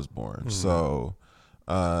when I was born, so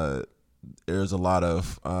there's a lot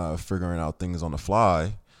of figuring out things on the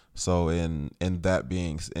fly. So in that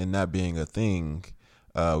being a thing,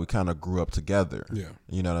 we kind of grew up together. Yeah,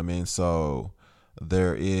 you know what I mean. So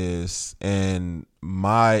there is, and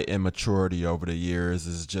my immaturity over the years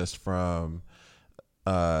is just from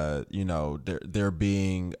there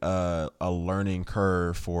being a learning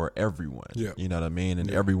curve for everyone. Yeah. You know what I mean?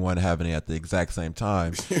 And everyone having it at the exact same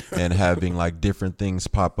time and having like different things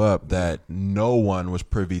pop up that no one was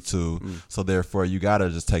privy to. So therefore you gotta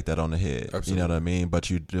just take that on the head. Absolutely. You know what I mean?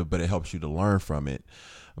 But it helps you to learn from it.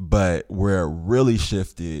 But where it really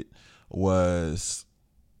shifted was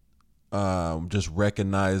just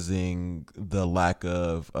recognizing the lack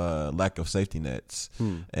of safety nets,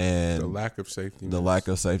 and the lack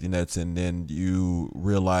of safety nets, and then you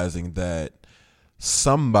realizing that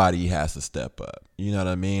somebody has to step up. You know what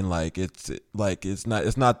I mean? Like it's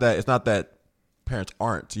not that parents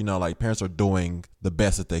aren't. You know, like parents are doing the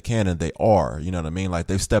best that they can, and they are. You know what I mean? Like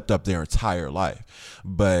they've stepped up their entire life,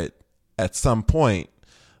 but at some point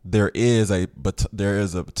there is a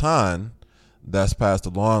baton that's passed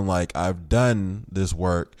along. Like, I've done this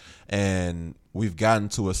work, and we've gotten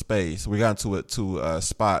to a space. We got to a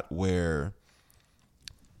spot where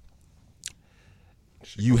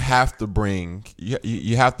you have to bring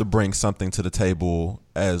something to the table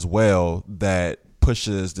as well that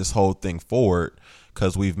pushes this whole thing forward,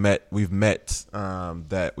 because we've met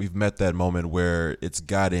that moment where it's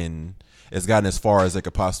gotten as far as it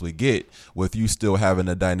could possibly get, with you still having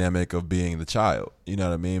the dynamic of being the child, you know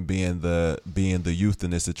what I mean, being the youth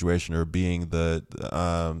in this situation, or being the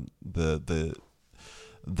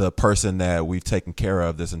person that we've taken care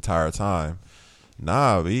of this entire time.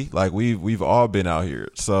 Nah, we've all been out here.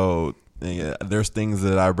 So yeah, there's things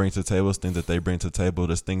that I bring to the table, there's things that they bring to the table,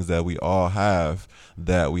 there's things that we all have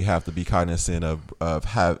that we have to be cognizant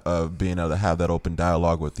of being able to have that open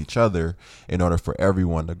dialogue with each other in order for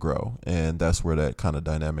everyone to grow. And that's where that kind of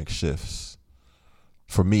dynamic shifts,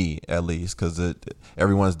 for me at least, because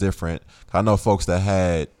everyone's different. I know folks that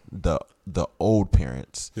had the old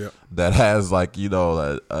parents, yeah, that has, like, you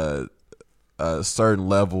know, a certain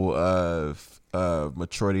level of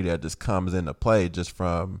maturity that just comes into play just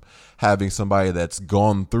from having somebody that's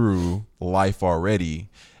gone through life already,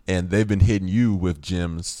 and they've been hitting you with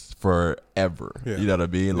gems forever. Yeah. You know what I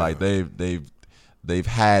mean? Yeah. Like they've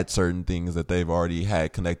had certain things that they've already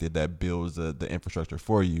had connected that builds the infrastructure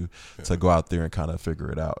for you, yeah, to go out there and kind of figure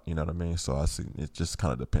it out. You know what I mean? So I see it just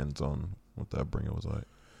kind of depends on what the upbringing was like.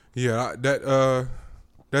 Yeah,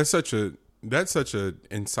 that's such a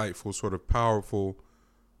insightful, sort of powerful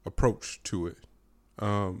approach to it,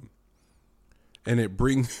 and it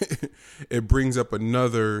brings up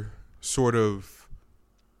another sort of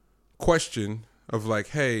question of, like,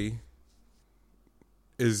 hey,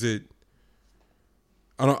 is it?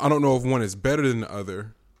 I don't know if one is better than the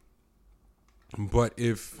other, but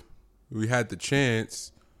if we had the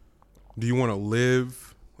chance, do you want to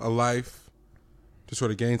live a life to sort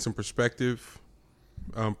of gain some perspective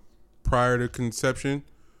prior to conception,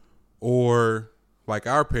 or, like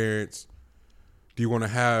our parents,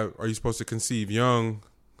 are you supposed to conceive young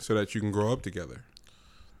so that you can grow up together?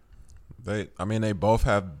 They both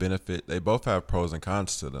have benefit. They both have pros and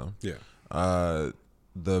cons to them. Yeah.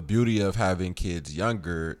 The beauty of having kids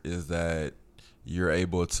younger is that you're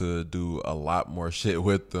able to do a lot more shit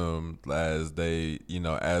with them as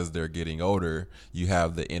they're getting older. You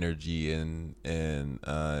have the energy and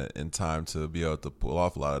time to be able to pull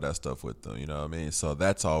off a lot of that stuff with them. You know what I mean? So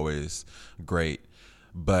that's always great.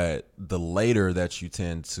 But the later that you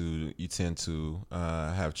tend to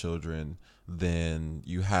have children, then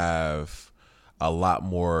you have a lot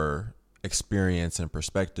more experience and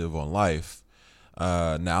perspective on life.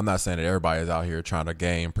 Now, I'm not saying that everybody is out here trying to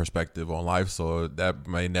gain perspective on life, so that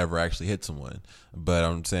may never actually hit someone. But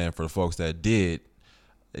I'm saying for the folks that did,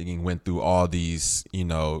 and went through all these, you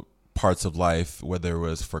know, parts of life, whether it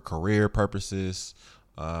was for career purposes,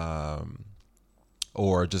 or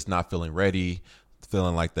just not feeling ready,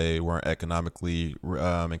 feeling like they weren't economically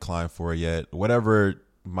inclined for it yet, whatever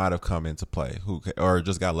might have come into play, or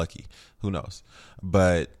just got lucky, who knows?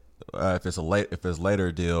 But if it's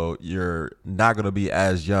later deal, you're not going to be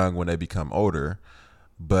as young when they become older,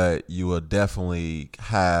 but you will definitely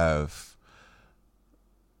have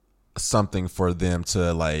something for them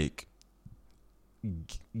to, like,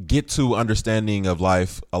 get to understanding of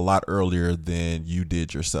life a lot earlier than you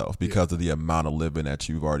did yourself, because of the amount of living that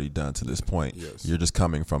you've already done to this point. Yes. You're just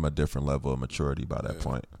coming from a different level of maturity by that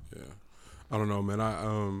point. Yeah. I don't know, man.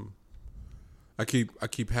 I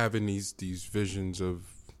keep having these visions of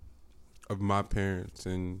my parents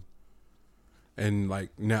and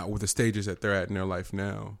like now with the stages that they're at in their life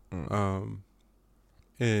now,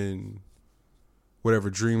 and whatever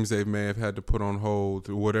dreams they may have had to put on hold,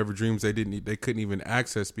 or whatever dreams they couldn't even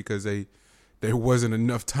access because there wasn't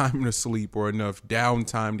enough time to sleep or enough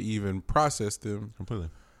downtime to even process them. Completely.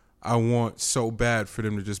 I want so bad for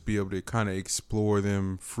them to just be able to kind of explore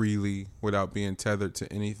them freely without being tethered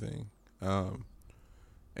to anything,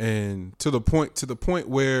 and to the point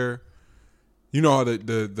where, you know how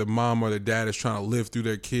the mom or the dad is trying to live through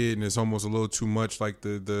their kid, and it's almost a little too much, like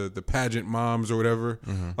the pageant moms or whatever.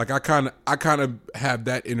 Mm-hmm. Like I kind of have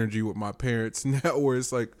that energy with my parents now, where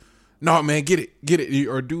it's like, no, man, get it,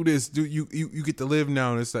 or do this, you get to live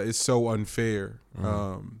now, and it's so unfair,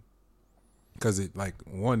 because it, like,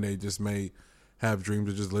 one, they just may have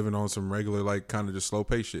dreams of just living on some regular, like, kind of just slow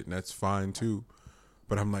pace shit, and that's fine too.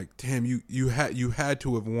 But I'm like, damn, you had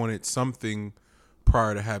to have wanted something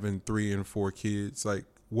prior to having 3 and 4 kids. Like,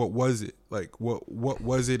 what was it? Like, what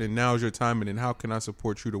was it? And now's your time. And then how can I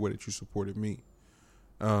support you the way that you supported me?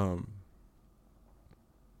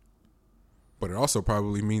 But it also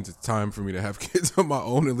probably means it's time for me to have kids on my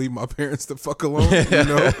own and leave my parents the fuck alone. You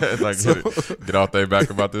know, like get off their back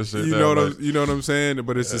about this shit. You know what I'm saying?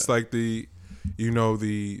 But it's just like the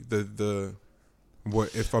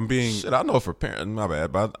what if I'm being shit. I know for parents, my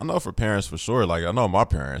bad, but I know for parents for sure. Like I know my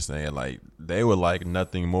parents saying like they would like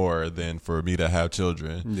nothing more than for me to have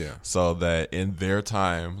children. Yeah. So that in their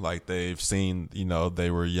time, like they've seen,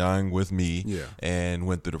 they were young with me. Yeah. And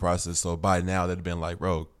went through the process. So by now they'd been like,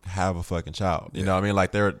 bro, have a fucking child. You know what I mean?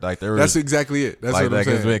 Like they were. That's exactly it. That's like, what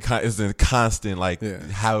I'm saying. It's been constant. Like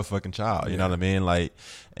have a fucking child. You know what I mean? Like.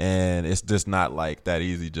 And it's just not like that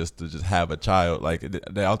easy just to just have a child. Like I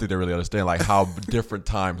don't think they really understand like how different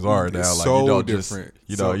times are now. Like so you don't different.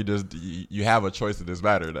 You have a choice in this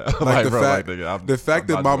matter now. Like the fact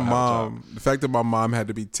that my mom had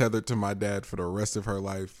to be tethered to my dad for the rest of her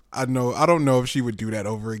life. I don't know if she would do that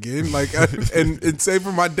over again. Like and say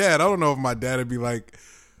for my dad, I don't know if my dad would be like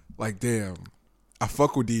damn, I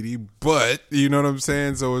fuck with Dee Dee, but you know what I'm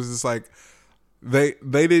saying. So it's just like. They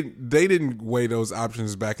didn't weigh those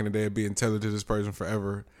options back in the day of being tethered to this person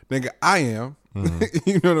forever. Nigga, I am. Mm-hmm.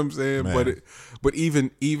 You know what I'm saying? Man. But even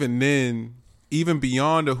then, even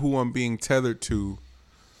beyond who I'm being tethered to,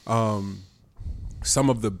 some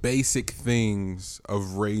of the basic things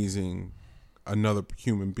of raising another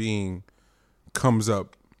human being comes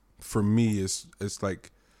up for me. It's like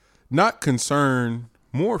not concern,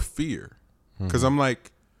 more fear, because I'm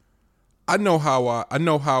like, I know how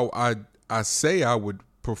I say I would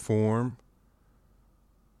perform,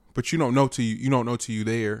 but you don't know till you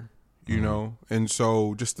there, you know? And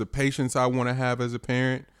so just the patience I want to have as a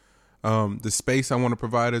parent, the space I want to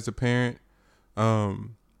provide as a parent,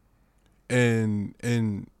 and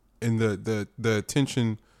the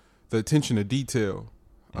attention to detail,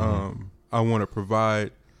 I want to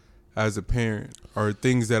provide as a parent are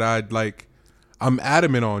things that I'm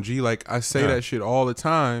adamant on, G. Like I say that shit all the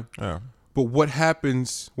time. Yeah. But what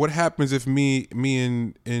happens if me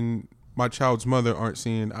and my child's mother aren't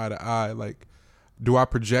seeing eye to eye? Like, do I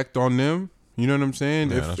project on them? You know what I'm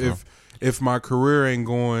saying? Yeah, if my career ain't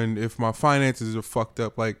going, if my finances are fucked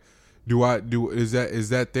up, like, is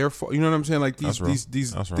that their fault? You know what I'm saying? Like these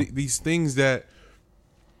things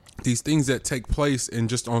that take place and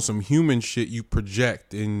just on some human shit you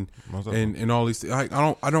project and all these things. Like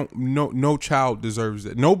I don't no child deserves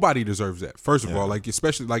that. Nobody deserves that. First of all, like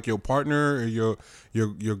especially like your partner or your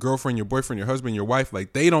girlfriend, your boyfriend, your husband, your wife,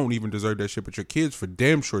 like they don't even deserve that shit, but your kids for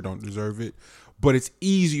damn sure don't deserve it. But it's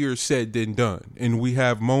easier said than done. And we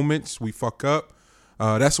have moments we fuck up.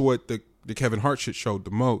 That's what the Kevin Hart shit showed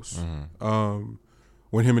the most.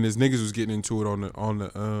 When him and his niggas was getting into it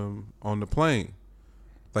on the plane.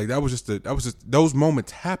 Like that was just those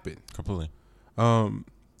moments happen completely.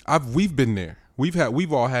 We've been there.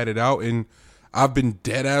 We've all had it out, and I've been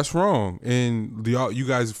dead ass wrong. And you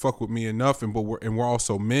guys fuck with me enough, and we're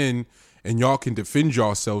also men, and y'all can defend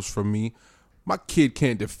yourselves from me. My kid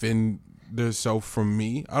can't defend themselves from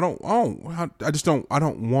me. I don't want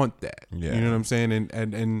that. Yeah. You know what I'm saying?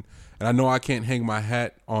 And I know I can't hang my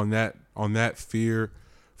hat on that fear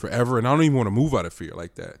forever, and I don't even want to move out of fear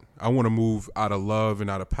like that. I want to move out of love and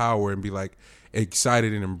out of power and be like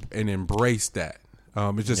excited and embrace that.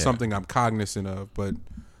 It's just something I'm cognizant of, but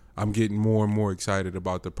I'm getting more and more excited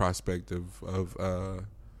about the prospect of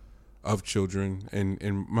children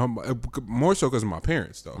and more so because of my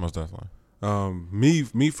parents, though. Most definitely.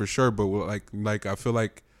 Me for sure, but like I feel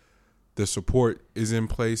like the support is in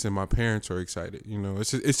place and my parents are excited. You know,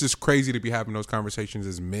 it's just crazy to be having those conversations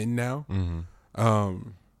as men now.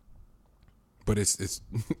 But it's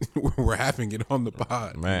we're having it on the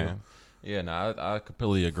pod, man. You know? Yeah, no, I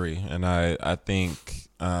completely agree, and I think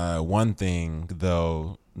one thing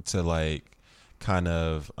though to like kind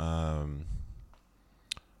of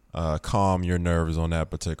calm your nerves on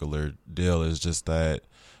that particular deal is just that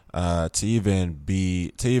to even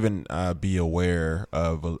be aware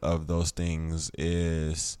of those things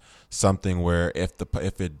is something where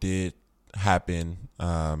if it did happen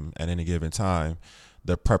at any given time,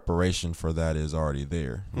 the preparation for that is already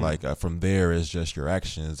there. Like from there is just your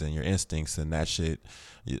actions and your instincts, and that shit,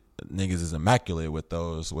 niggas is immaculate with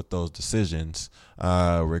those decisions,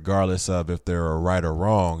 regardless of if they're right or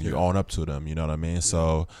wrong. You own up to them. You know what I mean?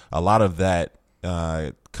 So a lot of that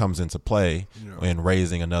comes into play in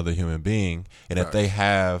raising another human being, and if they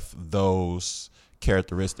have those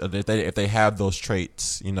characteristics, if they have those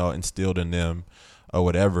traits, instilled in them or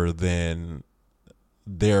whatever, then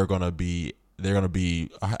they're gonna be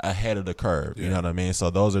ahead of the curve. You know what I mean?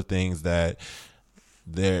 So those are things that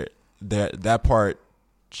that part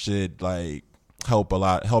should like help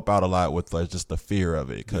out a lot with like just the fear of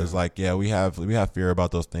it, because like we have fear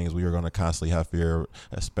about those things. We are going to constantly have fear,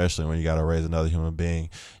 especially when you got to raise another human being.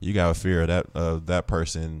 You got a fear of that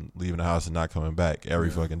person leaving the house and not coming back every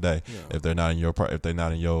fucking day if they're not in your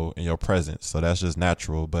presence. So that's just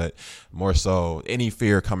natural. But more so, any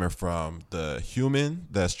fear coming from the human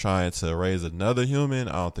that's trying to raise another human,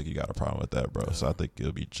 I don't think you got a problem with that, bro. So I think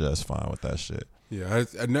you'll be just fine with that shit. Yeah,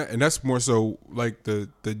 and that's more so like the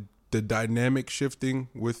dynamic shifting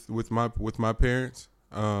with my parents.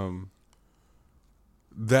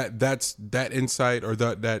 That insight or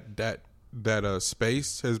that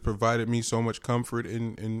space has provided me so much comfort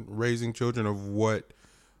in raising children, of what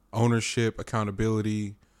ownership,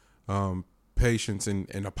 accountability, patience,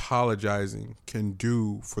 and apologizing can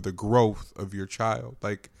do for the growth of your child.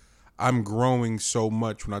 Like, I'm growing so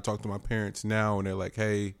much when I talk to my parents now, and they're like,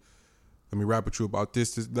 "Hey, let me rap with you about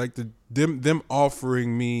this." Like them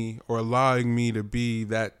offering me or allowing me to be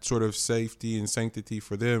that sort of safety and sanctity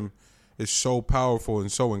for them is so powerful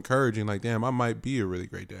and so encouraging. Like, damn, I might be a really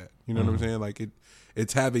great dad. You know what I'm saying? Like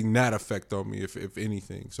it's having that effect on me, if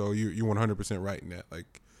anything. So you're 100% right in that.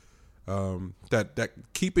 Like that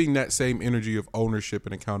keeping that same energy of ownership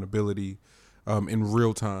and accountability in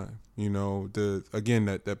real time. You know,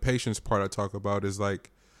 that patience part I talk about is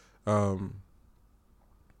like.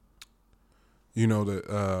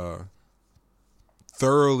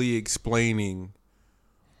 Thoroughly explaining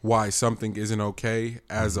why something isn't okay,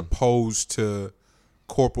 as opposed to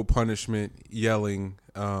corporal punishment, yelling,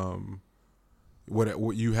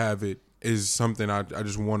 what you have it, is something I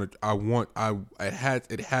just want to,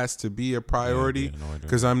 it has to be a priority,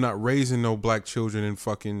 because I'm not raising no black children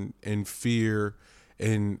in fear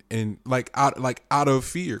and out of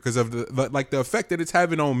fear, because of the effect that it's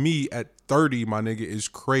having on me at 30, my nigga, is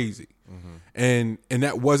crazy. And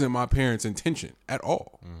that wasn't my parents' intention at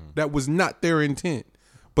all. That was not their intent.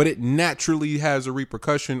 But it naturally has a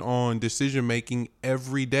repercussion on decision making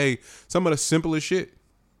every day. Some of the simplest shit.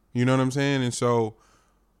 You know what I'm saying? And so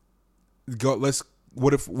let's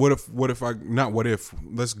go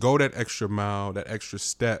that extra mile, that extra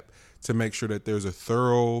step, to make sure that there's a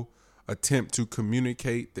thorough attempt to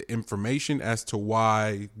communicate the information as to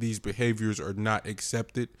why these behaviors are not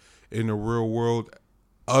accepted in the real world,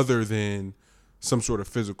 other than some sort of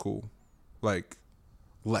physical like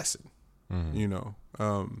lesson, you know,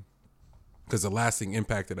 because the lasting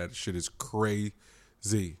impact of that shit is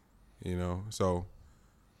crazy, you know. So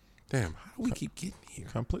damn, how do we keep getting here?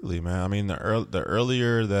 Completely, man. I mean, the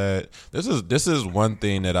earlier that this is one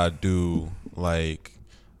thing that I do, like,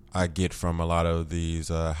 I get from a lot of these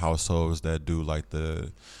households that do like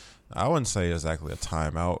I wouldn't say exactly a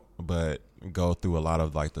timeout, but go through a lot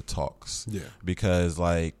of like the talks. Yeah. Because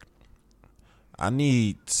like I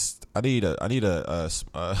need a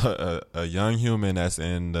young human that's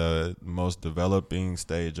in the most developing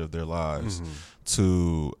stage of their lives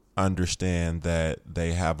to understand that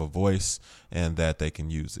they have a voice and that they can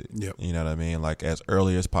use it. Yep. You know what I mean? Like, as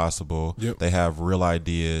early as possible. Yep. They have real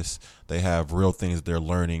ideas. They have real things they're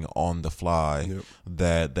learning on the fly. Yep.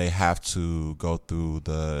 That they have to go through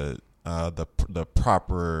the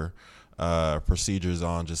proper procedures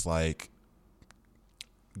on, just like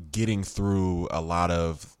getting through a lot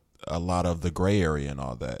of the gray area and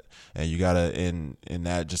all that. And you gotta in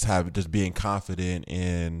that just being confident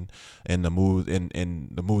in the moves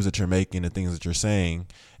that you're making, the things that you're saying,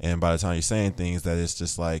 and by the time you're saying things, that it's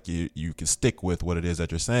just like you can stick with what it is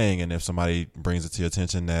that you're saying. And if somebody brings it to your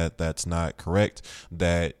attention that that's not correct,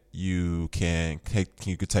 that you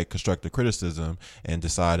could take constructive criticism and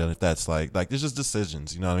decide if that's like it's just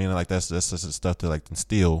decisions, you know what I mean? Like that's just stuff to like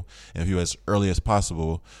instill in you as early as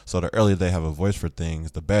possible. So the earlier they have a voice for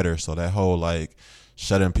things, the better. So that whole like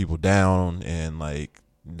shutting people down and like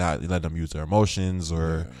not letting them use their emotions,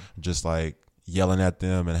 or just like yelling at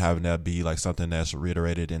them and having that be like something that's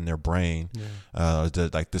reiterated in their brain,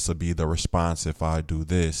 that like this will be the response if I do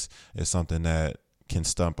this, is something that can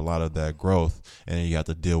stump a lot of that growth, and you have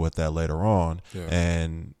to deal with that later on.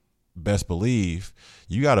 And best believe,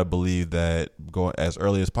 you got to believe that go as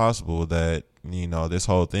early as possible, that, you know, this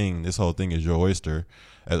whole thing is your oyster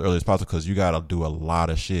as early as possible, because you got to do a lot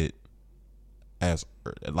of shit as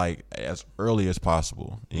early as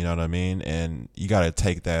possible, you know what I mean? And you got to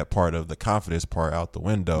take that part of the confidence part out the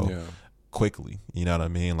window quickly, you know what I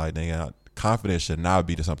mean? Like, confidence should not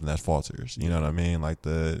be to something that falters. You know what I mean? Like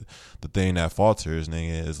the thing that falters,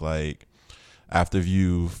 nigga, is like after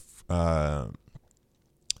you've gotten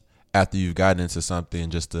into something,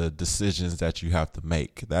 just the decisions that you have to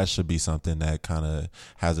make. That should be something that kind of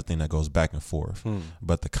has a thing that goes back and forth.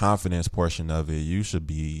 But the confidence portion of it, you should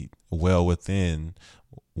be well within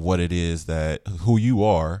what it is that who you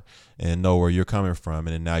are and know where you're coming from,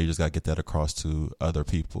 and then now you just got to get that across to other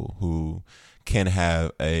people who can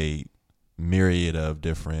have a myriad of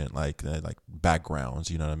different like backgrounds,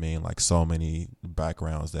 you know what I mean, like so many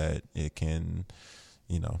backgrounds that it can,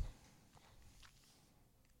 you know,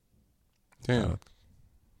 Damn.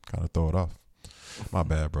 kind of throw it off. My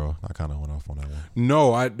bad, bro. I kind of went off on that one.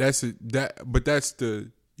 No, that's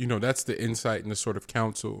the, you know, that's the insight and the sort of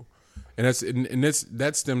counsel, and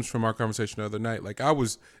that stems from our conversation the other night. Like I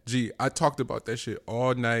talked about that shit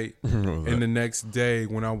all night, and the next day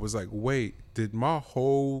when I was like, wait, did my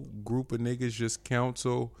whole group of niggas just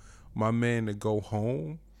counsel my man to go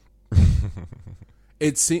home?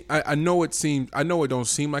 I know it don't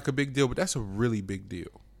seem like a big deal, but that's a really big deal.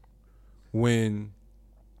 When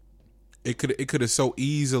it could have so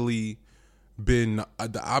easily been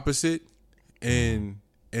the opposite, and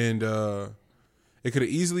it could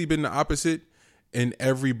have easily been the opposite, and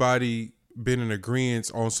everybody been in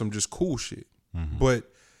agreement on some just cool shit. Mm-hmm.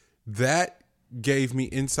 But that gave me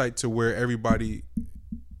insight to where everybody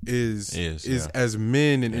is as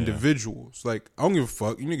men and individuals. Like, I don't give a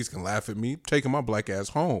fuck. You niggas can laugh at me taking my black ass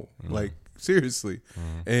home. Mm-hmm. Like, seriously.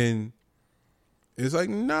 Mm-hmm. And it's like,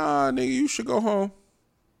 nah, nigga, you should go home.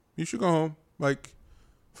 You should go home. Like,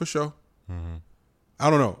 for sure. Mm-hmm. I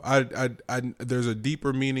don't know. I there's a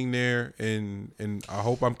deeper meaning there, and I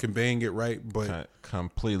hope I'm conveying it right. But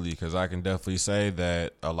completely, because I can definitely say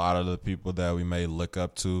that a lot of the people that we may look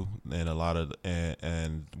up to, and a lot of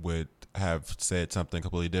and would have said something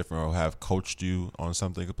completely different, or have coached you on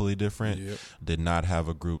something completely different, did not have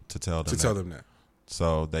a group to tell them that.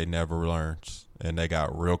 So they never learned, and they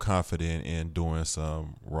got real confident in doing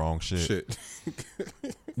some wrong shit.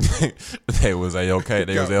 They was okay.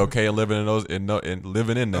 They was okay living in those and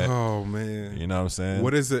living in that. Oh man, you know what I'm saying?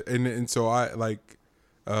 What is it? And so I like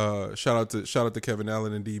shout out to Kevin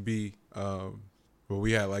Allen and DB. But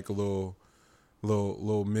we had like a little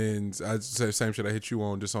men's. I say the same shit I hit you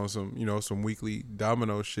on, just on some, you know, some weekly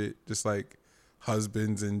domino shit, just like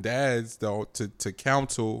husbands and dads though to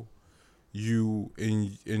counsel you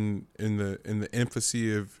in the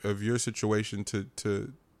infancy of your situation to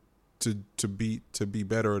be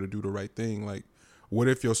better or to do the right thing. Like, what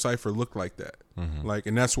if your cipher looked like that? Mm-hmm. Like,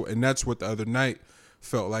 and that's what the other night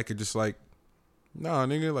felt like. It just like, nah,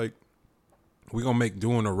 nigga, like, we gonna make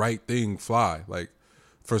doing the right thing fly. Like,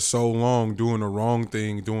 for so long, doing the wrong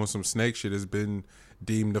thing, doing some snake shit has been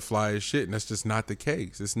deemed to fly as shit, and that's just not the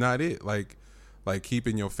case. It's not it. Like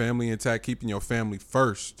keeping your family intact, keeping your family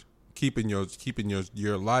first, keeping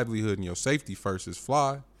your livelihood and your safety first is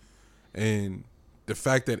fly. And the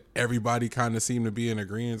fact that everybody kind of seemed to be in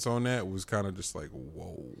agreement on that was kind of just like,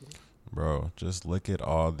 whoa. Bro, just look at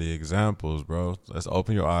all the examples, bro. Let's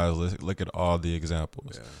open your eyes. Let's look at all the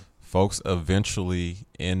examples. Yeah. Folks eventually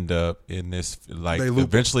end up in this, like,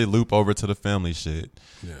 eventually loop over to the family shit.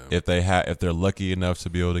 Yeah. If they're lucky enough to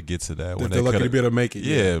be able to get to that. When they're lucky to be able to make it.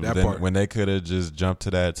 Yeah, that part. When they could have just jumped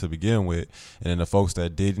to that to begin with. And then the folks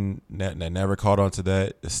that didn't, that never caught on to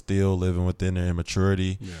that, is still living within their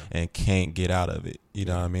immaturity and can't get out of it. You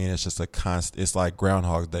know what I mean? It's just a constant. It's like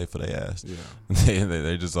Groundhog's Day for their ass. Yeah,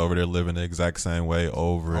 they're just over there living the exact same way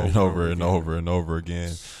over and over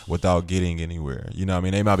again without getting anywhere. You know what I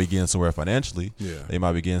mean? They might be getting somewhere financially. Yeah, they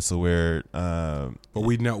might be getting somewhere. But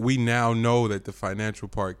we now know that the financial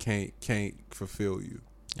part can't fulfill you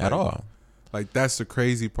at all. Like, that's the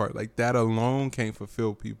crazy part. Like, that alone can't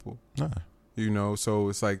fulfill people. Nah. You know, so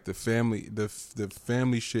it's like the family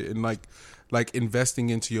shit, and like investing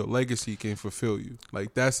into your legacy can fulfill you.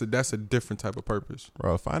 Like, that's a different type of purpose.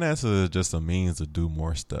 Bro, finances is just a means to do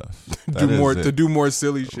more stuff. to do more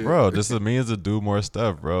silly shit. Bro, just a means to do more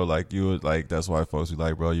stuff, bro. Like, you would, like, that's why folks be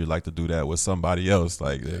like, bro, you like to do that with somebody else.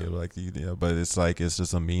 Like, but it's like, it's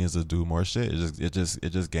just a means to do more shit. It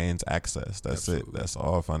just gains access. That's Absolutely. It. That's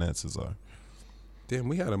all finances are. Damn,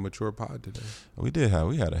 we had a mature pod today. We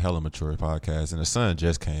had a hella mature podcast, and the sun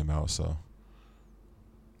just came out, so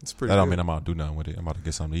it's pretty. That don't mean I'm about to do nothing with it. I'm about to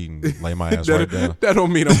get something to eat and lay my ass right down. That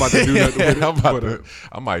don't mean I'm about to do nothing with it.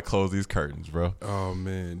 I might close these curtains, bro. Oh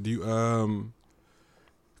man, do you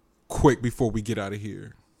quick before we get out of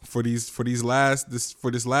here for this last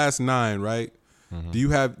 9, right?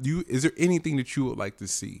 Mm-hmm. Is there anything that you would like to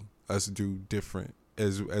see us do different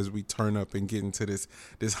as we turn up and get into this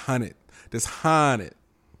haunted?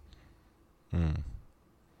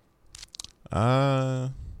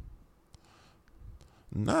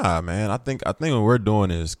 Nah, man. I think what we're doing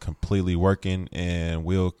is completely working, and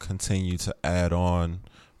we'll continue to add on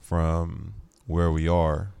from where we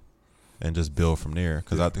are and just build from there.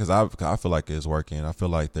 Because I feel like it's working. I feel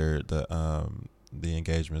like the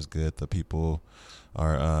engagement is good. The people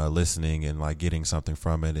are listening and like getting something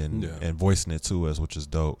from it and voicing it to us, which is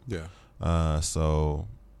dope. Yeah. So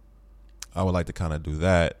I would like to kind of do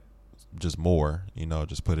that just more,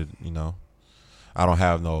 just put it, I don't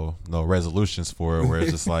have no resolutions for it where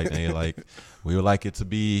it's just like, hey, like we would like it to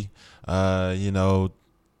be,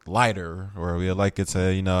 lighter, or we would like it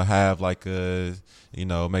to, have like a,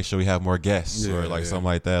 make sure we have more guests or like something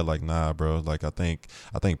like that. Like, nah, bro. Like I think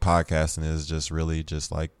podcasting is just really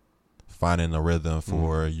just like finding a rhythm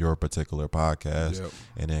for your particular podcast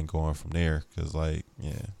and then going from there. Cause like,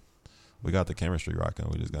 we got the chemistry rocking.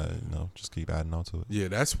 We just gotta, just keep adding on to it. Yeah,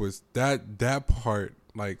 that's what's that part.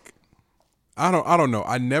 Like, I don't know.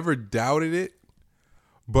 I never doubted it,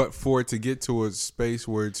 but for it to get to a space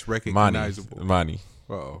where it's recognizable. Money.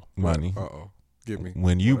 Uh-oh. Money. Uh-oh. Give me.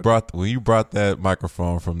 When you brought that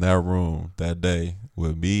microphone from that room that day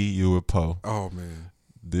with me, you and Poe. Oh man.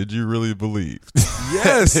 Did you really believe?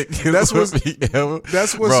 Yes. that's what's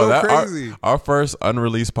so crazy. Our first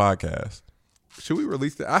unreleased podcast. Should we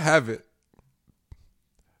release that? I have it.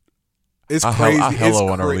 It's I crazy. I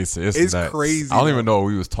want to release it. It's nuts. Crazy. I don't even know what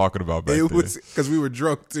we was talking about back then. It was because we were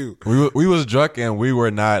drunk too. We was drunk and we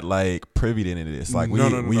were not like privy to any of this. Like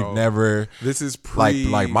we've never. This is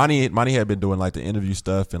like Monty had been doing like the interview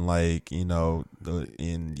stuff and like he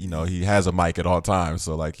has a mic at all times.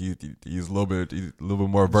 So like he's a little bit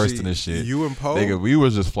more versed in this shit. You and Poe, nigga, we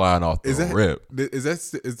was just flying off the rip.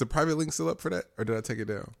 Is the private link still up for that, or did I take it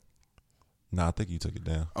down? Nah, I think you took it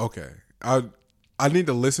down. Okay, I need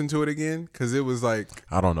to listen to it again because it was like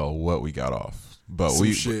I don't know what we got off, but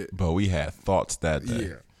we had thoughts that day.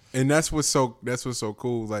 Yeah, and that's what's so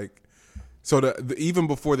cool. Like, so the even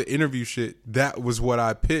before the interview shit, that was what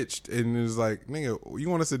I pitched, and it was like, nigga, you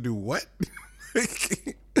want us to do what?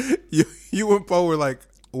 you and Poe were like,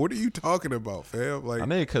 what are you talking about, fam? Like, I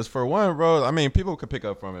mean, because for one, bro, I mean, people could pick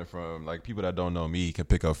up from it from like people that don't know me can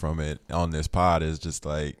pick up from it on this pod. Is just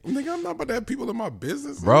like, nigga, I'm not about to have people in my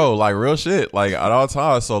business, bro. Like real shit, like at all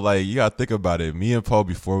times. So like, you gotta think about it. Me and Poe,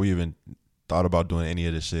 before we even thought about doing any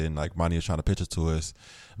of this shit, and like Monty was trying to pitch it to us.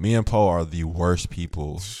 Me and Poe are the worst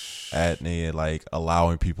people at nigga, like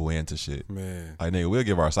allowing people into shit. Man, like nigga, we'll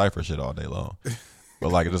give our cipher shit all day long. But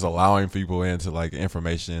like just allowing people into like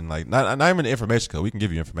information, like not even information, because we can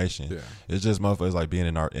give you information. Yeah. It's just motherfuckers like being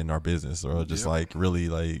in our business, or just like really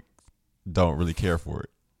like don't really care for it.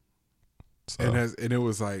 So. And it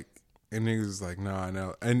was like, and niggas was like, nah,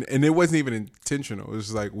 no, and it wasn't even intentional. It was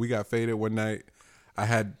just like we got faded one night. I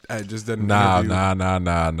had just done an interview.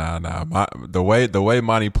 Nah. The way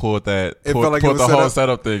Monty pulled the whole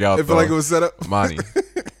setup thing out. It felt like it was set up. Monty.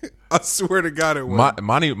 I swear to God, it was.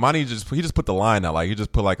 Monty just put the line out, like he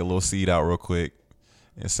just put like a little seed out real quick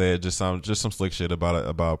and said just some slick shit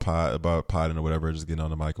about potting or whatever, just getting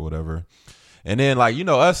on the mic or whatever. And then like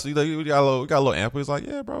us, we got a little amp. He's like,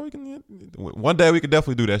 yeah, bro, we can one day we could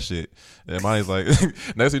definitely do that shit. And Monty's like,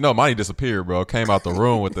 next thing you know, Monty disappeared, bro. Came out the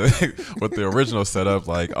room with the original setup.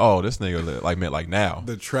 Like, oh, this nigga like meant like now.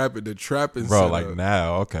 The trapping, bro. Like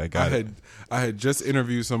now, okay, got it. I had just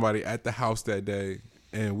interviewed somebody at the house that day.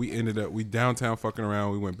 And we downtown fucking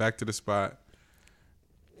around. We went back to the spot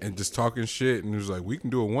and just talking shit. And it was like, we can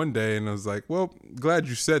do it one day. And I was like, well, glad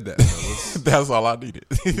you said that. That's all I needed.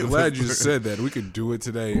 Glad you said that. We could do it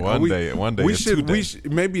today. One day. We should.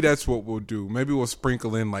 Maybe that's what we'll do. Maybe we'll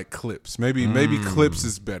sprinkle in like clips. Maybe clips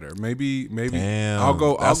is better. Maybe. Damn, I'll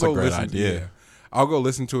go listen idea. to it. I'll go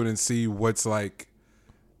listen to it and see what's like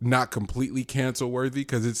not completely cancel worthy,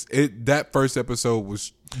 because that first episode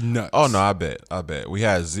was nuts. Oh no, I bet we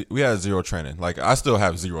had zero training. Like I still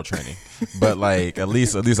have zero training, but like at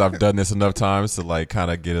least I've done this enough times to like kind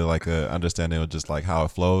of get like a understanding of just like how it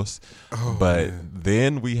flows. But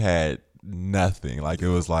then we had nothing. Like it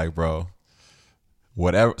was like, bro,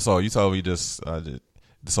 whatever. So you told me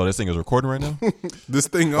so this thing is recording right now. This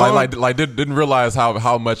thing didn't realize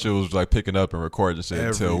how much it was like picking up and recording shit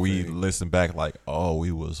until we listened back. Like, oh,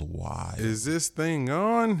 we was wild. Is this thing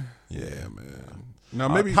on? Yeah, man. Now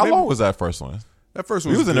How long was that first one? That first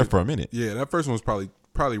one was in there for a minute. Yeah, that first one was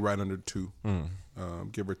probably right under 2,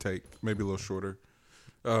 give or take, maybe a little shorter.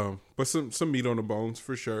 But some meat on the bones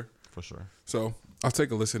for sure. For sure. So I'll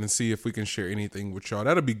take a listen and see if we can share anything with y'all.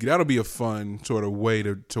 That'll be a fun sort of way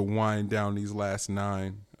to wind down these last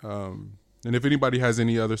 9. And if anybody has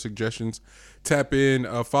any other suggestions, tap in,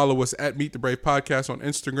 follow us at Meet the Brave Podcast on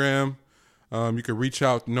Instagram. You can reach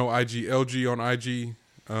out, no IGLG on IG,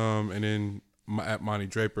 and then at Monty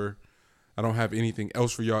Draper. I don't have anything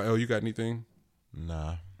else for y'all. El, you got anything?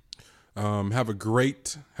 Nah. Have a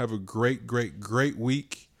great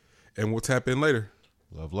week, and we'll tap in later.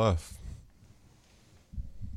 Love.